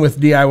the thing with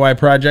DIY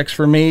projects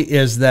for me,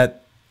 is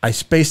that I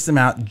space them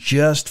out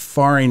just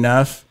far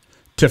enough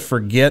to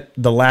forget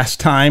the last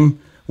time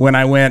when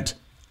I went,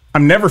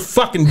 I'm never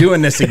fucking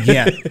doing this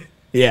again.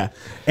 Yeah.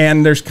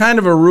 And there's kind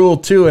of a rule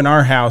too in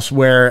our house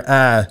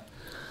where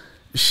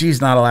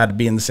she's not allowed to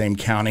be in the same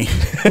county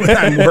when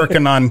I'm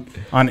working on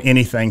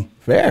anything.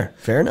 Fair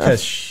enough.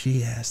 Because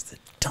she asks the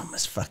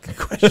dumbest fucking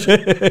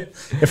question.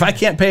 If I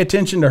can't pay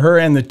attention to her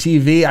and the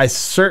TV, I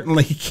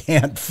certainly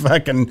can't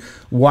fucking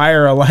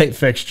wire a light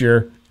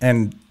fixture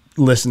and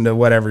listen to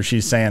whatever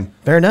she's saying.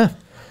 Fair enough.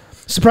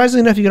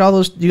 Surprisingly enough, you got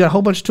a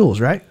whole bunch of tools,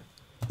 right?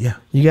 Yeah.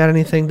 You got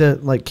anything to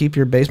like keep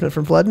your basement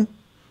from flooding?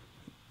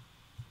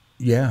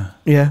 Yeah.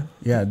 Yeah.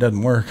 Yeah, it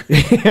doesn't work.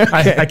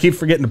 I keep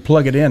forgetting to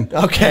plug it in.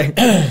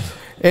 Okay.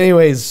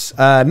 Anyways,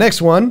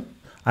 next one.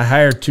 I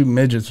hired 2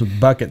 midgets with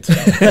buckets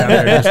down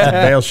there just to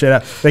bail shit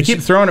out. They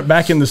keep throwing it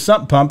back in the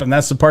sump pump, and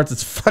that's the part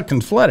that's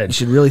fucking flooded. You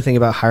should really think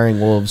about hiring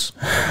wolves.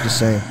 Just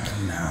saying.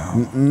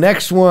 No.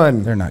 Next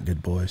one. They're not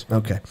good boys.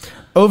 Okay.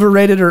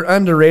 Overrated or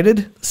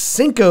underrated?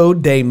 Cinco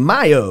de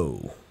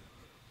Mayo.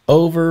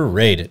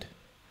 Overrated.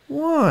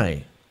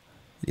 Why?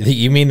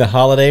 You mean the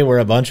holiday where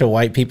a bunch of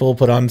white people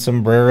put on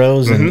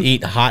sombreros and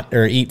eat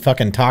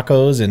fucking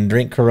tacos and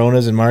drink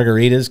Coronas and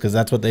margaritas because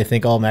that's what they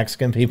think all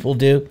Mexican people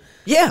do?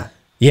 Yeah.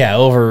 Yeah,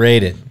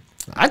 overrated.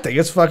 I think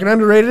it's fucking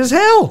underrated as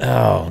hell.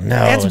 Oh,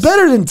 no. It's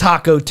better than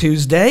Taco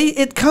Tuesday.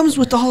 It comes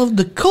with all of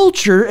the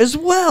culture as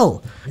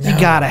well. No. You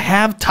gotta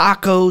have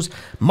tacos,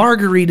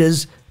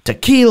 margaritas,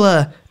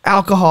 tequila,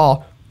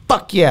 alcohol.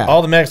 Fuck yeah.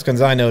 All the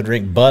Mexicans I know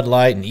drink Bud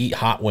Light and eat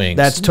hot wings.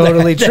 That's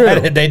totally true.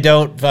 They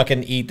don't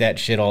fucking eat that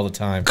shit all the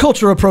time.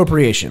 Cultural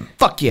appropriation.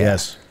 Fuck yeah.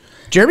 Yes.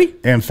 Jeremy?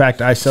 In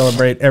fact, I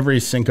celebrate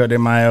every Cinco de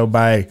Mayo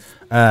by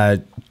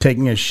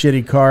taking a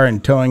shitty car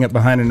and towing it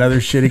behind another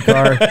shitty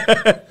car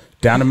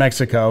down to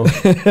Mexico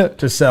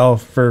to sell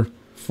for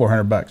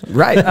 $400.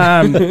 Right.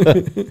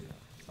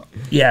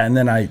 Yeah, and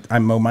then I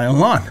mow my own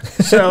lawn.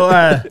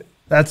 So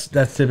that's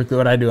typically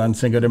what I do on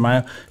Cinco de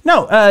Mayo.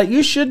 No,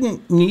 you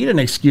shouldn't need an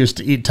excuse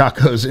to eat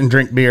tacos and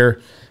drink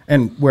beer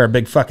and wear a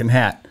big fucking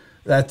hat.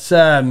 That's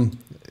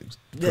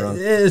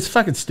it's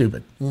fucking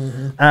stupid.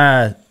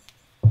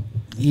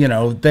 You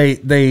know,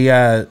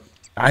 they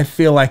I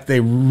feel like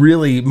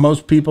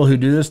most people who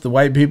do this, the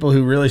white people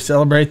who really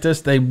celebrate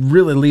this, they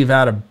really leave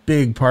out a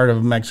big part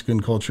of Mexican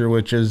culture,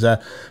 which is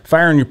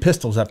firing your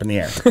pistols up in the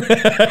air.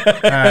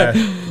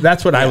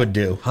 That's what I would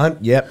do.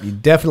 Yep, you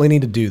definitely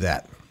need to do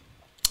that.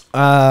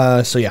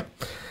 So yeah.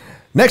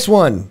 Next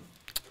one.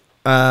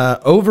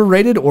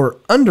 Overrated or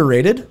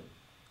underrated?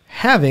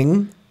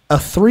 Having a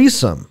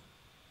threesome.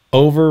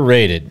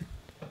 Overrated.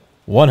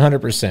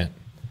 100%.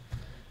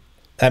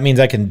 That means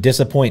I can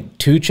disappoint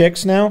 2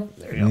 chicks now?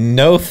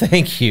 No,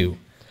 thank you.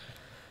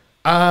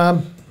 I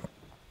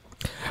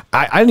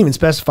didn't even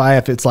specify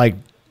if it's like,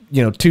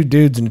 2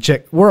 dudes and a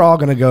chick. We're all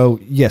gonna go,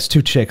 yes,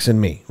 2 chicks and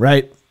me,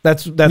 right?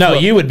 That's no,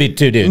 you would be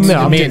 2 dudes.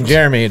 No, me and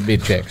Jeremy would be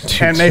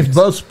chicks. And they've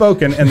both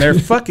spoken, and they're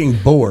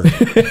fucking bored.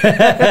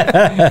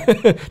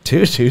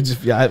 2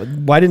 dudes.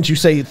 Why didn't you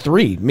say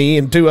 3? Me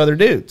and 2 other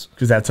dudes.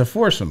 Because that's a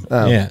foursome.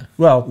 Yeah.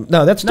 Well,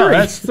 no, that's 3. No,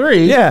 that's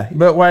 3. Yeah.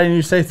 But why didn't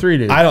you say 3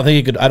 dudes? I don't think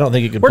you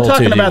could. We're pull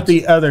talking 2 about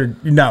dudes. the other.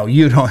 No,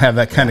 you don't have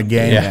that kind of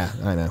game. Yeah,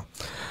 I know.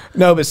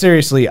 No, but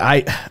seriously,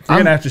 You're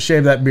gonna have to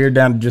shave that beard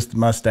down to just the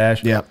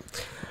mustache. Yeah.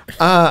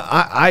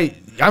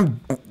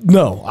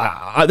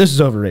 This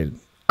is overrated.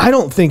 I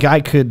don't think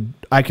I could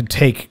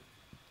take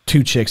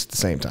 2 chicks at the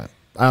same time.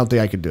 I don't think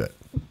I could do it.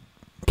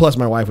 Plus,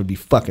 my wife would be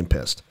fucking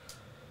pissed.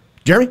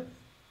 Jeremy?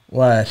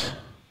 What?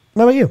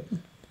 How about you?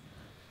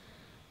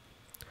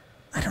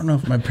 I don't know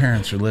if my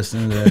parents are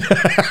listening to this.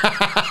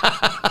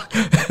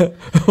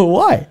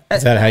 Why?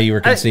 Is that how you were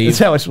conceived?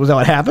 Was that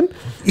what happened?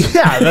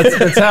 Yeah,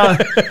 that's how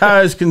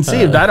I was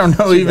conceived. I don't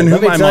know even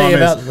who my mom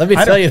is. Let me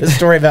tell you the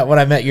story about when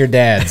I met your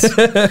dads.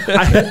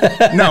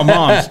 No,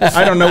 moms.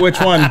 I don't know which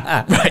one.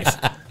 Right.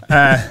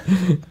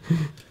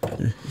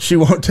 She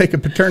won't take a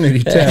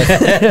paternity test.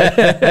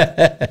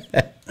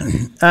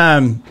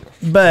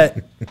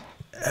 But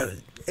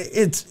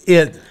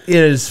it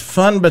is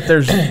fun, but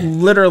there's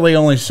literally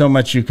only so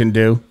much you can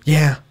do.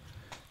 Yeah.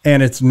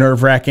 And it's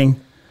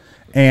nerve-wracking.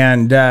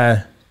 And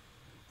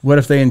what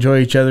if they enjoy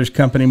each other's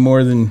company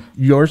more than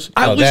yours?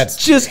 I was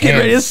just getting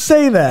ready to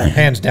say that.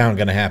 Hands down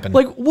going to happen.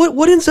 Like,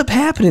 what ends up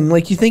happening?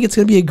 Like, you think it's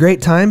going to be a great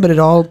time, but it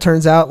all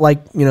turns out like,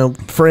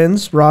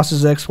 Friends,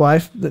 Ross's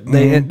ex-wife,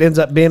 it ends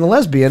up being a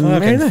lesbian.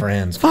 Fucking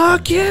Friends.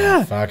 Fuck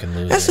yeah. Fucking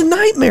loser. That's a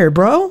nightmare,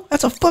 bro.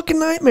 That's a fucking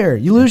nightmare.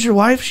 You lose your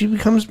wife, she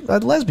becomes a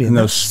lesbian. And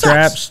those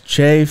straps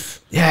chafe.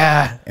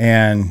 Yeah.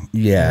 And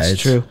yeah, That's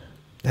true.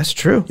 That's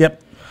true.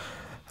 Yep.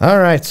 All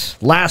right.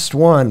 Last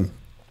one.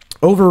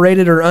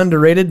 Overrated or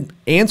underrated?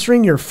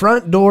 Answering your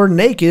front door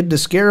naked to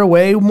scare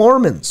away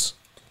Mormons.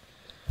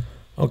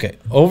 Okay.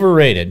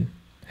 Overrated.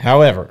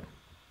 However,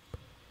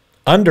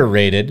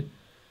 underrated,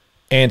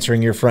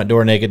 answering your front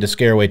door naked to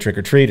scare away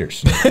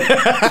trick-or-treaters.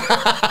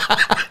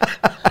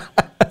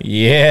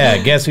 Yeah,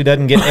 guess who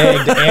doesn't get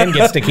egged and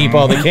gets to keep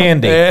all the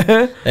candy?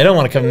 They don't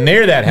want to come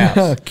near that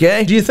house.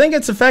 Okay. Do you think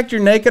it's the fact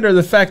you're naked or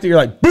the fact that you're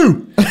like,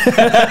 boo?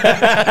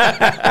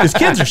 Because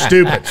kids are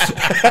stupid.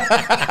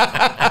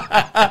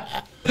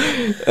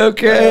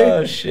 Okay.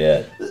 Oh,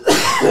 shit.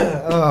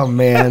 Oh,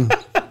 man.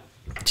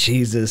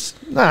 Jesus.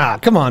 Nah,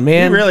 come on, He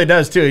man. really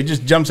does, too. He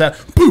just jumps out.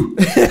 Boo!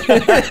 He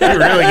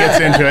really gets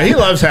into it. He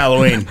loves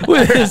Halloween.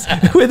 with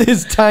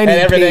his tiny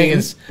And everything peens.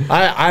 is,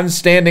 I'm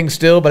standing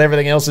still, but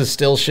everything else is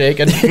still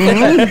shaking.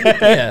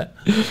 Yeah.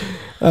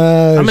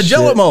 I'm a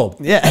jello mold.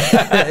 Did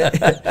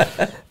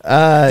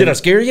I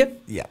scare you?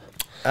 Yeah.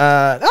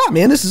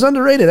 Man, this is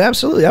underrated.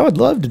 Absolutely. I would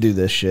love to do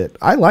this shit.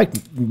 I like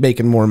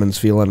making Mormons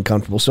feel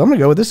uncomfortable, so I'm going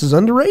to go with this is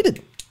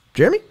underrated.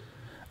 Jeremy?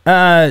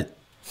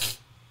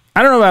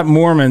 I don't know about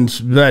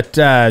Mormons, but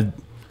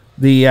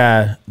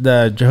the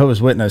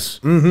Jehovah's Witness,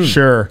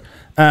 sure.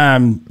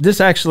 This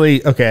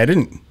actually, okay, I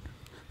didn't.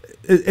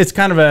 It's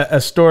kind of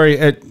a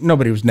story.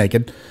 Nobody was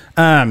naked.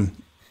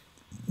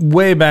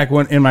 Way back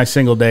when in my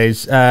single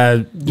days,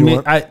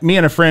 me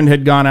and a friend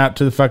had gone out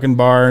to the fucking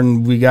bar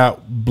and we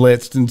got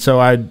blitzed, and so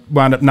I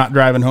wound up not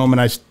driving home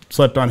and I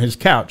slept on his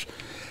couch.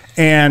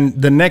 And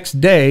the next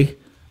day,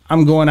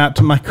 I'm going out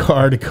to my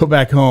car to go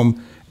back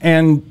home,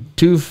 and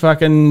two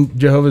fucking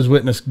Jehovah's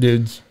Witness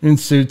dudes in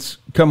suits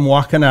come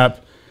walking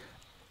up,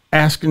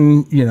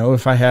 asking,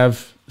 if I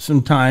have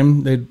some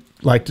time, they'd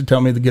like to tell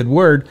me the good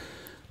word.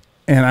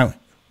 And I,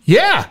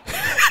 yeah.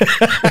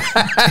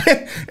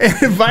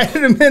 And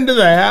invited him into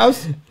the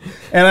house.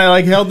 And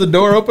I held the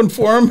door open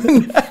for him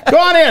and go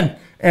on in.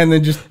 And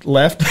then just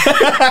left.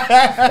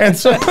 And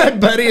so my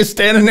buddy is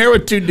standing there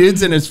with two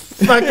dudes in his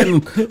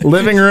fucking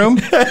living room.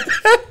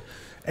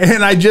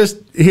 And I just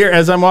hear,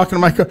 as I'm walking to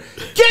my car,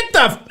 get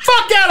the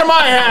fuck out of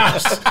my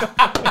house.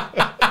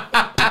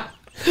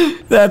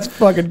 That's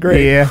fucking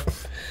great. Yeah.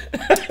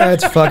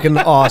 That's fucking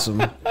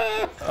awesome.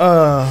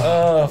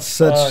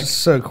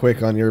 So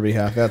quick on your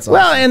behalf. That's awesome.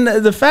 Well, and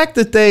the fact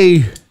that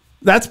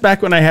that's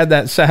back when I had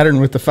that Saturn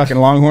with the fucking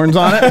Longhorns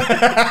on it.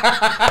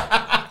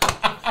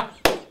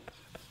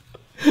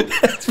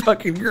 That's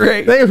fucking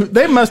great.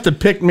 They must have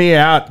picked me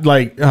out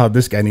like, oh,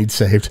 this guy needs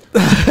saved.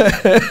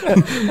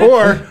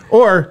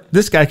 or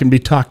this guy can be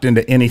talked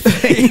into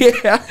anything.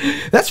 Yeah.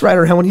 That's right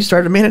around when you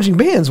started managing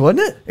bands,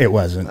 wasn't it? It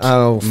wasn't.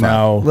 Oh, fuck.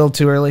 No. A little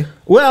too early.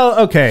 Well,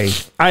 okay.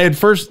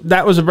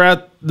 That was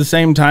about the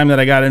same time that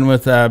I got in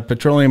with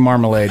Petroleum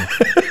Marmalade.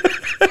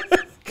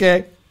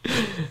 Okay.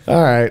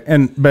 All right.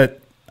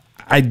 But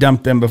I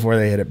dumped them before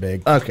they hit it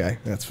big. Okay.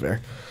 That's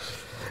fair.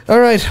 All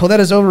right. Well,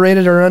 that is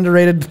overrated or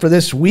underrated for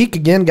this week.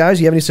 Again,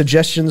 guys, you have any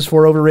suggestions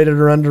for overrated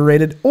or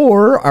underrated,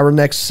 or our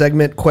next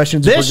segment,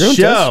 questions? This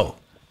show.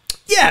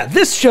 Yeah,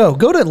 this show.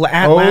 Go to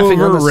Laughing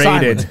On The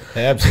Sidelines.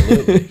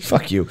 Absolutely.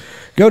 Fuck you.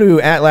 Go to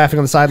Laughing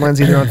On The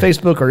Sidelines either on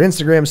Facebook or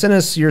Instagram. Send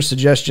us your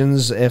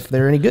suggestions. If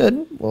they're any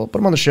good, we'll put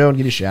them on the show and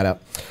give you a shout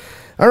out.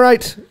 All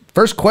right.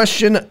 First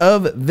question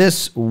of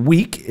this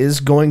week is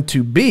going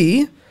to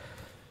be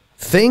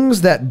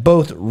things that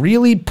both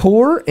really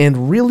poor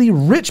and really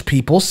rich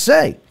people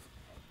say.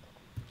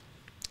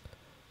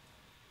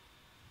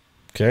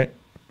 Okay.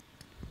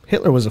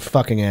 Hitler was a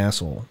fucking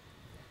asshole.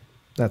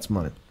 That's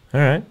mine.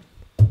 All right.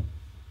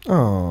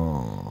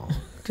 Oh.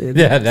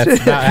 Yeah,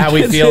 that's not how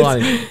we feel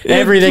on it.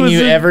 Everything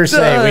you ever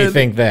say, we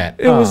think that.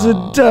 It was a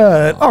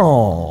dud.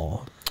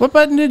 Oh. What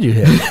button did you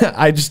hit?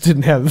 I just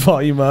didn't have the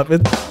volume up.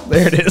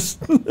 There it is.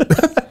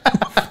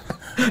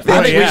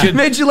 I think we should,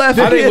 made you laugh.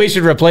 I think we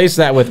should replace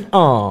that with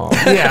 "oh."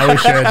 Yeah, we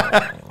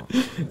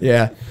should.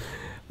 Yeah.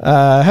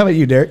 How about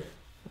you, Derek?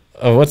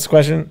 What's the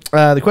question?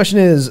 The question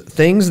is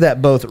things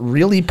that both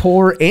really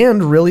poor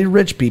and really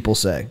rich people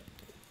say.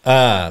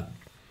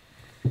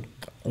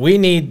 We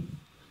need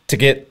to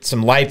get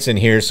some lights in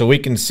here so we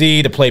can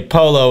see to play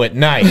polo at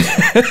night.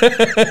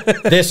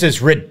 This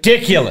is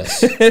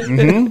ridiculous.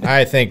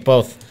 I think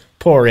both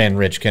poor and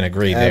rich can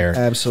agree there.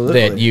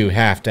 Absolutely. That you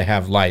have to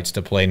have lights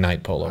to play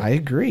night polo. I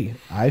agree.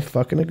 I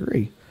fucking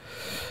agree.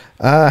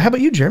 How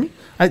about you, Jeremy?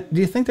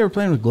 Do you think they were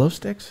playing with glow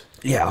sticks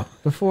Yeah.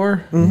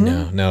 before?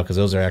 No, because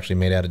those are actually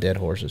made out of dead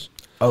horses.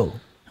 Oh.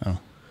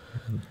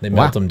 They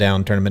melt them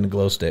down, turn them into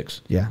glow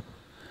sticks. Yeah.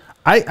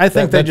 I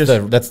think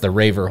That's the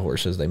raver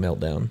horses they melt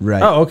down.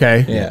 Right. Oh,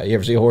 okay. Yeah, you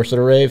ever see a horse at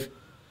a rave?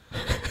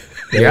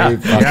 Yeah. They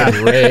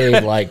fucking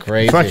rave like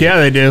crazy. Fuck yeah,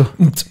 they do.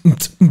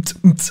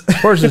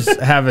 Horses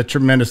have a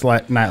tremendous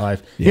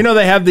nightlife. Yeah. You know,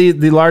 they have the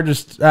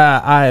largest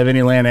eye of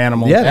any land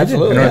animal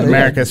absolutely. in North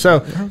America.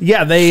 So,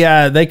 yeah,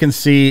 they can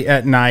see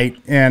at night,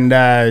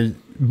 and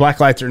black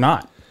lights are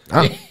not.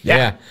 Oh,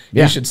 yeah.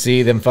 You should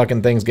see them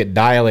fucking things get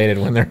dilated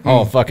when they're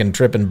all fucking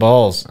tripping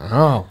balls.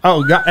 Oh.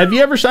 Oh, God. Have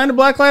you ever shined a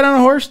black light on a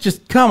horse?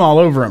 Just come all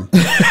over them.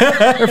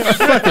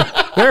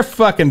 they're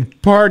fucking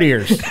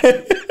partiers.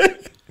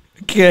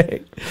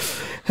 Okay.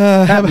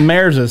 That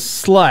mare's a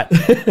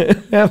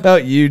slut. How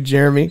about you,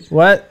 Jeremy?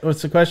 What?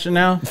 What's the question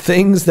now?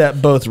 Things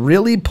that both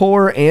really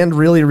poor and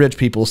really rich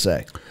people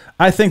say.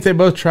 I think they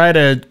both try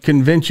to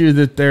convince you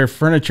that their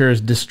furniture is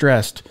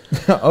distressed.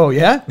 Oh,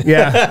 yeah?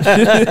 Yeah.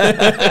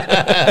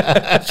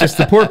 It's just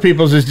the poor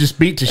people's is just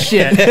beat to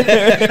shit.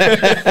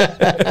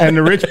 And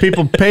the rich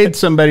people paid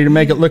somebody to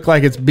make it look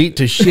like it's beat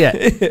to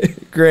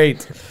shit.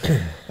 Great.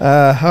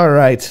 All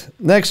right.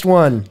 Next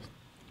one.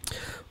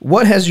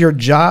 What has your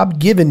job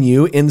given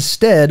you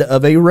instead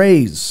of a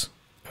raise?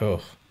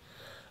 Oh,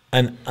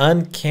 an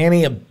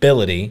uncanny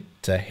ability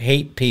to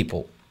hate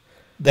people.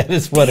 That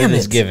is what it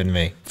has given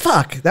me.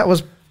 Fuck. That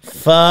was...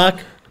 Fuck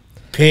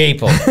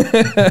people.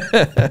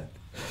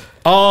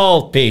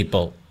 All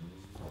people.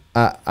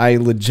 I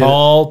legit...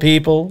 Tall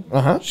people.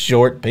 Uh-huh.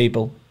 Short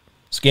people.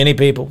 Skinny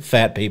people.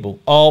 Fat people.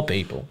 All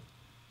people.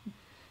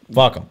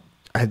 Fuck them.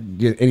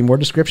 Any more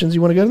descriptions you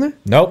want to go in there?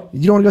 Nope.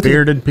 You don't want to go through...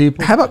 Bearded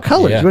people. How about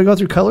colors? Yeah. You want to go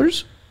through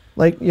colors?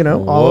 Like, you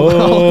know, all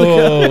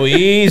Whoa,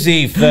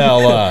 easy,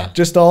 fella.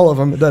 just all of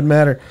them. It doesn't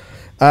matter.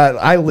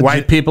 I legit...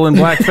 White people in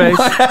blackface.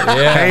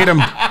 Yeah. Hate them.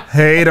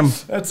 Hate them.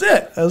 That's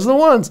it. Those are the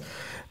ones.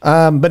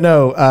 But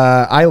no,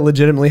 I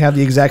legitimately have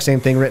the exact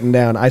same thing written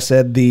down. I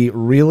said the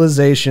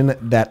realization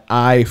that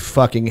I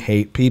fucking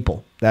hate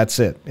people. That's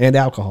it. And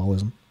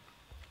alcoholism.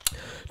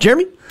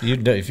 Jeremy?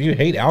 If you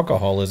hate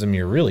alcoholism,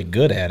 you're really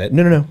good at it.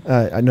 No.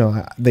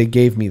 No, they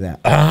gave me that.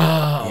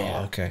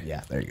 Oh, okay.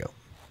 Yeah, there you go.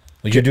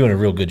 Well, you're doing a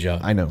real good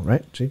job. I know,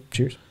 right? See?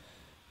 Cheers.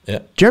 Yeah.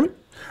 Jeremy?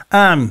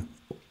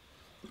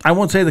 I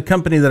won't say the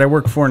company that I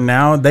work for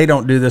now. They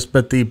don't do this,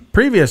 but the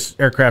previous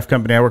aircraft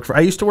company I worked for,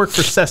 I used to work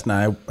for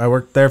Cessna. I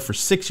worked there for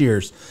 6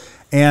 years.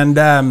 And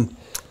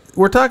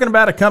we're talking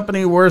about a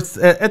company worth,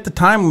 at the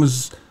time,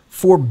 was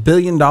 $4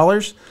 billion.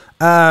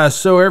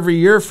 So every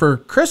year for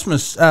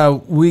Christmas,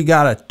 we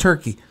got a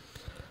turkey.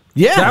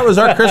 Yeah. That was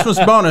our Christmas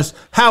bonus.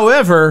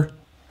 However,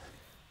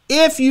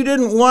 if you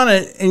didn't want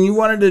it and you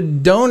wanted to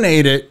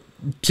donate it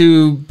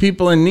to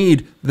people in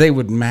need, they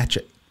would match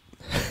it.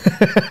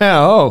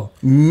 Oh.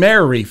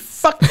 Merry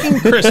fucking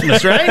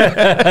Christmas, right?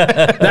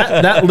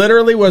 That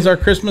literally was our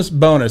Christmas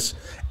bonus.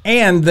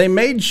 And they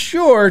made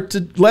sure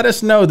to let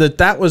us know that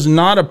that was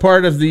not a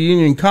part of the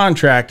union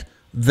contract.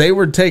 They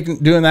were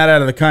doing that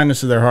out of the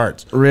kindness of their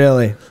hearts.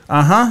 Really?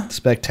 Uh-huh.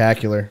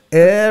 Spectacular.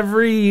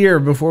 Every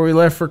year before we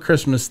left for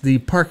Christmas, the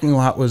parking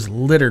lot was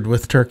littered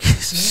with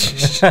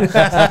turkeys. Just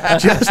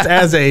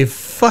as a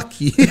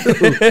fuck you.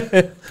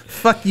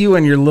 Fuck you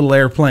and your little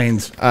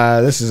airplanes.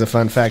 This is a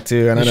fun fact,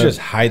 too. And You I should know, just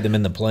hide them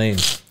in the plane.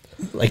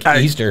 Like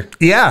Easter.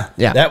 Yeah.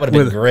 Yeah. That would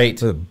have been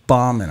great. With a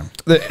bomb in them.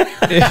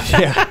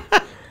 yeah.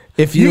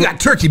 If You got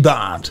turkey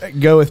bombed.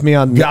 go with me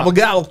on Gobble,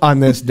 gobble.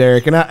 on this,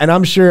 Derek, and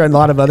I'm sure a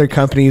lot of other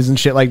companies and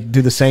shit like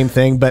do the same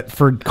thing, but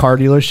for car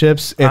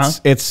dealerships,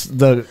 it's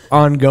the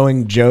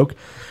ongoing joke.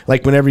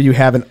 Like whenever you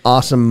have an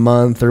awesome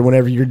month or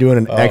whenever you're doing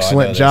an I know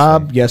excellent this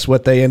job, one. guess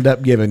what they end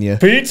up giving you?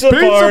 Pizza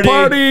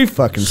party.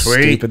 Fucking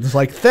Sweet. stupid. It's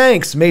like,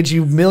 thanks, made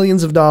you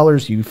millions of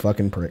dollars, you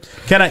fucking prick.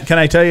 Can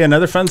I tell you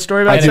another fun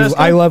story about Cessna?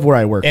 I love where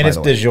I work. And by it's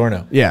the way.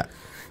 DiGiorno. Yeah.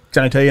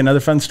 Can I tell you another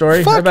fun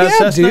story Fuck about yeah,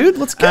 Cessna? dude.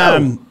 Let's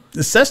go.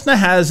 Cessna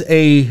has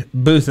a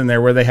booth in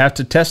there where they have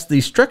to test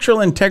the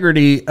structural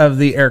integrity of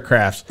the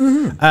aircrafts.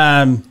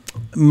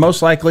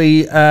 Most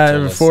likely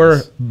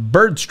for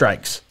bird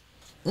strikes.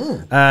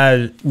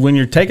 When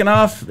you're taking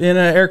off in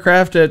an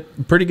aircraft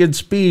at pretty good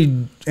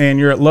speed and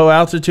you're at low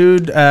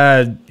altitude,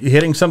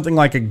 hitting something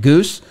like a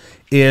goose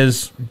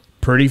is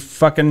pretty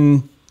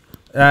fucking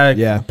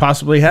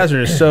possibly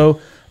hazardous.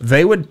 So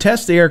they would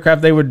test the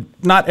aircraft. They would,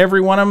 not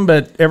every one of them,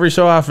 but every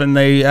so often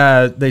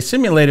they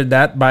simulated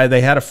that by they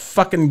had a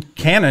fucking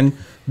cannon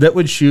that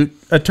would shoot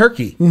a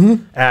turkey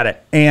at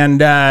it.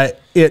 And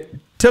it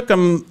took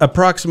them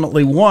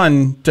approximately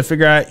one to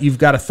figure out you've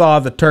got to thaw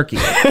the turkey.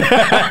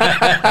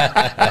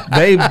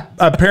 They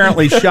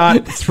apparently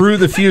shot through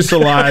the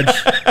fuselage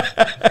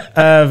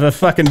of a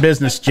fucking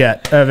business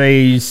jet, of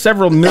a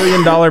several $1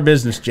 million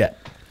business jet.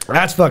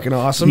 That's fucking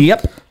awesome.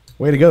 Yep.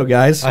 Way to go,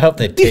 guys. I hope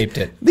they taped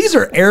it. These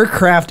are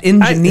aircraft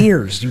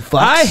engineers, you fucks.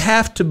 I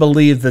have to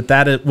believe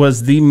that it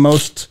was the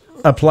most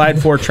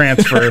applied for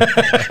transfer,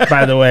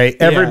 by the way.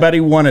 Everybody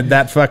wanted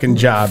that fucking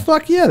job.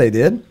 Fuck yeah, they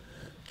did.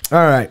 All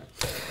right.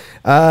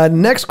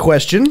 Next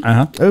question.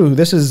 Oh,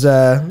 this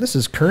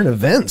is current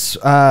events.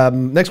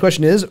 Next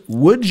question is: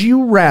 would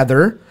you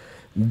rather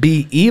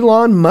be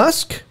Elon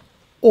Musk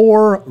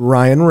or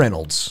Ryan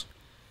Reynolds?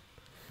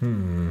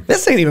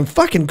 This ain't even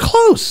fucking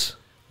close.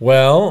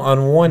 Well,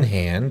 on one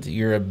hand,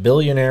 you're a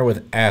billionaire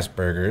with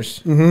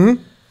Asperger's,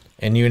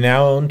 and you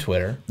now own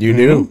Twitter. You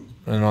do.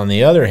 And on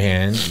the other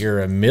hand, you're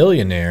a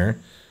millionaire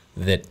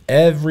that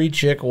every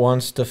chick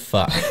wants to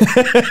fuck.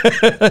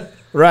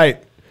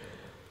 Right.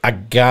 I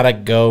gotta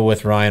go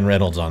with Ryan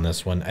Reynolds on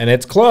this one. And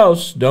it's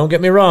close. Don't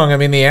get me wrong. I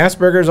mean, the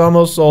Asperger's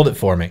almost sold it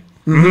for me.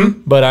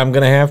 But I'm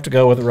going to have to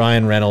go with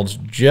Ryan Reynolds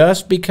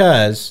just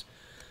because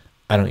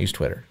I don't use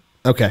Twitter.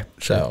 Okay.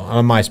 So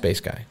I'm a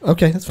MySpace guy.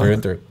 Okay, that's fine. Through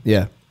and through.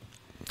 Yeah.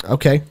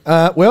 Okay.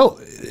 Well,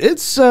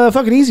 it's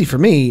fucking easy for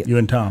me. You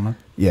and Tom, huh?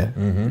 Yeah.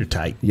 You're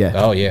tight. Yeah.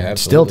 Oh, yeah,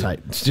 Still absolutely. tight.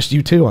 It's just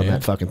you two on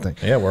that fucking thing.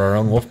 Yeah, we're our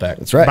own wolf pack.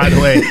 That's right. By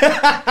the way,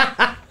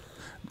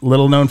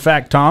 little known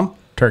fact, Tom,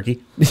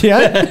 turkey.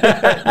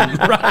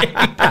 Yeah.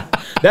 Right.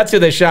 That's who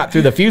they shot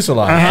through the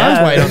fuselage.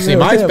 That's why you don't see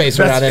MySpace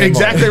around anymore.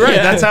 Exactly right.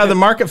 That's how the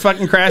market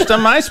fucking crashed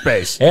on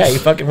MySpace. Yeah, he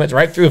fucking went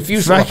right through a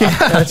fuselage.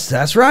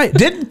 That's right.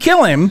 Didn't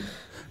kill him,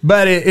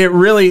 but it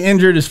really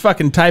injured his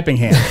fucking typing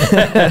hand.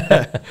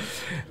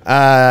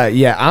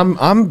 Yeah,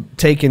 I'm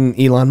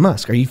taking Elon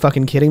Musk. Are you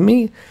fucking kidding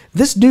me?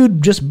 This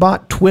dude just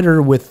bought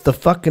Twitter with the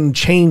fucking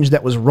change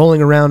that was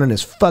rolling around in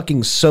his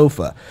fucking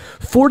sofa.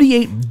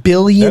 $48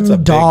 billion. That's a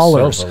big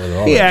sofa with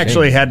all He that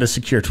actually change. had to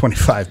secure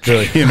 $25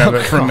 billion of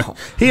it from.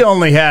 He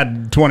only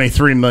had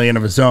 $23 million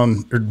of his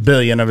own, or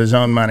billion of his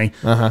own money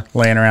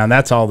laying around.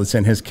 That's all that's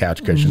in his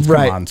couch cushions.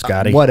 Right. Come on,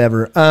 Scotty.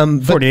 Whatever.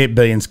 $48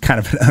 billion is kind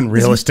of an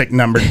unrealistic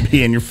number to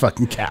be in your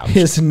fucking couch.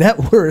 His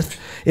net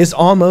worth is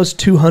almost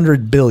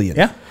 $200 billion.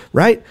 Yeah.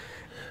 Right?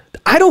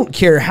 I don't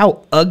care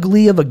how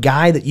ugly of a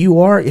guy that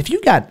you are. If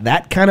you got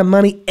that kind of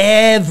money,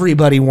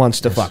 everybody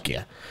wants to fuck you.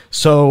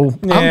 So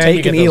I'm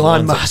taking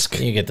Elon Musk.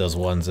 You get those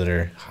ones that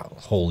are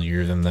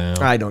holier than thou.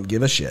 I don't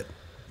give a shit.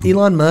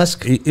 Elon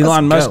Musk.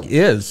 Elon let's Musk go.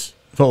 is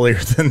holier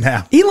than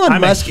thou.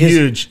 Elon Musk I'm a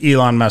huge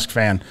Elon Musk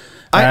fan.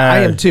 I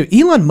am too.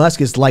 Elon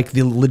Musk is like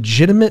the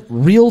legitimate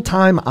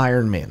real-time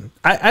Iron Man.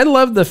 I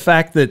love the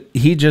fact that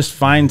he just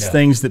finds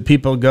things that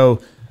people go,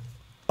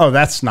 oh,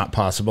 that's not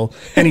possible.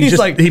 And He's just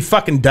like- he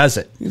fucking does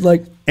it. He's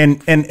like,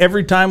 And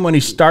every time when he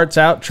starts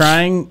out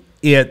trying,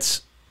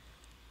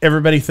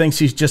 everybody thinks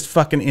he's just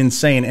fucking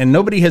insane. And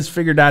nobody has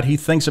figured out he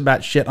thinks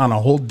about shit on a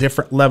whole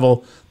different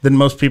level than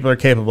most people are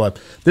capable of.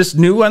 This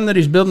new one that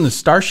he's building, the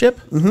Starship,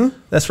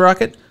 that's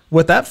rocket,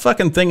 what that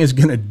fucking thing is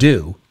going to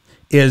do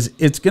is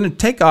it's going to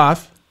take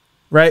off,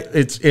 right?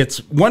 It's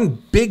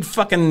one big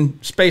fucking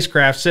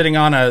spacecraft sitting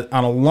on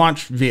a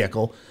launch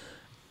vehicle.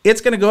 It's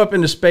going to go up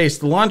into space.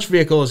 The launch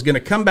vehicle is going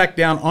to come back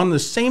down on the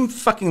same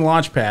fucking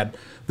launch pad.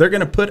 They're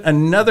going to put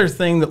another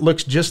thing that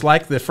looks just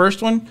like the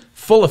first one,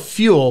 full of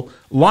fuel,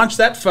 launch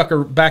that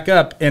fucker back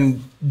up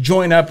and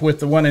join up with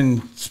the one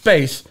in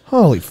space.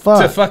 holy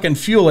fuck. To fucking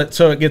fuel it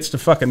so it gets to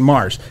fucking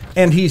Mars.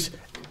 And he's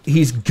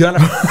going to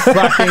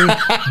fucking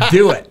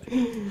do it.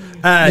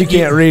 You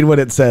can't read what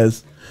it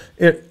says.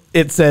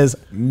 It says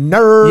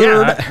nerd.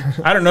 Yeah,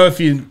 I don't know if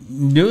you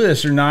knew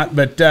this or not,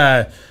 but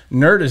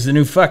nerd is the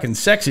new fucking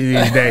sexy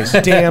these days.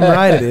 Damn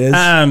right it is.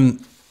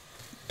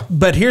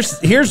 But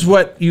here's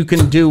what you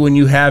can do when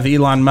you have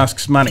Elon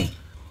Musk's money.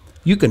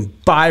 You can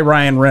buy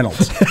Ryan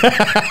Reynolds.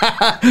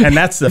 And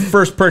that's the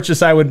first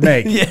purchase I would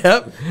make.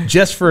 Yep.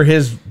 Just for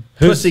his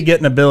pussy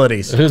getting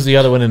abilities. Who's the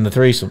other one in the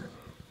threesome?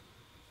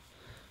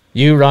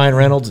 You, Ryan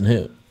Reynolds, and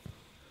who?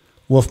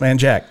 Wolfman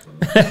Jack.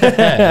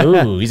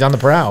 Ooh, he's on the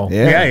prowl.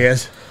 Yeah, he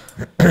is.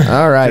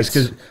 All right.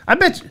 Because I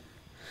bet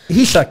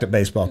he sucked at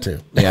baseball too.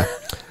 Yeah.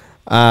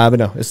 But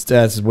no,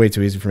 it's way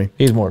too easy for me.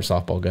 He's more a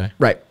softball guy.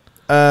 Right.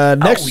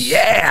 Next. Oh,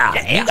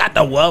 yeah. You got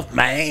the wolf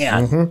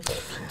man.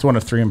 It's one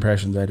of 3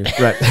 impressions I do.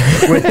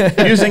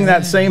 Right. Using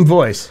that same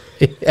voice.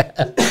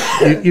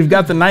 You've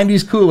got the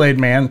 90s Kool-Aid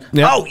man.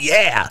 Yep. Oh,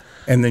 yeah.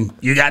 And then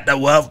you got the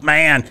wolf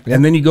man. Yep.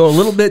 And then you go a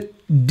little bit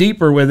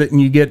deeper with it and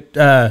you get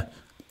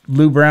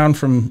Lou Brown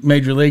from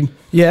Major League.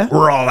 Yeah.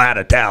 We're all out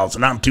of towels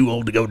and I'm too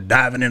old to go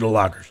diving into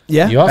lockers.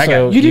 Yeah. You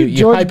also You do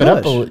George hype it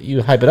up. Bush.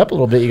 You hype it up a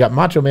little bit. You got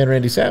Macho Man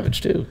Randy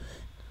Savage too.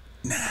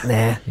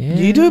 Nah.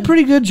 You do a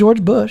pretty good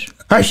George Bush.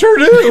 I sure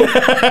do.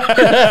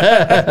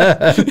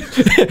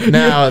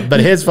 Now, but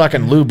his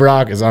fucking Lou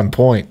Brock is on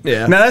point.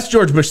 Yeah. Now, that's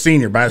George Bush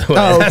Sr., by the way.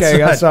 Oh, okay.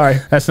 That's Sorry.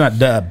 That's not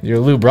Dub. Your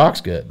Lou Brock's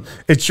good.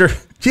 It's sure.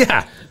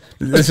 Yeah.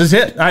 This is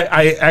it.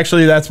 I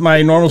actually, that's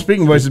my normal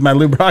speaking voice is my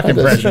Lou Brock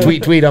impression.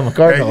 Tweet on the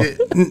Cardinal.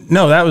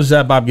 No, that was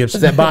Bob Gibson.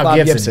 Is that Bob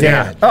Gibson?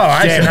 Damn it. Oh,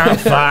 I said, oh,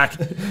 fuck.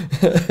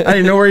 I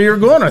didn't know where you were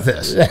going with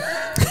this.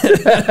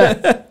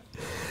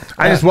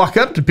 I just walk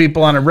up to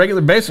people on a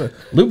regular basis.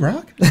 Lou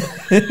Brock?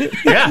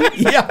 Yeah,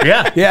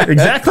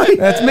 exactly.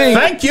 That's me.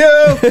 Thank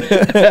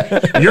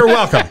you. You're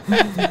welcome.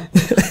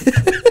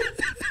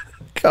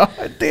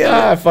 God damn.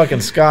 I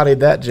fucking Scottied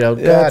that joke.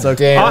 Yeah, God that's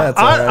okay. damn. That's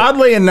all right.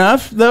 Oddly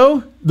enough,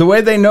 though, the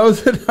way they know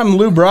that I'm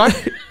Lou Brock,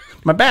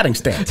 my batting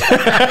stance.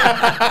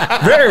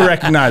 Very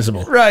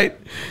recognizable. Right.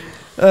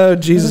 Oh,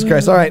 Jesus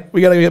Christ. All right.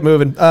 We got to get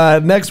moving.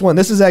 Next one.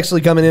 This is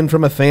actually coming in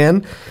from a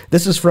fan.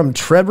 This is from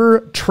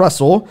Trevor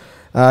Trussell.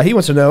 He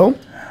wants to know.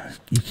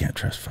 You can't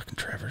trust fucking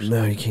Trevor's.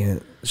 No, you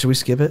can't. Should we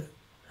skip it?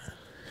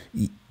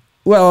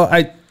 Well,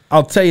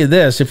 I'll tell you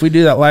this. If we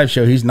do that live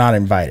show, he's not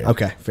invited.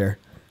 Okay, fair.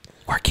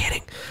 We're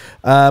kidding.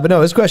 But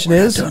no, his question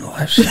is. Doing a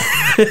live show.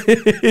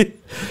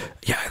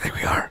 Yeah, I think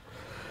we are.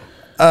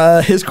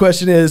 His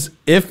question is,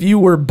 if you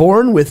were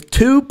born with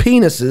 2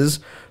 penises,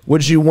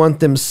 would you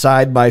want them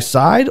side by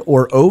side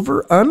or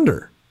over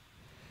under?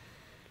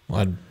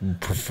 Well,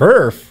 I'd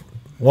prefer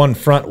one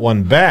front,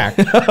 one back.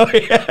 Oh,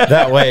 yeah.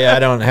 That way I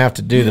don't have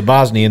to do the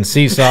Bosnian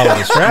seesaw with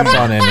the strap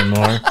on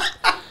anymore.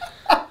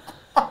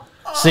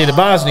 See, the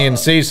Bosnian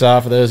seesaw,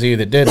 for those of you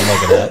that didn't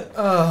look it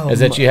up, is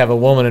that you have a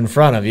woman in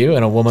front of you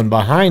and a woman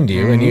behind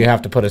you, and you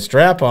have to put a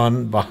strap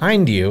on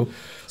behind you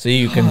so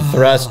you can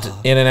thrust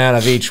in and out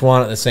of each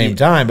one at the same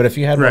time. But if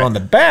you had one on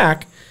the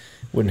back,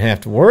 Wouldn't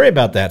have to worry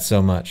about that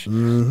so much.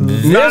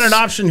 Not an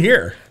option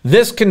here.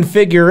 This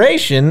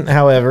configuration,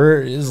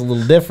 however, is a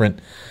little different.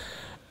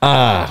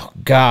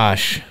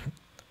 Gosh.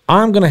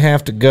 I'm going to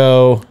have to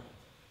go...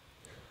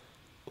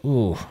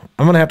 Ooh,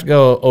 I'm going to have to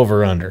go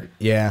over-under.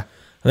 Yeah.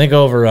 I think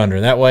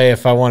over-under. That way,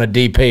 if I want a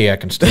DP, I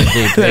can still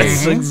DP.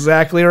 That's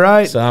exactly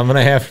right. So I'm going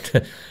to have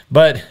to...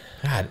 But,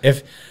 God,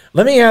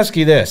 let me ask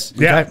you this.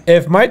 Yeah.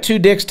 If my two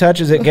dicks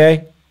touch, is it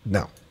gay?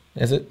 No.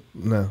 Is it?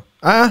 No.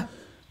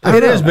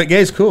 It is, but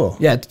gay's cool.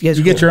 Yeah, gay's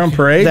you get cool. your own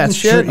parade That's and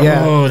shit. true,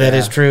 yeah. Oh, that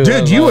is true. Dude,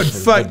 I you love would the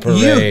fuck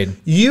parade.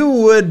 you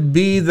would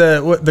be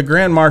the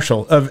grand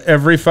marshal of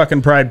every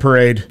fucking pride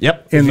parade.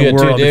 Yep. In If you the had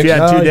two world. If you dicks?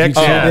 had two you dicks,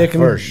 could yeah. dick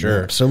 'em. for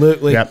sure.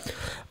 Absolutely. Yep.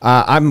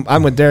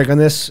 I'm with Derek on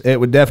this. It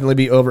would definitely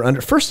be over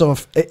under. First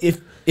off, if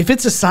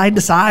it's a side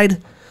to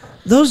side,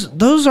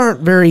 those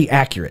aren't very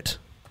accurate.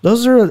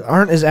 Those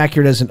aren't as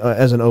accurate as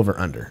an over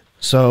under.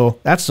 So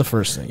that's the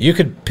first thing. You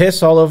could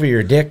piss all over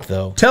your dick,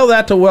 though. Tell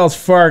that to Wells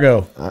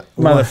Fargo,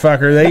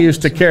 motherfucker. They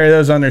used to carry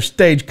those on their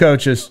stage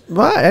coaches.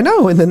 Well, I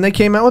know, and then they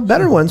came out with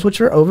better ones,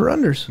 which are over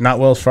unders. Not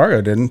Wells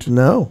Fargo didn't.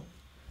 No,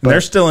 They're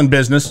still in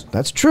business.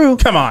 that's true.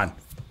 Come on.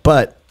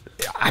 But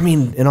I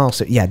mean, in all,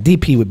 yeah,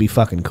 DP would be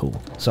fucking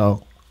cool.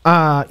 So,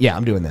 yeah,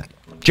 I'm doing that.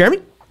 Jeremy?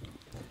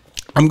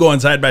 I'm going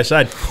side by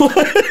side.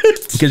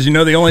 Because you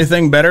know the only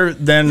thing better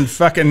than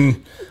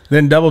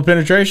double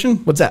penetration?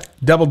 What's that?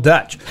 Double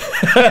Dutch.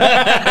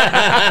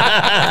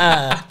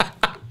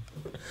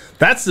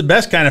 That's the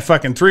best kind of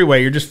fucking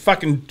three-way. You're just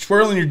fucking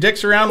twirling your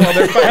dicks around while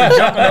they're fucking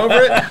jumping over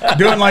it,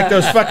 doing like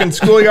those fucking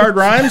schoolyard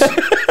rhymes.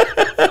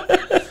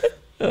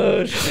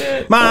 Oh,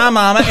 shit. My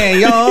mama and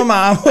your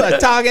mama were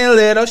talking a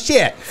little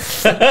shit.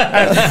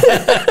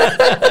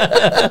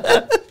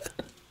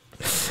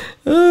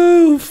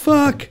 Oh,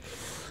 fuck.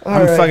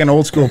 I'm fucking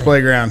old school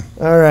playground.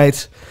 All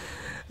right.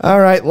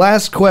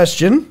 Last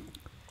question.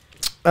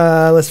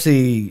 Let's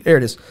see. There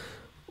it is.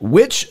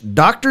 Which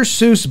Dr.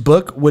 Seuss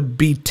book would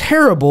be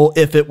terrible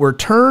if it were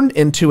turned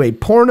into a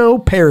porno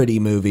parody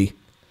movie?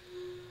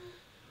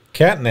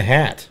 Cat in the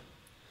Hat.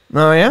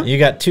 Oh, yeah? You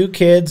got two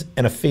kids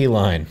and a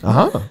feline.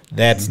 Uh-huh.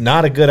 That's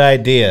not a good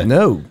idea.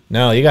 No.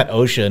 No, you got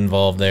OSHA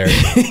involved there.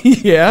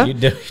 Yeah. You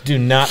do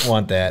not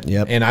want that.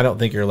 Yep. And I don't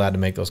think you're allowed to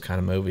make those kind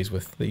of movies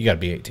with. You got to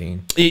be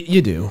 18.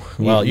 You do.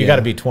 Well, you Yeah. got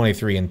to be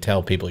 23 and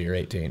tell people you're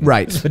 18.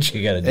 Right. That's what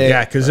you got to do.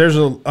 Yeah, because there's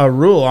a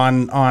rule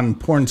on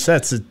porn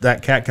sets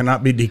that cat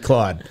cannot be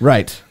declawed.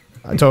 Right.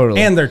 Totally.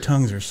 And their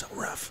tongues are so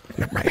rough.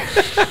 Right.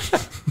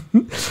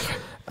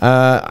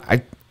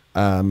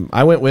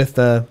 I went with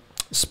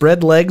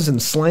Spread Legs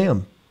and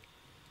Slam.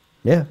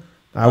 Yeah.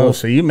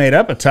 So you made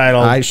up a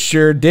title. I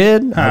sure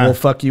did. I Huh. will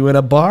fuck you in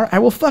a bar. I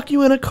will fuck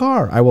you in a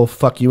car. I will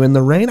fuck you in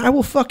the rain. I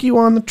will fuck you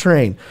on the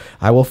train.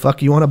 I will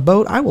fuck you on a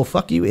boat. I will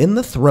fuck you in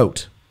the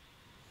throat.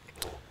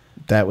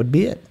 That would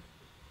be it.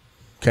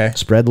 Okay.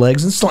 Spread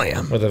Legs and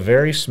Slam. With a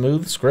very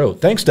smooth scrote.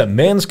 Thanks to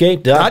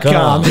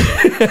manscaped.com.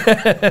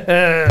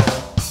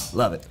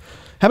 Love it.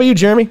 How about you,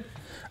 Jeremy?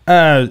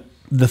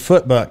 The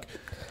foot buck.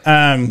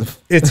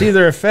 It's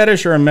either a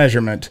fetish or a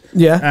measurement.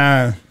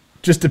 Yeah.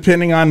 Just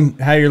depending on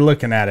how you're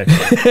looking at it.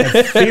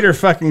 Feet are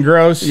fucking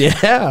gross.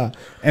 Yeah.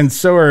 And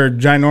so are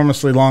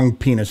ginormously long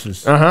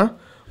penises. Uh-huh.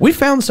 We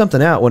found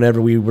something out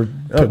whenever we were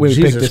Oh, we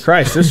picked Jesus this.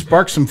 Christ. This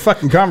sparked some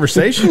fucking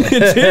conversation.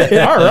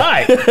 All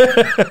right.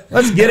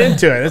 Let's get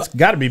into it. It's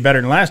got to be better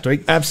than last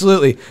week.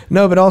 Absolutely.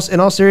 No, but also, in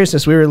all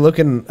seriousness, we were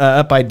looking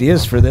up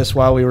ideas for this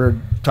while we were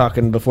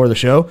talking before the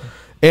show.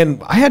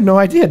 And I had no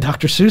idea.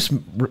 Dr.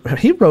 Seuss,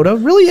 he wrote a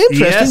really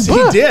interesting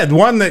book. He did.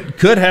 One that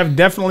could have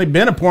definitely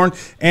been a porn.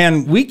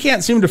 And we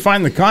can't seem to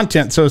find the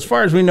content. So as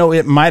far as we know,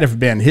 it might have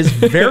been. His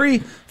very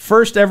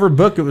first ever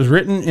book, it was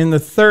written in the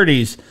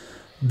 30s.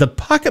 The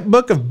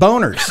Pocketbook of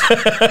Boners.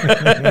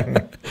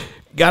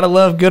 Gotta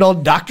love good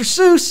old Dr.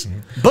 Seuss.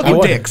 Book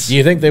of dicks. Do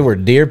you think they were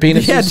deer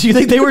penises? Yeah, do you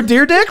think they were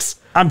deer dicks?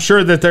 I'm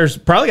sure that there's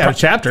probably got a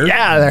chapter.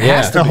 Yeah, there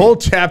has Yeah. to A be. whole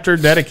chapter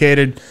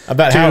dedicated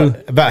About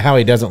to how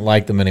he doesn't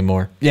like them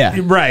anymore. Yeah.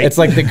 right. It's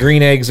like the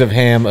green eggs of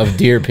ham of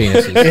deer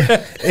penises.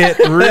 it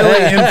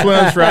really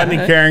influenced Rodney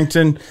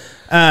Carrington.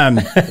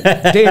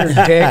 Deer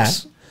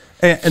dicks.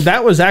 And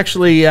that was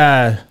actually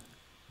oh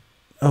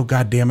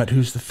god damn it,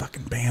 who's the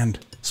fucking band?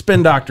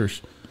 Spin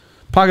Doctors.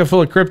 Pocket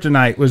Full of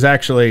Kryptonite was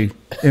actually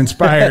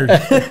inspired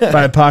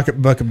by a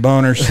Pocketbook of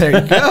Boners.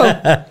 There you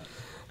go.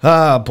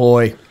 Oh,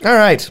 boy. All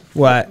right.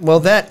 What? Well,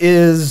 that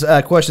is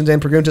questions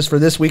and preguntas for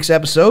this week's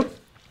episode.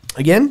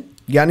 Again,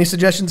 you got any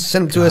suggestions?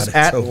 Send them to us it's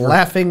at over.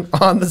 Laughing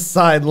on the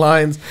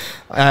Sidelines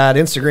at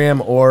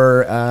Instagram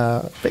or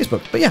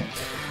Facebook. But yeah,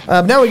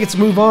 now we get to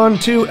move on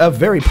to a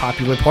very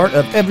popular part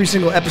of every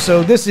single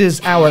episode. This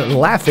is our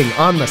Laughing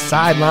on the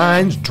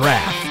Sidelines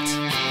draft.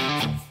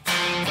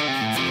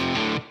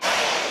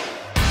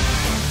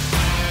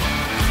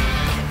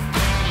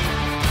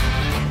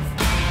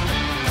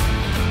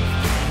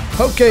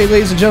 Okay,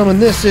 ladies and gentlemen,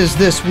 this is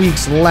this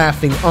week's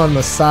Laughing on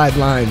the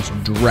Sidelines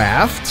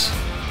draft.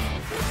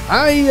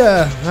 I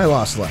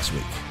lost last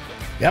week.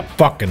 Yep.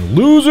 Fucking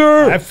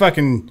loser. I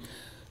fucking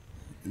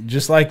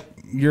just like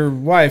your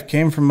wife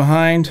came from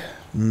behind.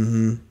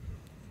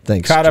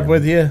 Thanks. Caught up Jeremy.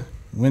 with you.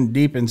 Went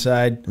deep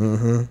inside.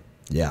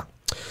 Yeah.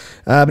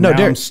 But no, Now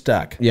Derek. I'm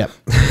stuck. Yeah,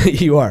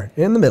 you are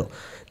in the middle.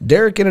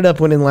 Derek ended up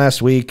winning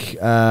last week.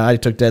 I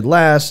took dead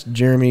last.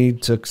 Jeremy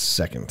took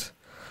second.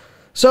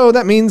 So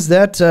that means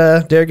that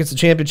Derek gets the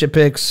championship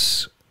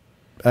picks.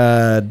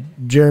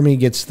 Jeremy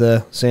gets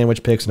the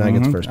sandwich picks, and I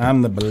get the first pick.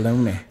 I'm the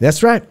baloney.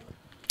 That's right.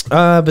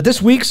 But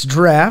this week's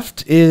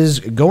draft is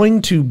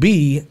going to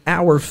be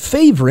our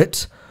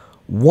favorite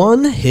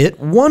one-hit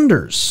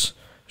wonders.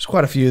 There's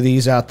quite a few of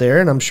these out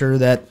there, and I'm sure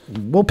that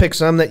we'll pick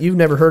some that you've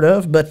never heard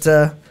of, but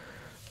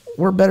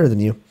we're better than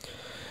you.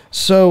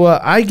 So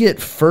I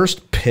get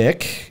first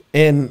pick,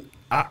 and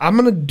I'm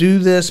going to do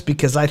this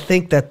because I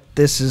think that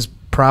this is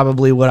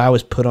probably what I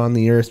was put on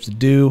the earth to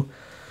do,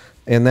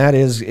 and that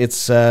is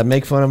it's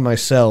make fun of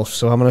myself.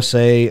 So I'm going to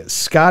say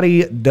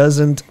Scotty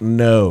doesn't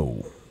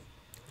know.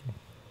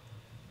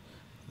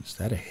 Is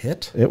that a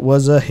hit? It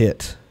was a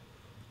hit.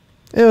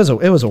 It was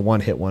a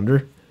one-hit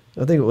wonder.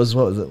 I think it was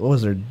what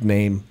was their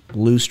name?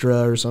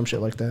 Lustra or some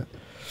shit like that.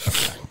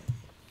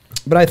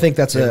 But I think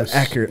that's an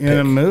accurate in pick.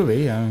 a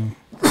movie.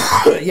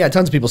 Yeah,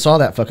 tons of people saw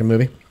that fucking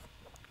movie.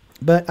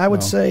 But I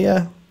would say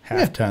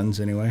Half tons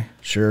anyway.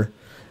 sure.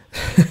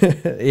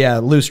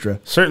 Yeah, Lustra.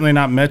 Certainly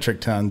not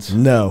metric tons.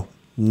 No.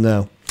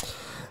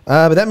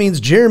 But that means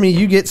Jeremy,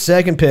 you get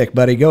second pick,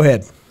 buddy. Go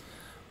ahead.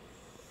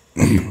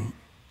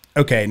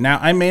 Okay, now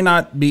I may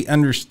not be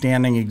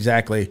understanding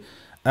exactly.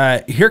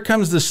 Here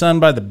Comes the Sun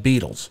by the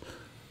Beatles.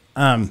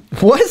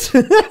 What?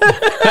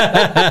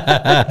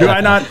 Do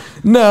I not?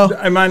 No.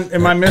 Am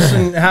I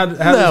missing how No.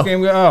 this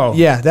game goes? Oh,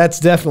 Yeah,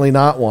 that's definitely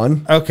not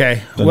one.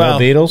 Okay. The well,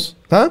 no Beatles?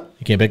 Huh?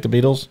 You can't pick the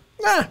Beatles?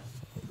 Nah.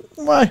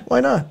 Why?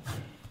 Why not?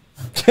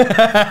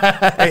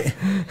 the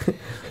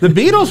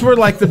Beatles were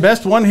like the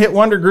best one-hit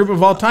wonder group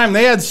of all time.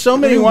 They had so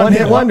many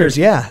one-hit wonders.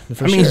 Yeah,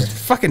 for I mean, sure.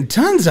 fucking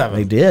tons of them.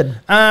 They did.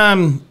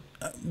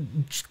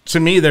 To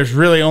me, there's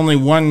really only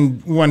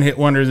one-hit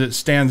wonder that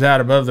stands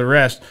out above the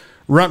rest.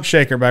 Rump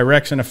Shaker by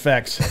Rex and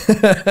Effects.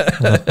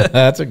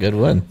 That's a good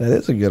one. That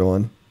is a good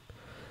one.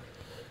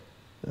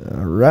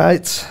 All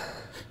right.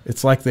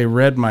 It's like they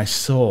read my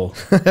soul.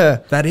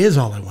 That is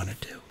all I want to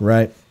do.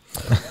 Right.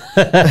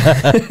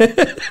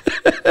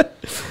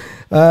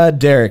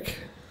 Derek.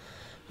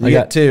 You I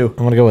got got two. I'm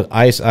going to go with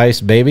Ice Ice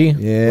Baby.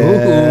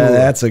 Yeah,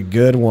 that's a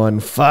good one.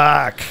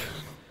 Fuck.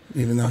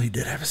 Even though he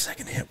did have a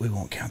second hit, we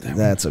won't count that one.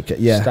 That's okay.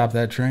 Yeah. Stop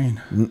that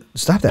train.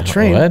 Stop that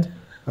train. What?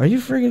 Are you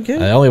freaking kidding?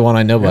 The only one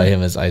I know by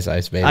him is Ice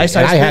Ice Baby. Ice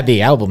And Ice I had Baby?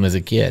 the album as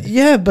a kid.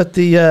 Yeah, but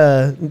the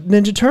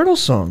Ninja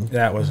Turtles song.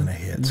 That wasn't a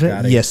hit,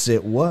 Scotty. Yes,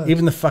 it was.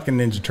 Even the fucking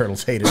Ninja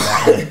Turtles hated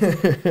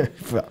that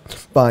one.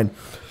 Fine.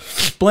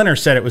 Splinter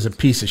said it was a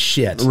piece of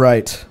shit.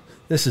 Right.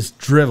 This is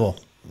drivel.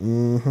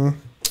 All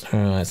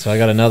right, so I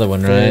got another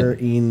one, Fair right?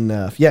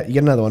 enough. Yeah, you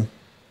get another one.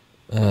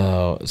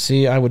 Oh,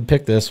 see, I would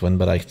pick this one,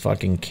 but I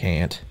fucking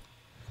can't.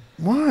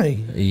 Why?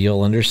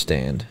 You'll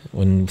understand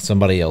when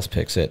somebody else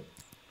picks it.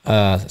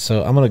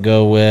 So I'm going to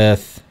go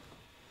with...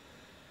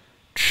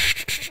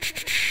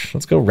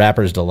 Let's go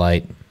Rapper's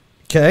Delight.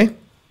 Okay.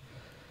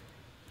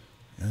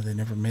 No, they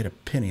never made a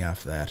penny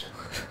off that.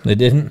 They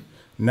didn't?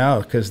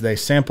 No, because they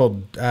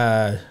sampled...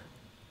 God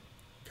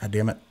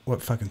damn it.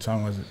 What fucking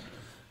song was it?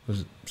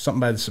 Was it something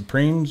by the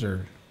Supremes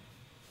or...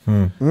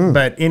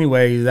 But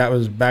anyway, that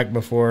was back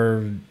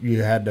before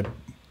you had to...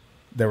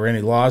 There were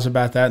any laws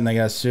about that, and they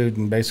got sued,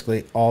 and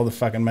basically all the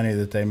fucking money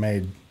that they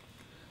made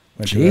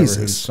went to whoever whose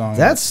Jesus. song.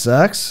 That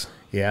sucks.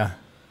 Yeah.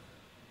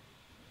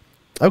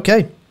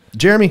 Okay.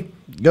 Jeremy,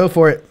 go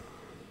for it.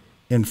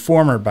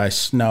 Informer by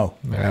Snow.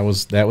 That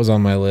was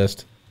on my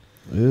list.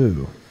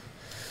 Ooh.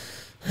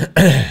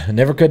 I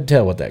never could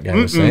tell what that guy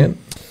was saying.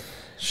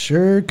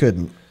 Sure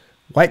couldn't.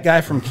 White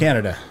guy from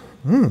Canada.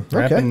 Okay.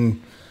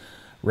 Rapping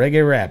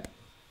reggae rap.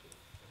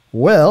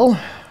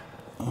 Well,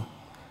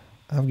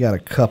 I've got a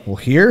couple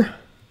here.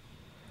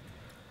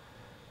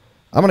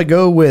 I'm going to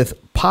go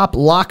with Pop,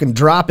 Lock, and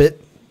Drop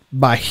It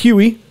by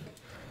Huey.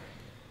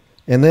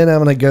 And then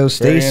I'm going to go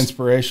Very Stace.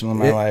 inspirational in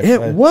my life. It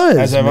was,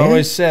 As I've man.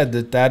 always said,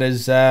 that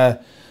is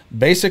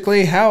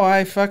basically how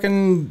I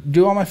fucking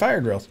do all my fire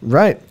drills.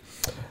 Right.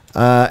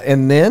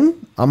 And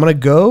then I'm going to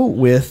go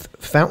with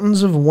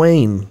Fountains of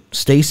Wayne,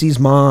 Stacy's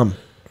mom.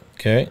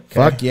 Okay.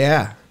 Fuck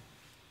yeah.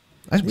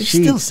 We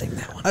still sing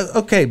that one.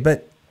 Okay,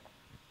 but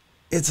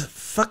it's a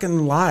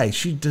fucking lie.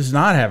 She does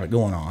not have it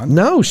going on.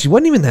 No, she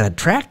wasn't even that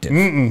attractive.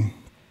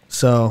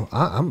 So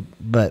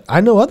but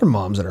I know other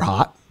moms that are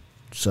hot,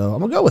 so I'm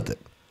gonna go with it.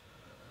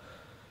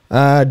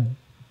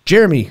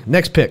 Jeremy,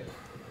 next pick.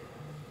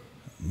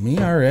 Me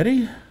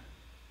already?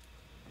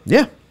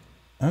 Yeah.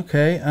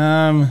 Okay.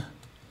 I'm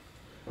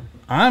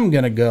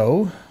gonna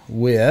go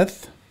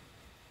with.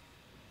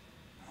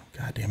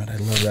 God damn it! I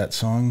love that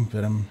song,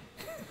 but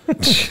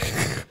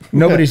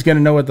nobody's gonna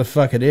know what the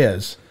fuck it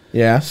is.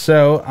 Yeah.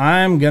 So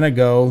I'm gonna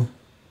go.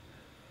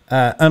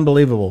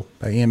 Unbelievable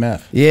by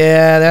EMF.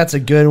 Yeah, that's a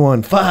good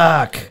one.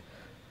 Fuck.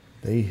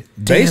 They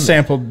Damn it.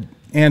 sampled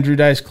Andrew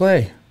Dice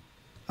Clay.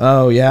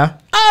 Oh yeah.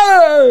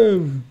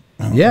 Oh.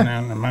 Yeah.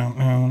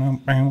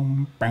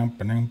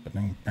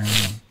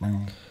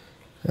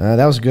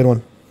 That was a good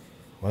one.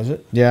 Was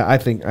it? Yeah, I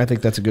think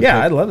that's a good Yeah,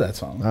 I pick. love that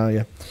song. Oh,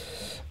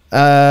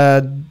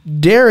 yeah.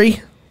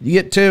 Derry, you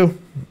get 2.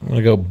 I'm going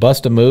to go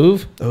Bust a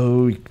Move.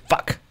 Oh,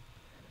 fuck.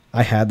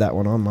 I had that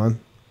one on mine.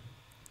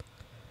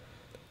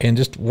 And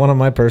just one of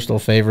my personal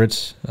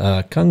favorites,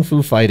 Kung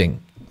Fu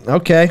Fighting.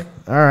 Okay.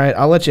 All right.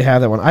 I'll let you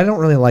have that one. I don't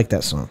really like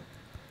that song.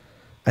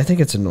 I think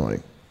it's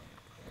annoying.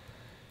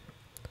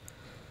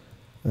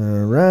 All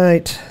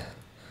right.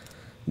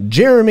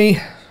 Jeremy.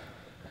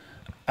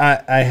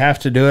 I have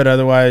to do it,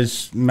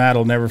 otherwise Matt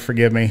will never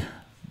forgive me.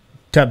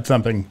 Tub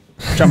thumping.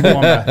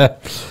 Chumbawamba.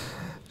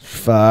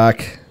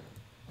 Fuck.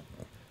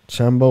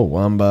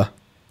 Chumbawamba.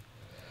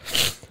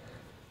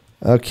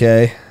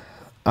 Okay.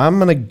 I'm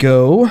going to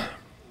go.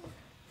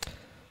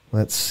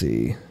 Let's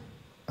see.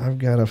 I've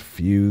got a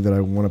few that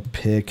I want to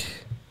pick.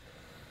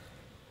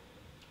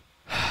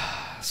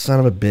 Son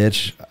of a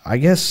bitch. I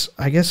guess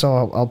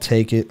I'll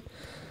take it.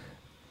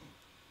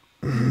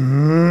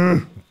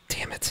 Damn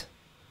it.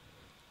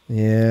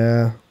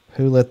 Yeah.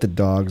 Who Let the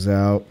Dogs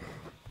Out?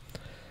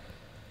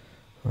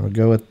 I'll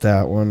go with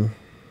that one.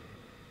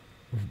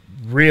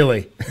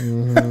 Really?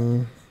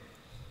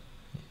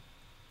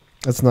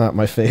 That's not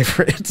my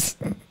favorite.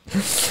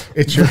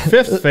 It's your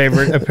 5th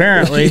favorite,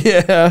 apparently.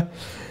 Yeah.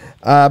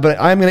 But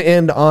I'm going to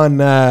end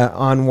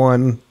on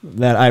one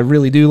that I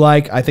really do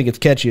like. I think it's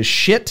catchy as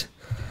shit.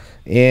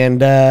 And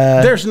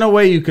There's no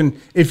way you can,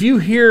 if you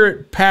hear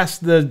it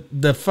past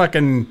the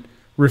fucking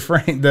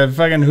refrain, the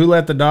fucking Who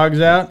Let the Dogs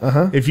Out,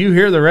 if you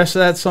hear the rest of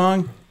that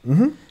song,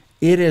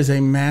 it is a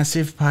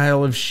massive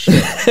pile of shit.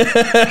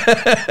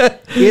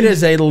 It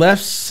is a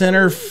left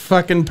center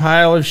fucking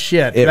pile of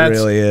shit. It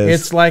really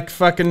is. It's like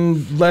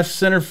fucking left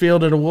center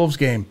field at a Wolves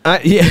game.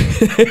 yeah,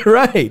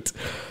 right.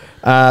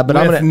 But With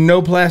I'm gonna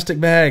no plastic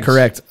bags.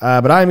 correct.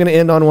 But I'm gonna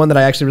end on one that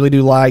I actually really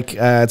do like.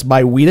 It's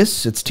by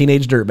Wheatus. It's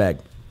Teenage Dirtbag.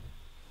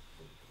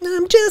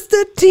 I'm just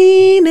a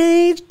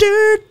teenage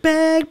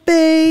dirtbag,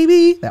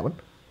 baby. That one.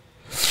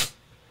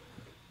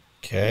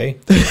 Okay.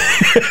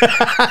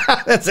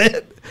 That's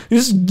it. You're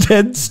just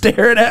dead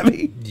staring at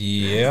me.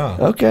 Yeah.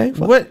 Okay.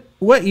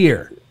 What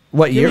year?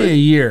 What Give year? me a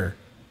year.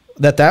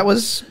 That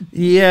was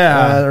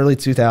Yeah. early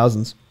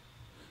 2000s.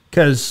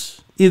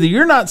 Because either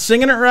you're not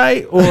singing it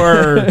right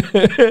or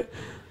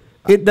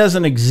it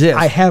doesn't exist.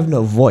 I have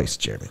no voice,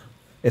 Jeremy.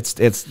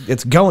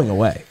 It's going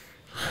away.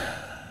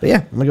 But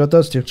yeah, I'm gonna go with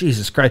those 2.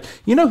 Jesus Christ.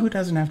 You know who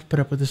doesn't have to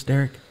put up with this,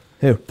 Derek?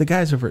 Who? The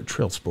guys over at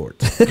Trill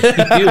Sports. You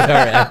are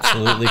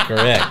absolutely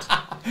correct.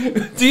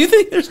 Do you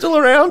think they're still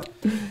around?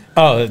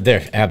 Oh,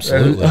 they're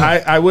absolutely.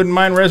 I wouldn't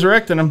mind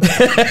resurrecting them.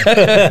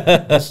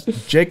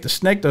 Jake the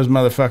Snake, those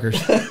motherfuckers.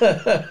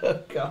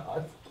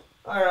 God.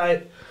 All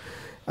right.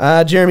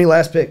 Jeremy,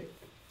 last pick.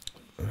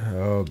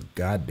 Oh,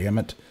 God damn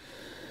it.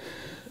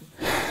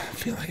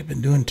 I feel like I've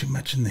been doing too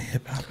much in the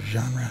hip hop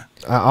genre.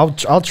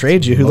 I'll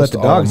trade you Who Let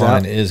the Dogs all of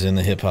Out. mine is in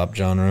the hip hop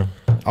genre.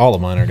 All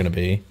of mine are going to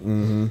be.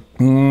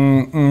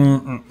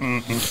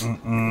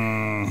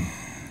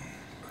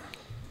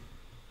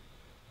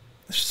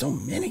 There's so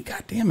many,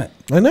 God damn it.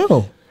 I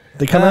know.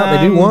 They come out,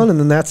 they do one, and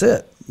then that's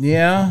it.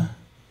 Yeah.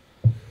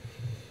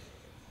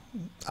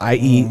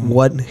 I.e.,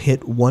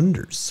 one-hit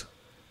wonders.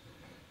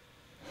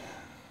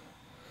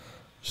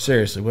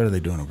 Seriously, what are they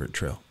doing over at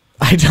Trill?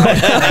 I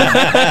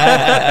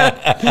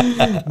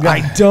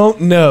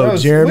don't know,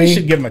 Jeremy. We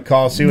should give them a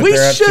call, see what We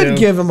they're up to. should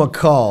give him a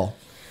call.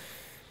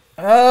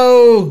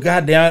 Oh,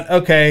 God damn it.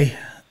 Okay.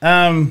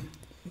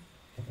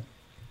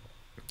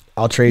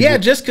 I'll trade Yeah, you.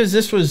 just because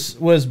this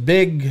was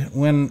big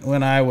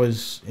when I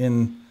was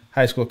in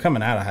high school,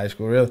 coming out of high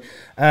school, really.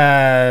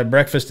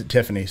 Breakfast at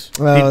Tiffany's.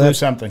 Well, Deep Blue that's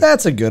Something.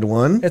 That's a good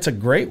one. It's a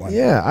great one.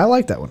 Yeah, I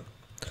like that one.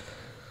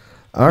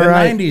 All the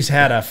right. 90s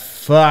had a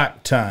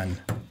fuck ton.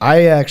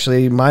 I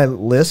actually, my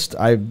list,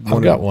 I've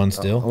got one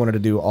still. I wanted to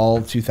do all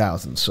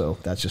 2000s, so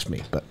that's just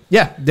me. But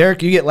yeah,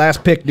 Derek, you get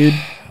last pick, dude.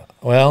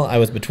 Well, I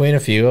was between a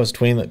few. I was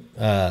between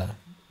the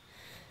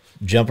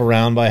Jump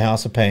Around by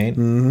House of Pain.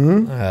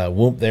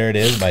 Whoop, There It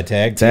Is by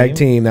Tag Team. Tag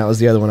Team, that was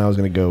the other one I was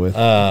going to go with.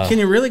 Can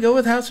you really go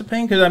with House of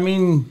Pain? Because, I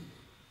mean,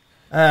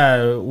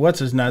 what's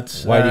his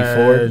nuts? Whitey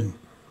Ford?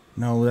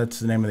 No,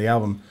 that's the name of the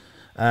album.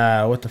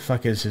 What the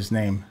fuck is his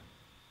name?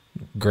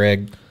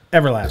 Greg.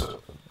 Everlast.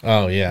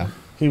 Oh, yeah.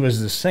 He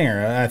was the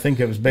singer. I think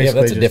it was Yeah,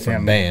 basically that's a just different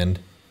him. band.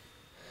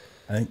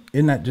 I think,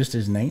 isn't that just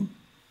his name?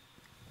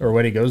 Or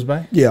what he goes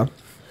by? yeah.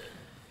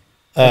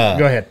 Go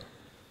ahead.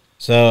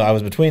 So I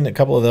was between a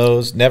couple of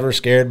those. Never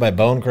Scared by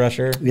Bone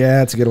Crusher. Yeah,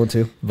 that's a good one,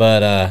 too.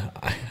 But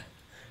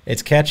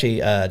it's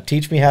catchy.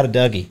 Teach Me How to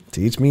Dougie.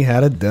 Teach me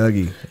how to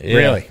Dougie. Yeah.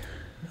 Really?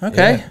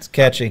 Okay. Yeah, it's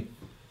catchy.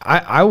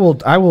 I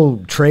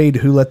will trade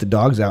Who Let the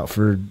Dogs Out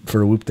for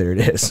Whoop There It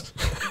Is.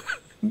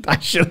 I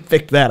should have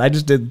picked that. I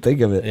just didn't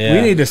think of it. Yeah.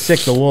 We need to sick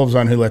the wolves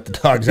on Who Let the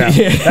Dogs Out.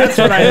 That's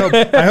what I hope.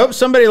 I hope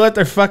somebody let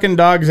their fucking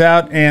dogs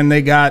out and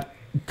they got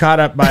caught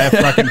up by a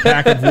fucking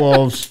pack of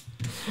wolves.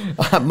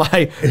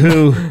 My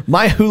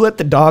Who Let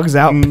the Dogs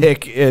Out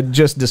pick, it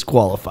just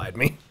disqualified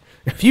me.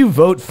 If you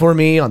vote for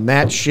me on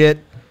that shit,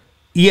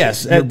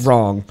 Yes, You're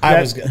wrong.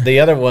 The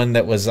other one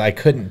that was I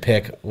couldn't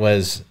pick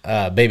was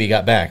Baby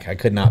Got Back. I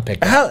could not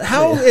pick that.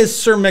 How is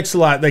Sir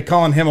Mix-a-Lot? They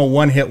calling him a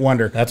one-hit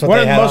wonder. That's what one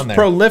they of the had most on there.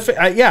 prolific.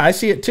 Yeah, I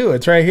see it too.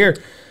 It's right here.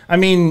 I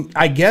mean,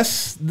 I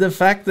guess the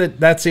fact that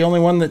that's the only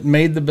one that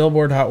made the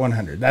Billboard Hot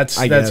 100. That's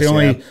the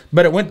only. yeah.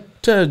 But it went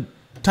to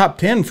top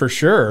 10 for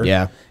sure.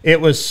 Yeah. It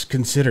was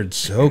considered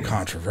so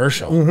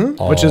controversial.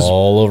 Which is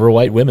all over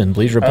white women,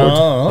 please report.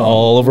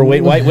 All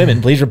overweight white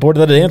women, please report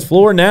to the dance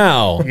floor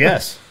now.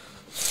 Yes.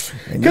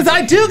 Because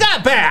I do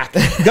got back,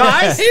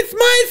 guys. It's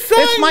my song.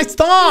 It's my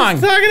song.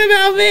 It's talking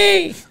about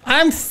me.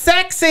 I'm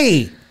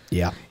sexy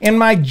yeah. in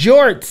my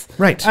jorts.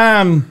 Right.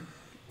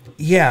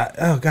 Yeah.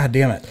 Oh, God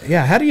damn it.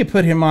 Yeah. How do you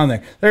put him on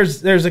there?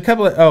 There's a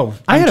couple of. Oh,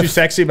 I I'm had too a-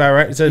 sexy by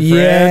right. It said Fred.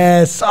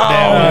 Yes. Oh,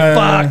 Uh,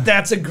 fuck.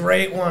 That's a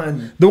great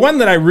one. The one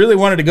that I really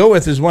wanted to go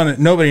with is one that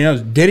nobody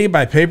knows. Diddy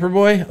by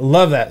Paperboy.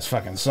 Love that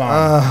fucking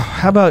song.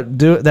 How about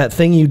that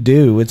thing you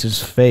do, which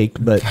is fake,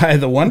 but By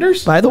the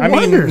Wonders? By the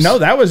Wonders. No,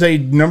 that was a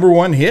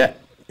 #1 hit.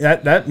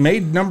 That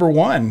made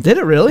 #1. did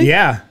it really?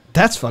 Yeah.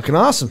 That's fucking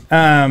awesome.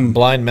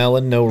 Blind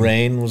Melon, No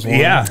Rain was one.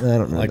 Yeah. I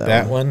don't know like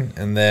that that one.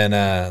 And then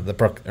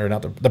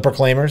the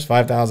Proclaimers,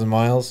 5,000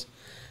 Miles.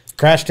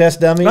 Crash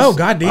Test Dummies. Oh,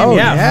 goddamn. Oh,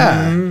 yeah.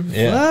 yeah.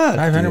 Yeah. Fuck,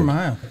 500 dude.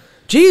 miles.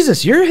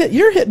 Jesus,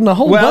 you're hitting a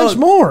whole bunch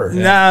more.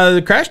 No,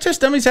 the Crash Test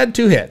Dummies had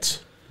 2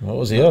 hits. What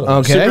was the other one?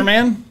 Okay.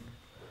 Superman.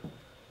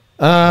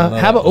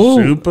 How about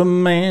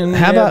Superman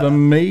How about, never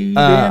made any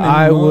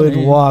I would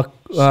money. walk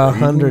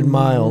 100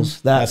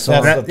 miles. That's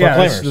That's the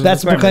Proclaimers.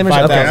 that's the Proclaimers.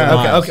 5,000 Okay,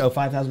 miles. okay. Oh,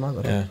 5,000 miles.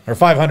 Okay. Yeah. Or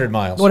 500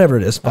 miles. Whatever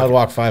it is. I would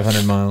walk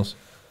 500 miles.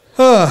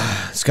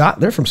 Scott,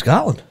 they're from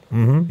Scotland.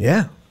 Mm-hmm.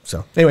 Yeah.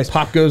 So, anyways,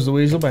 Pop Goes the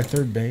Weasel by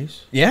Third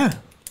Base. yeah.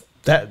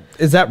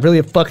 Is that really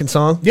a fucking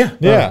song? Yeah.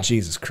 Yeah. Oh,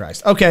 Jesus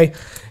Christ. Okay.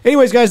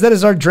 Anyways, guys, that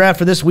is our draft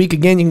for this week.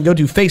 Again, you can go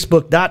to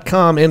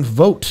facebook.com and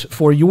vote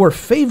for your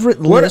favorite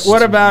list.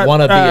 What about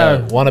Wanna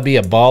be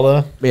a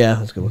baller? Yeah,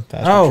 that's a good one.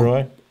 Pastor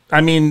Troy.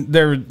 I mean,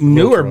 they're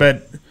newer,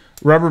 but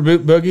Rubber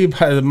Boot Boogie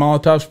by the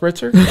Molotov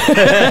Spritzer.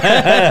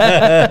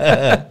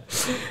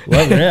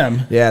 Love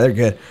them. Yeah, they're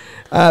good.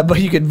 But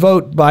you can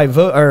vote by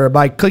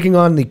clicking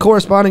on the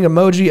corresponding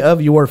emoji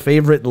of your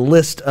favorite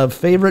list of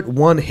favorite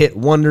one-hit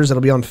wonders. It'll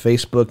be on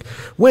Facebook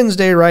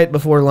Wednesday right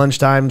before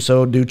lunchtime,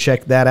 so do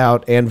check that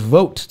out and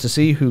vote to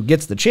see who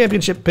gets the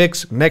championship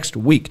picks next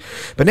week.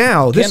 But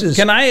now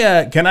Can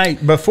I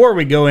before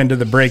we go into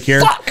the break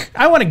here? Fuck!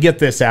 I want to get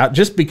this out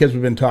just because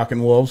we've been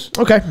talking wolves.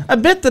 Okay. A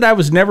bit that I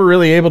was never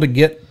really able to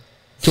get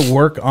to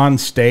work on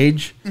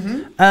stage.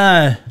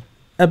 About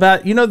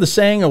the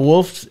saying, "A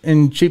wolf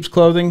in sheep's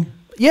clothing."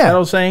 Yeah. That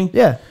old saying?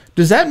 Yeah.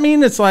 Does that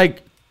mean it's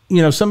like,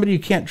 somebody you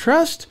can't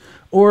trust,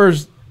 or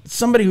is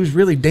somebody who's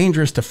really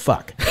dangerous to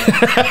fuck?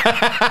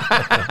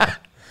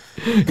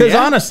 Because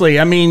honestly,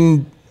 I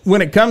mean,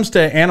 when it comes to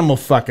animal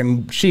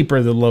fucking, sheep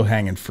are the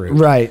low-hanging fruit.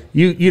 Right.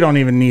 You don't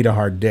even need a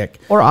hard dick.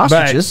 Or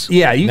ostriches. But,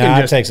 yeah, you Nah, can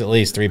it just... takes at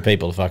least 3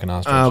 people to fucking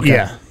ostrich. Okay.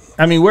 Yeah.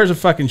 I mean, where's a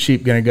fucking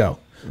sheep going to go?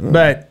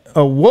 But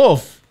a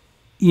wolf,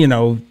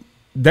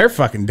 they're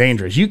fucking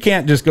dangerous. You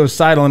can't just go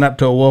sidling up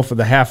to a wolf with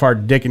a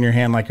half-hard dick in your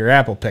hand like you're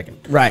apple picking.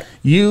 Right.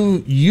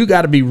 You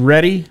got to be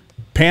ready,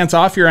 pants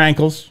off your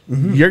ankles.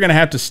 You're going to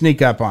have to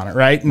sneak up on it,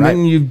 right? And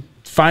then you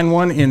find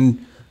one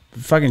in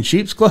fucking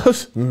sheep's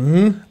clothes.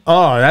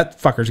 Oh, that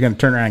fucker's going to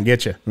turn around and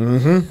get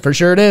you. For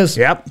sure it is.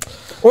 Yep.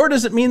 Or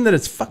does it mean that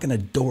it's fucking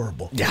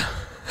adorable? Yeah.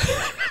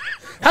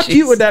 How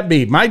cute would that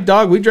be? My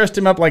dog, we dressed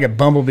him up like a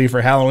bumblebee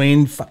for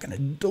Halloween. Fucking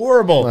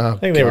adorable. I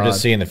think they were just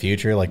seeing the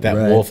future, like that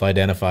Right. wolf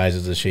identifies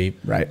as a sheep.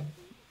 Right.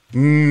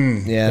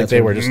 Yeah. I think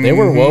they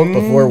were woke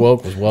before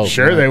woke was woke.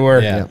 Sure right? they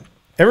were. Yeah.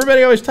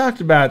 Everybody always talked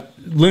about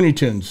Looney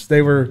Tunes.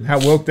 They were how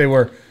woke they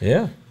were.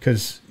 Yeah.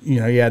 Because, you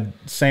had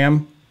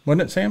Sam.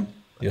 Wasn't it Sam?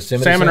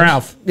 Yosemite Sam and Sam?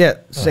 Ralph. Yeah.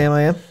 Sam,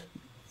 I am.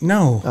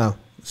 No. Oh.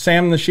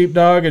 Sam the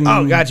sheepdog and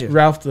gotcha.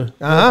 Ralph the...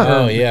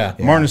 Oh, yeah.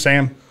 Morning,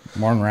 Sam.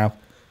 Morning, Ralph.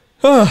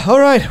 All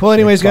right. Well,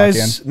 anyways, Clock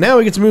guys, now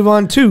we get to move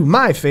on to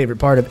my favorite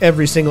part of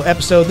every single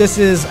episode. This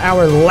is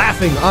our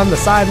Laughing on the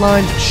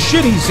Sidelines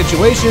shitty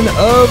situation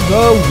of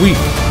the week.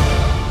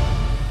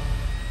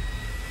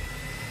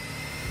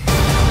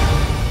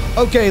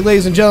 Okay,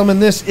 ladies and gentlemen,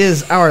 this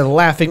is our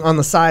Laughing on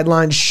the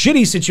Sidelines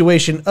shitty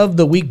situation of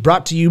the week,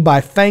 brought to you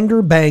by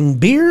Fanger Bang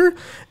Beer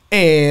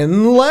and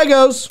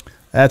Legos.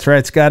 That's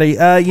right, Scotty.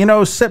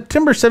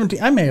 September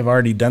 17th, I may have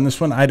already done this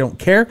one. I don't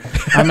care.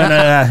 I'm going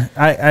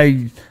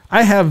to...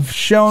 I have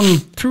shown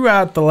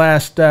throughout the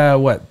last,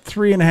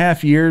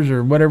 3.5 years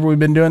or whatever we've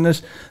been doing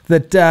this,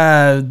 that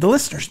the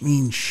listeners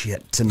mean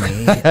shit to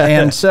me.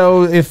 And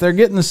so if they're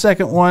getting the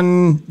same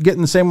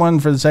one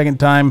for the second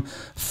time,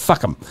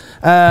 fuck them.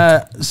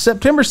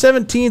 September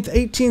 17th,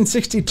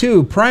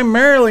 1862,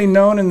 primarily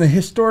known in the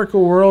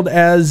historical world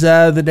as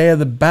the day of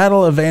the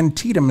Battle of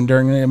Antietam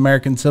during the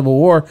American Civil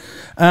War.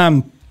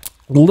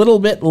 A little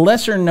bit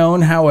lesser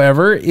known,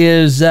 however,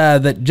 is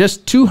that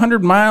just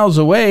 200 miles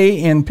away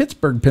in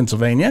Pittsburgh,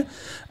 Pennsylvania,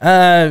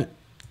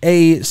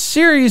 a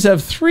series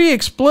of 3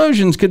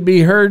 explosions could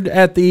be heard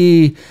at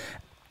the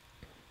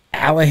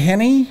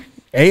Allegheny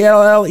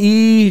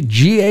Allegheny,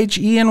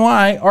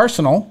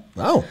 Arsenal.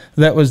 Oh.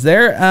 That was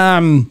there.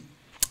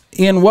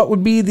 In what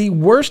would be the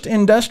worst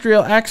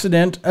industrial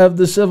accident of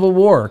the Civil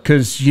War.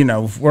 Because, you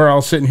know, we're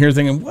all sitting here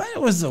thinking, what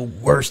was the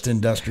worst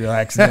industrial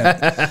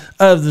accident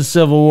of the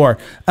Civil War?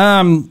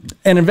 An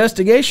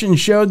investigation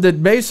showed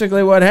that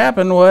basically what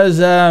happened was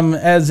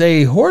as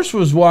a horse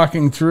was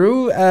walking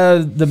through,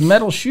 the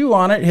metal shoe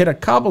on it hit a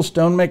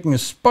cobblestone, making a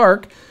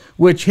spark,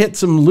 which hit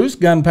some loose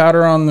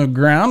gunpowder on the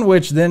ground,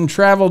 which then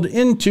traveled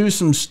into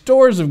some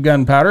stores of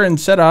gunpowder and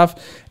set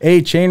off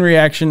a chain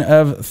reaction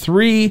of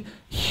 3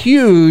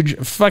 huge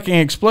fucking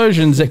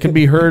explosions that could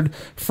be heard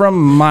from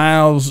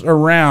miles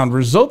around,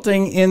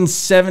 resulting in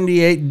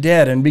 78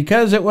 dead. And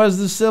because it was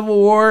the Civil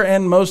War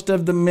and most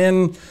of the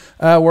men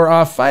were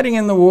off fighting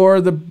in the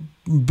war, the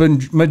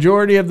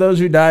majority of those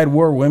who died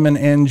were women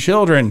and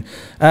children.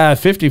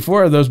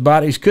 54 of those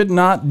bodies could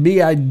not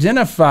be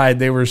identified.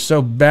 They were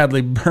so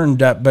badly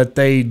burned up, but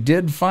they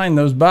did find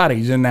those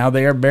bodies, and now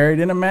they are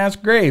buried in a mass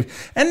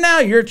grave. And now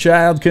your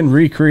child can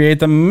recreate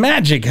the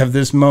magic of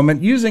this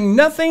moment using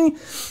nothing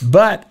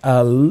but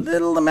a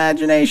little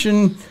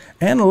imagination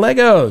and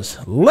Legos.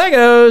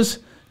 Legos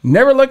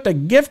never looked a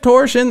gift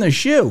horse in the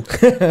shoe.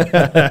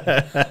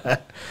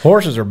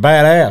 Horses are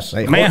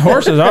badass. Man,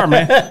 horses are,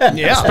 man.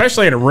 Yeah.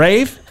 Especially at a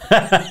rave.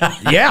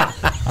 Yeah.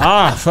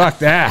 Ah, fuck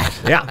that.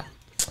 Yeah.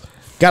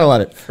 Gotta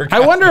let it.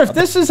 I wonder if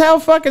this is how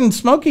fucking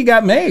Smokey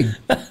got made.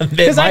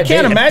 Because I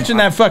can't imagine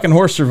that fucking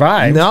horse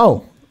survived.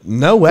 No.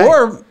 No way.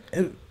 Or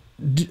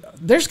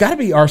there's got to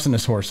be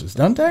arsonist horses,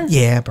 don't there?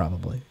 Yeah,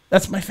 probably.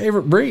 That's my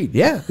favorite breed.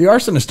 Yeah. The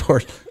arsonist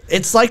horse.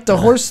 It's like the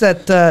horse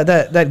that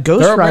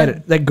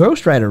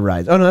Ghost Rider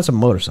rides. Oh no, that's a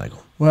motorcycle.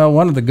 Well,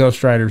 one of the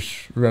Ghost Riders,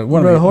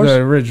 one of the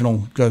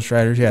original Ghost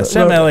Riders, yeah.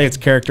 Sam Elliott's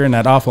character in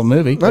that awful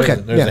movie. Okay.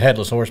 There's a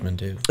Headless Horseman,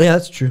 too. Yeah,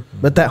 that's true.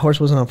 But that horse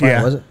wasn't on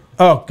fire, was it?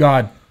 Oh,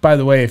 God. By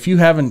the way, if you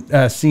haven't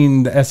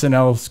seen the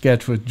SNL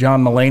sketch with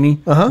John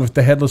Mulaney with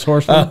the Headless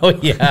Horseman. Oh,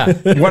 yeah.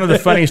 One of the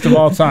funniest of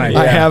all time.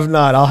 I have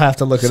not. I'll have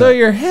to look it up. So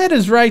your head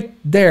is right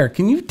there.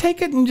 Can you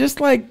take it and just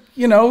like,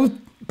 you know,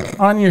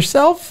 on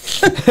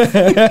yourself?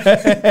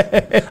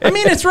 I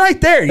mean, it's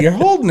right there. You're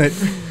holding it.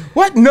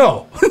 What?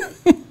 No.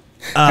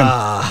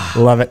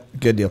 Love it.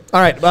 Good deal.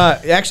 All right.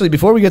 Actually,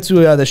 before we get to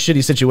the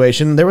shitty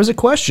situation, there was a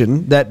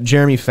question that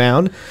Jeremy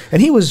found,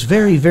 and he was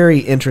very, very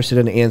interested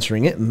in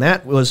answering it, and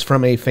that was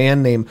from a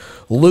fan named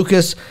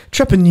Lucas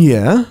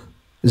Trepanier.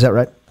 Is that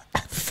right?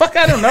 Fuck,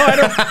 I don't know.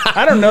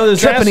 I don't know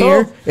this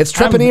Trepanier. asshole. It's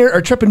Trepanier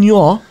or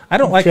Trepanier. I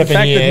don't like the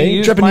fact that he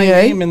used my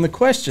name in the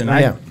question.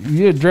 Yeah.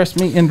 You addressed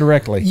me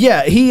indirectly.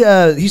 Yeah,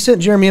 he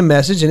sent Jeremy a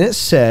message, and it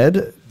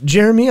said,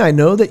 Jeremy, I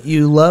know that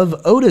you love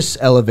Otis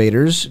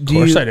elevators. Of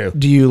course I do.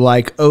 Do you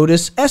like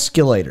Otis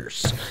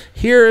escalators?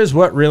 Here is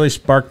what really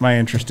sparked my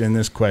interest in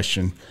this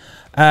question.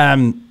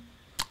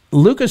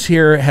 Lucas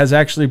here has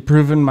actually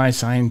proven my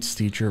science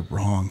teacher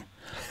wrong.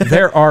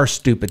 There are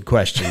stupid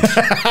questions.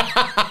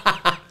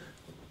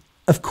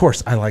 Of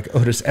course I like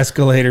Otis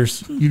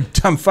escalators. You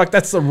dumb fuck.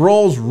 That's the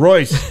Rolls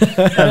Royce of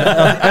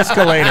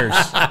escalators.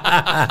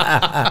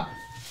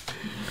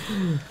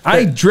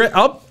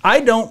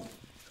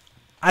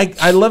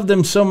 I love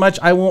them so much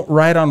I won't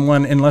ride on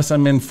one unless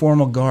I'm in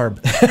formal garb.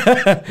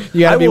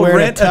 I will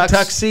rent a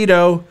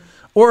tuxedo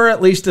or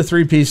at least a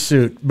 3-piece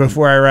suit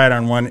before I ride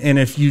on one. And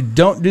if you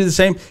don't do the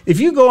same, if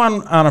you go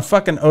on a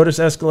fucking Otis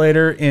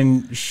escalator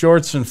in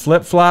shorts and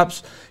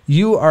flip-flops,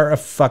 you are a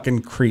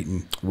fucking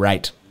cretin.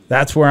 Right.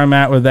 That's where I'm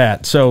at with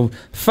that. So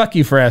fuck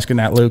you for asking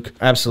that, Luke.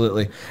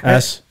 Absolutely.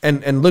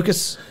 And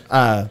Lucas.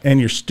 And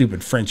your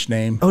stupid French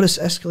name. Otis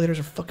escalators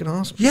are fucking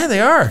awesome. Yeah,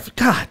 they are.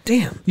 God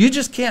damn. You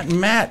just can't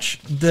match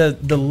the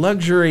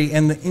luxury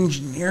and the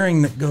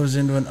engineering that goes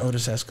into an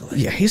Otis escalator.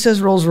 Yeah, he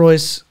says Rolls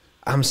Royce.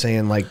 I'm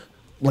saying like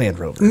Land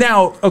Rover.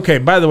 Now, okay,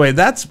 by the way,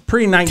 that's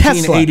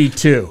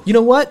pre-1982. You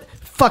know what?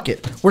 Fuck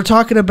it. We're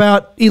talking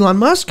about Elon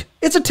Musk.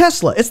 It's a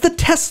Tesla. It's the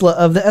Tesla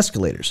of the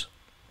escalators.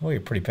 Well, you're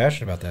pretty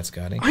passionate about that,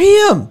 Scotty. I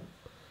am.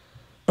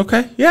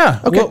 Okay, yeah.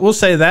 Okay. We'll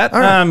say that.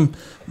 Right.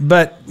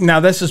 But now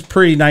this is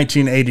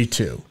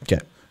pre-1982. Okay.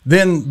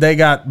 Then they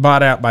got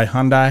bought out by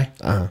Hyundai,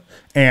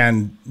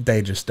 and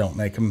they just don't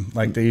make them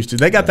like they used to.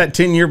 They got that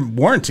 10-year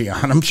warranty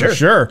on them, for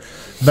sure.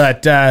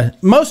 But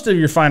most of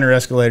your finer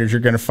escalators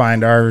you're going to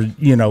find are,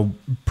 you know,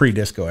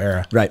 pre-disco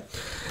era. Right.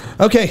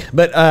 Okay,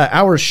 but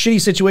our shitty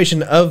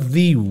situation of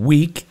the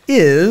week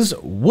is,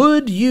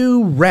 would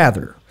you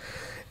rather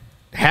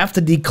have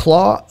to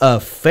declaw a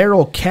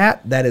feral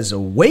cat that is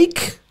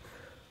awake,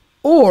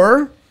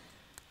 or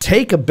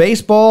take a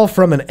baseball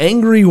from an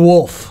angry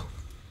wolf?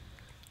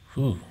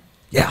 Ooh.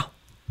 Yeah.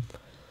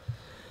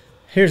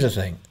 Here's the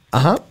thing.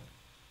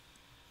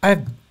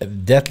 I'm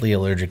deathly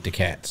allergic to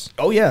cats.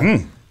 Oh, yeah.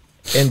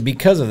 And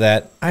because of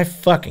that, I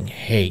fucking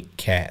hate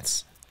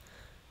cats.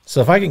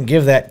 So if I can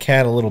give that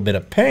cat a little bit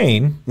of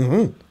pain,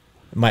 it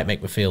might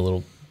make me feel a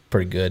little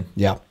pretty good.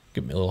 Yeah.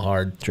 Get me a little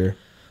hard. Sure.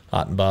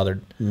 Hot and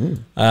bothered.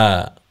 You'd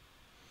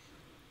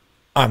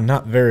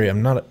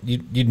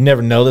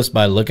never know this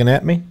by looking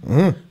at me,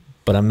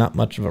 but I'm not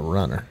much of a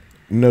runner.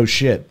 No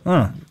shit.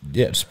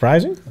 Yeah,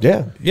 surprising.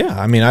 Yeah, Yeah,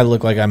 I mean, I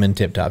look like I'm in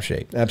tip-top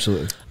shape.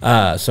 absolutely.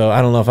 So I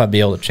don't know if I'd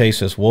be able to chase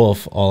this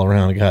wolf all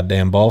around a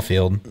goddamn ball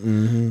field,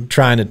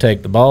 trying to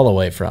take the ball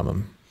away from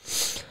him.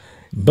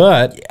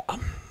 But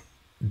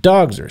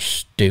dogs are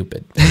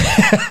stupid.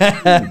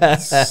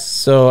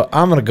 So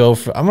I'm gonna go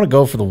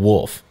for the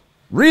wolf.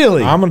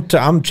 Really?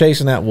 I'm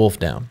chasing that wolf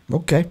down.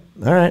 Okay.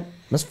 All right.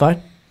 That's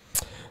fine.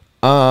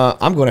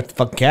 I'm going after the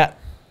fucking cat.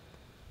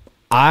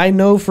 I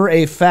know for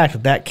a fact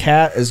that that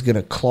cat is going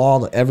to claw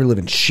the ever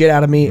living shit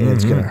out of me, and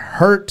it's going to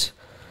hurt.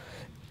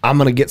 I'm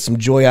going to get some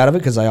joy out of it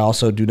because I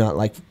also do not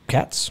like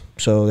cats.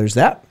 So there's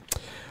that.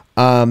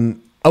 A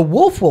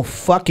wolf will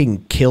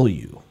fucking kill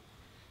you.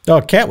 Oh,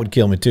 a cat would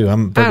kill me too.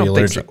 I'm pretty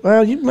allergic. So.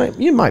 Well,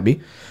 you might be.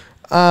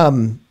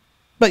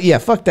 But yeah,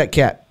 fuck that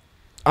cat.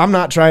 I'm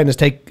not trying to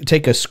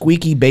take a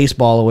squeaky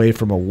baseball away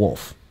from a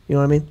wolf. You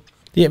know what I mean?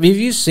 Yeah, have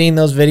you seen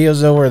those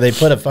videos though where they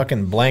put a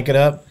fucking blanket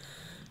up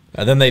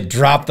and then they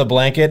drop the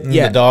blanket and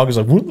the dog is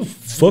like, "Where the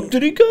fuck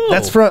did he go?"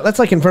 That's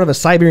like in front of a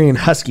Siberian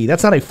husky.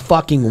 That's not a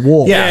fucking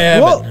wolf. Yeah,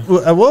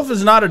 a wolf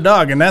is not a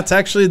dog, and that's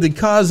actually the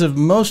cause of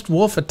most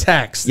wolf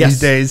attacks these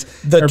days.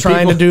 The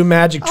trying to do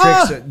magic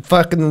tricks.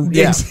 Fucking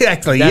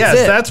exactly.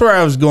 That's That's where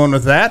I was going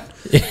with that.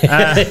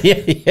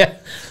 yeah.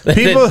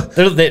 People,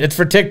 it's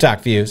for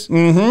TikTok views.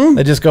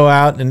 They just go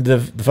out into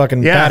the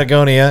fucking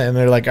Patagonia and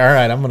they're like, all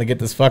right, I'm going to get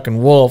this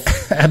fucking wolf.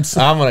 I'm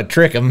going to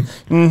trick him.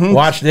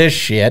 Watch this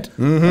shit.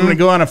 I'm going to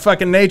go on a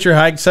fucking nature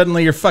hike.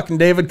 Suddenly you're fucking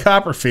David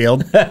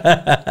Copperfield.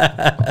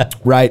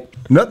 Right.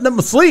 Nothing but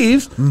my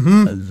sleeves.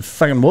 The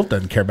fucking wolf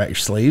doesn't care about your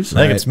sleeves.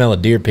 They can smell a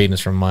deer penis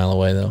from a mile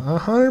away, though.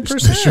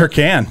 100%. They sure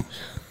can.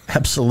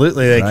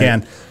 Absolutely, they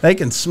can. They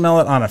can smell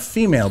it on a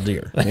female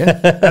deer. Yeah.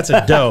 That's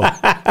a doe.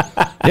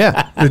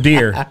 Yeah. The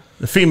deer.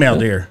 The female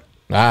deer.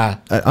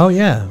 Oh,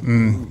 yeah.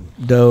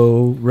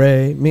 Do,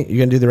 re, mi. You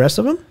going to do the rest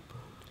of them?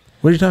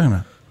 What are you talking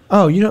about?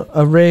 Oh, you know,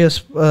 a ray of,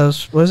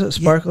 what is it?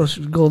 Sparkles,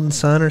 golden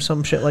sun or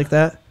some shit like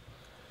that?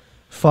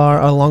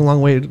 A long,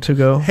 long way to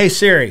go. Hey,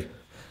 Siri.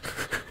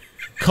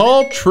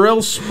 Call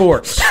Trill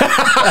Sports.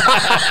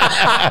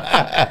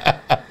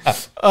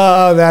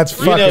 Oh, that's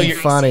fucking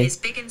funny. Is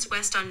Biggins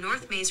West on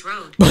North Maze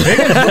Road.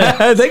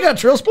 They got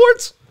Trill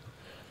Sports?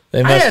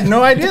 I had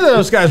no idea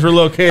those guys were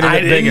located at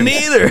didn't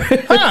Biggins.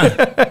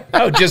 either.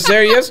 I was just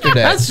there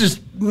yesterday. That's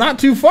just not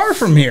too far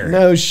from here.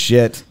 No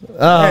shit.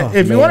 Oh,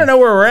 If you want to know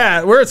where we're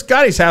at, we're at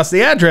Scotty's house.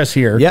 The address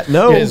here. Yeah,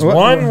 no. It is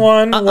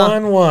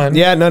 1111.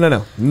 Yeah,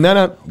 no.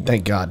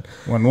 Thank God.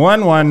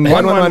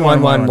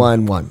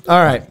 1111111.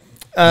 All right.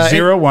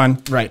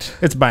 01. Right.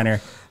 It's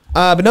binary.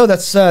 But no,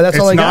 that's all I It's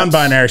got.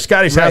 non-binary.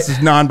 Scotty's house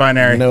is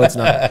non-binary. No, it's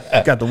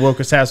not. Got the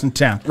wokest house in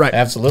town. Right.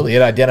 Absolutely.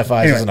 It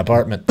identifies as an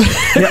apartment.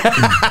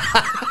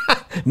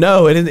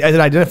 No, it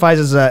identifies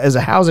as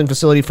a housing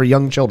facility for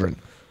young children.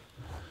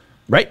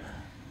 Right.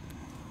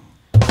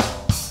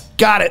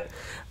 Got it.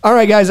 All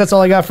right, guys, that's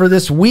all I got for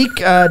this week.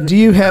 Do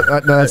you have...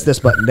 no, that's this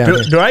button down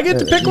here. Do I get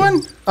to pick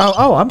one?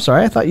 Oh, I'm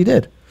sorry. I thought you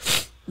did.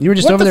 You were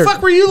just over there. What the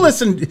fuck were you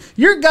listening?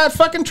 You got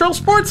fucking Trill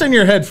Sports in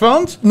your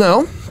headphones.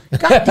 No.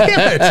 God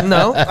damn it.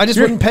 No, I just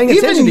wasn't paying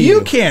attention Even to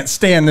you can't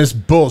stand this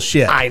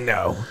bullshit. I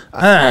know.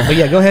 But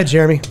yeah, go ahead,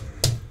 Jeremy.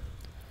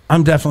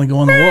 I'm definitely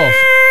going the wolf.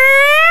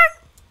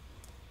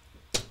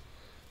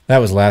 That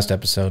was last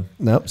episode.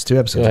 Nope, it's 2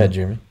 episodes. Go ahead,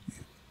 Jeremy.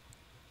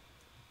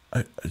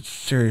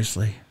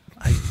 Seriously,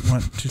 I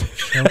want to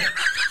choke.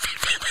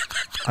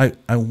 I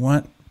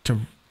want to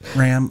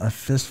ram a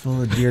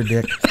fistful of deer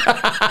dick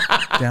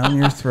down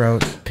your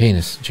throat.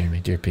 Penis, Jeremy.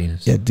 Dear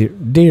penis. Yeah,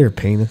 dear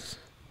penis.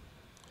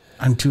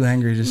 I'm too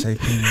angry to say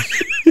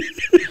penis.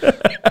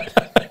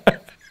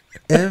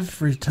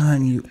 Every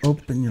time you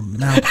open your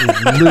mouth, you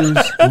lose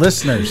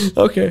listeners.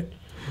 Okay.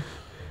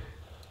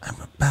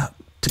 I'm about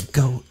to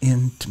go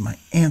into my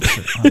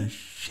answer on a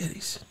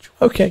shitty situation.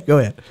 Okay, go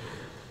ahead.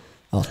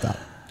 I'll stop.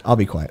 I'll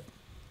be quiet.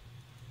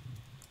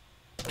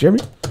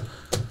 Jeremy?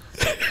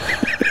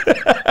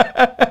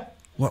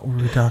 What were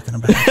we talking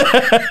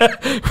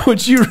about?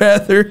 Would you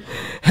rather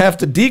have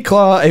to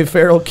declaw a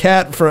feral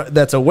cat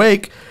that's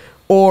awake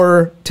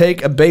or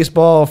take a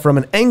baseball from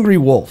an angry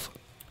wolf?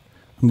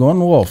 I'm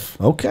going wolf.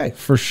 Okay.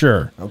 For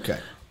sure. Okay.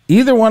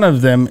 Either one of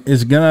them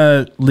is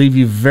going to leave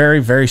you very,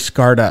 very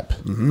scarred up.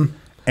 Mm-hmm.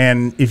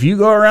 And if you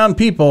go around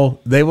people,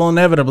 they will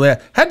inevitably,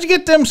 how'd you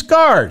get them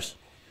scars?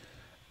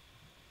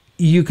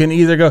 You can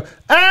either go,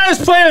 I was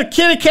playing with a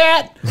kitty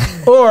cat,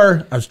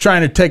 or I was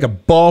trying to take a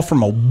ball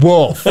from a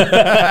wolf. Not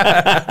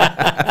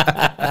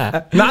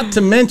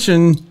to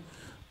mention,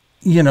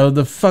 you know,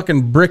 the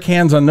fucking brick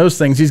hands on those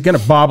things. He's going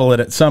to bobble it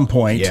at some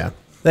point. Yeah.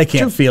 They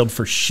can't field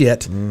for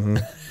shit. Mm-hmm.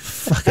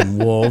 Fucking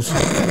wolves.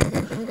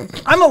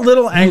 I'm a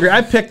little angry.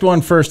 I picked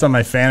one first on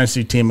my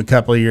fantasy team a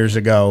couple of years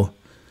ago.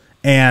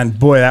 And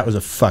boy, that was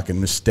a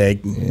fucking mistake.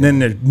 Yeah. And then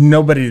there's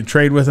nobody to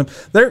trade with them.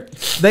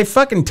 They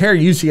fucking tear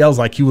UCLs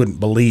like you wouldn't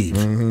believe.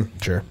 Mm-hmm.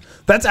 Sure.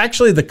 That's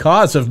actually the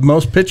cause of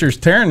most pitchers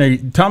tearing their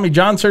Tommy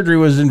John surgery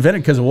was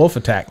invented because of wolf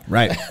attack.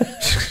 Right.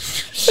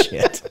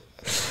 Shit.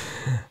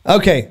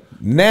 Okay.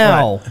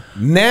 Now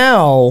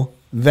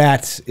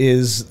that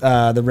is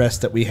the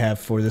rest that we have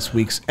for this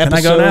week's episode. Can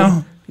I go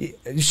now?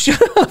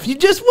 Shut up! You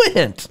just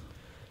went.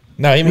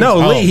 No, he means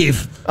No, home.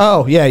 leave.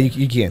 Oh yeah,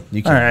 you can.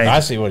 You can. All right. I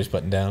see what he's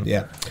putting down.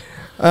 Yeah.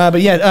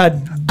 But yeah,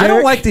 Derek, I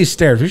don't like these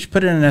stairs. We should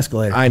put it in an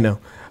escalator. I know.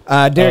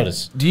 Derek,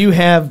 Otis. do you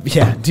have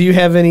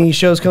any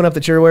shows coming up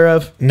that you're aware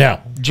of? No.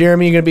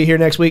 Jeremy, you going to be here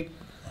next week?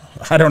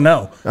 I don't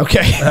know.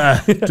 Okay.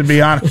 To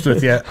be honest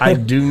with you, I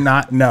do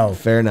not know.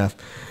 Fair enough.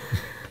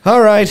 All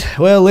right.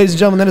 Well, ladies and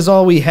gentlemen, that is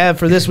all we have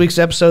for this week's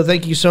episode.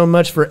 Thank you so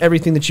much for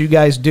everything that you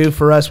guys do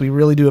for us. We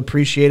really do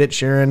appreciate it,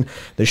 sharing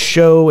the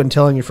show and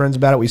telling your friends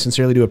about it. We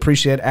sincerely do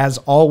appreciate it. As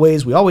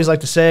always, we always like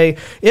to say,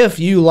 if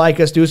you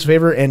like us, do us a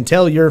favor and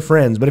tell your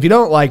friends. But if you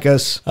don't like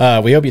us...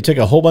 we hope you took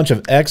a whole bunch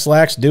of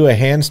X-Lax, do a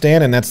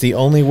handstand, and that's the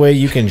only way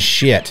you can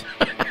shit.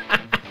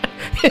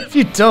 If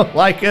you don't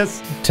like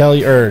us... Tell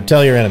your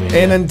enemy.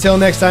 And until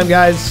next time,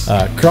 guys...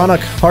 chronic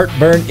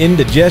heartburn,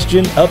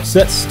 indigestion,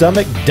 upset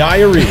stomach,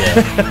 diarrhea.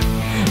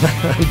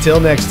 until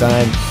next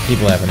time...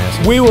 Keep laughing,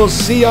 asshole. We will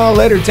see y'all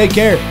later. Take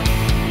care.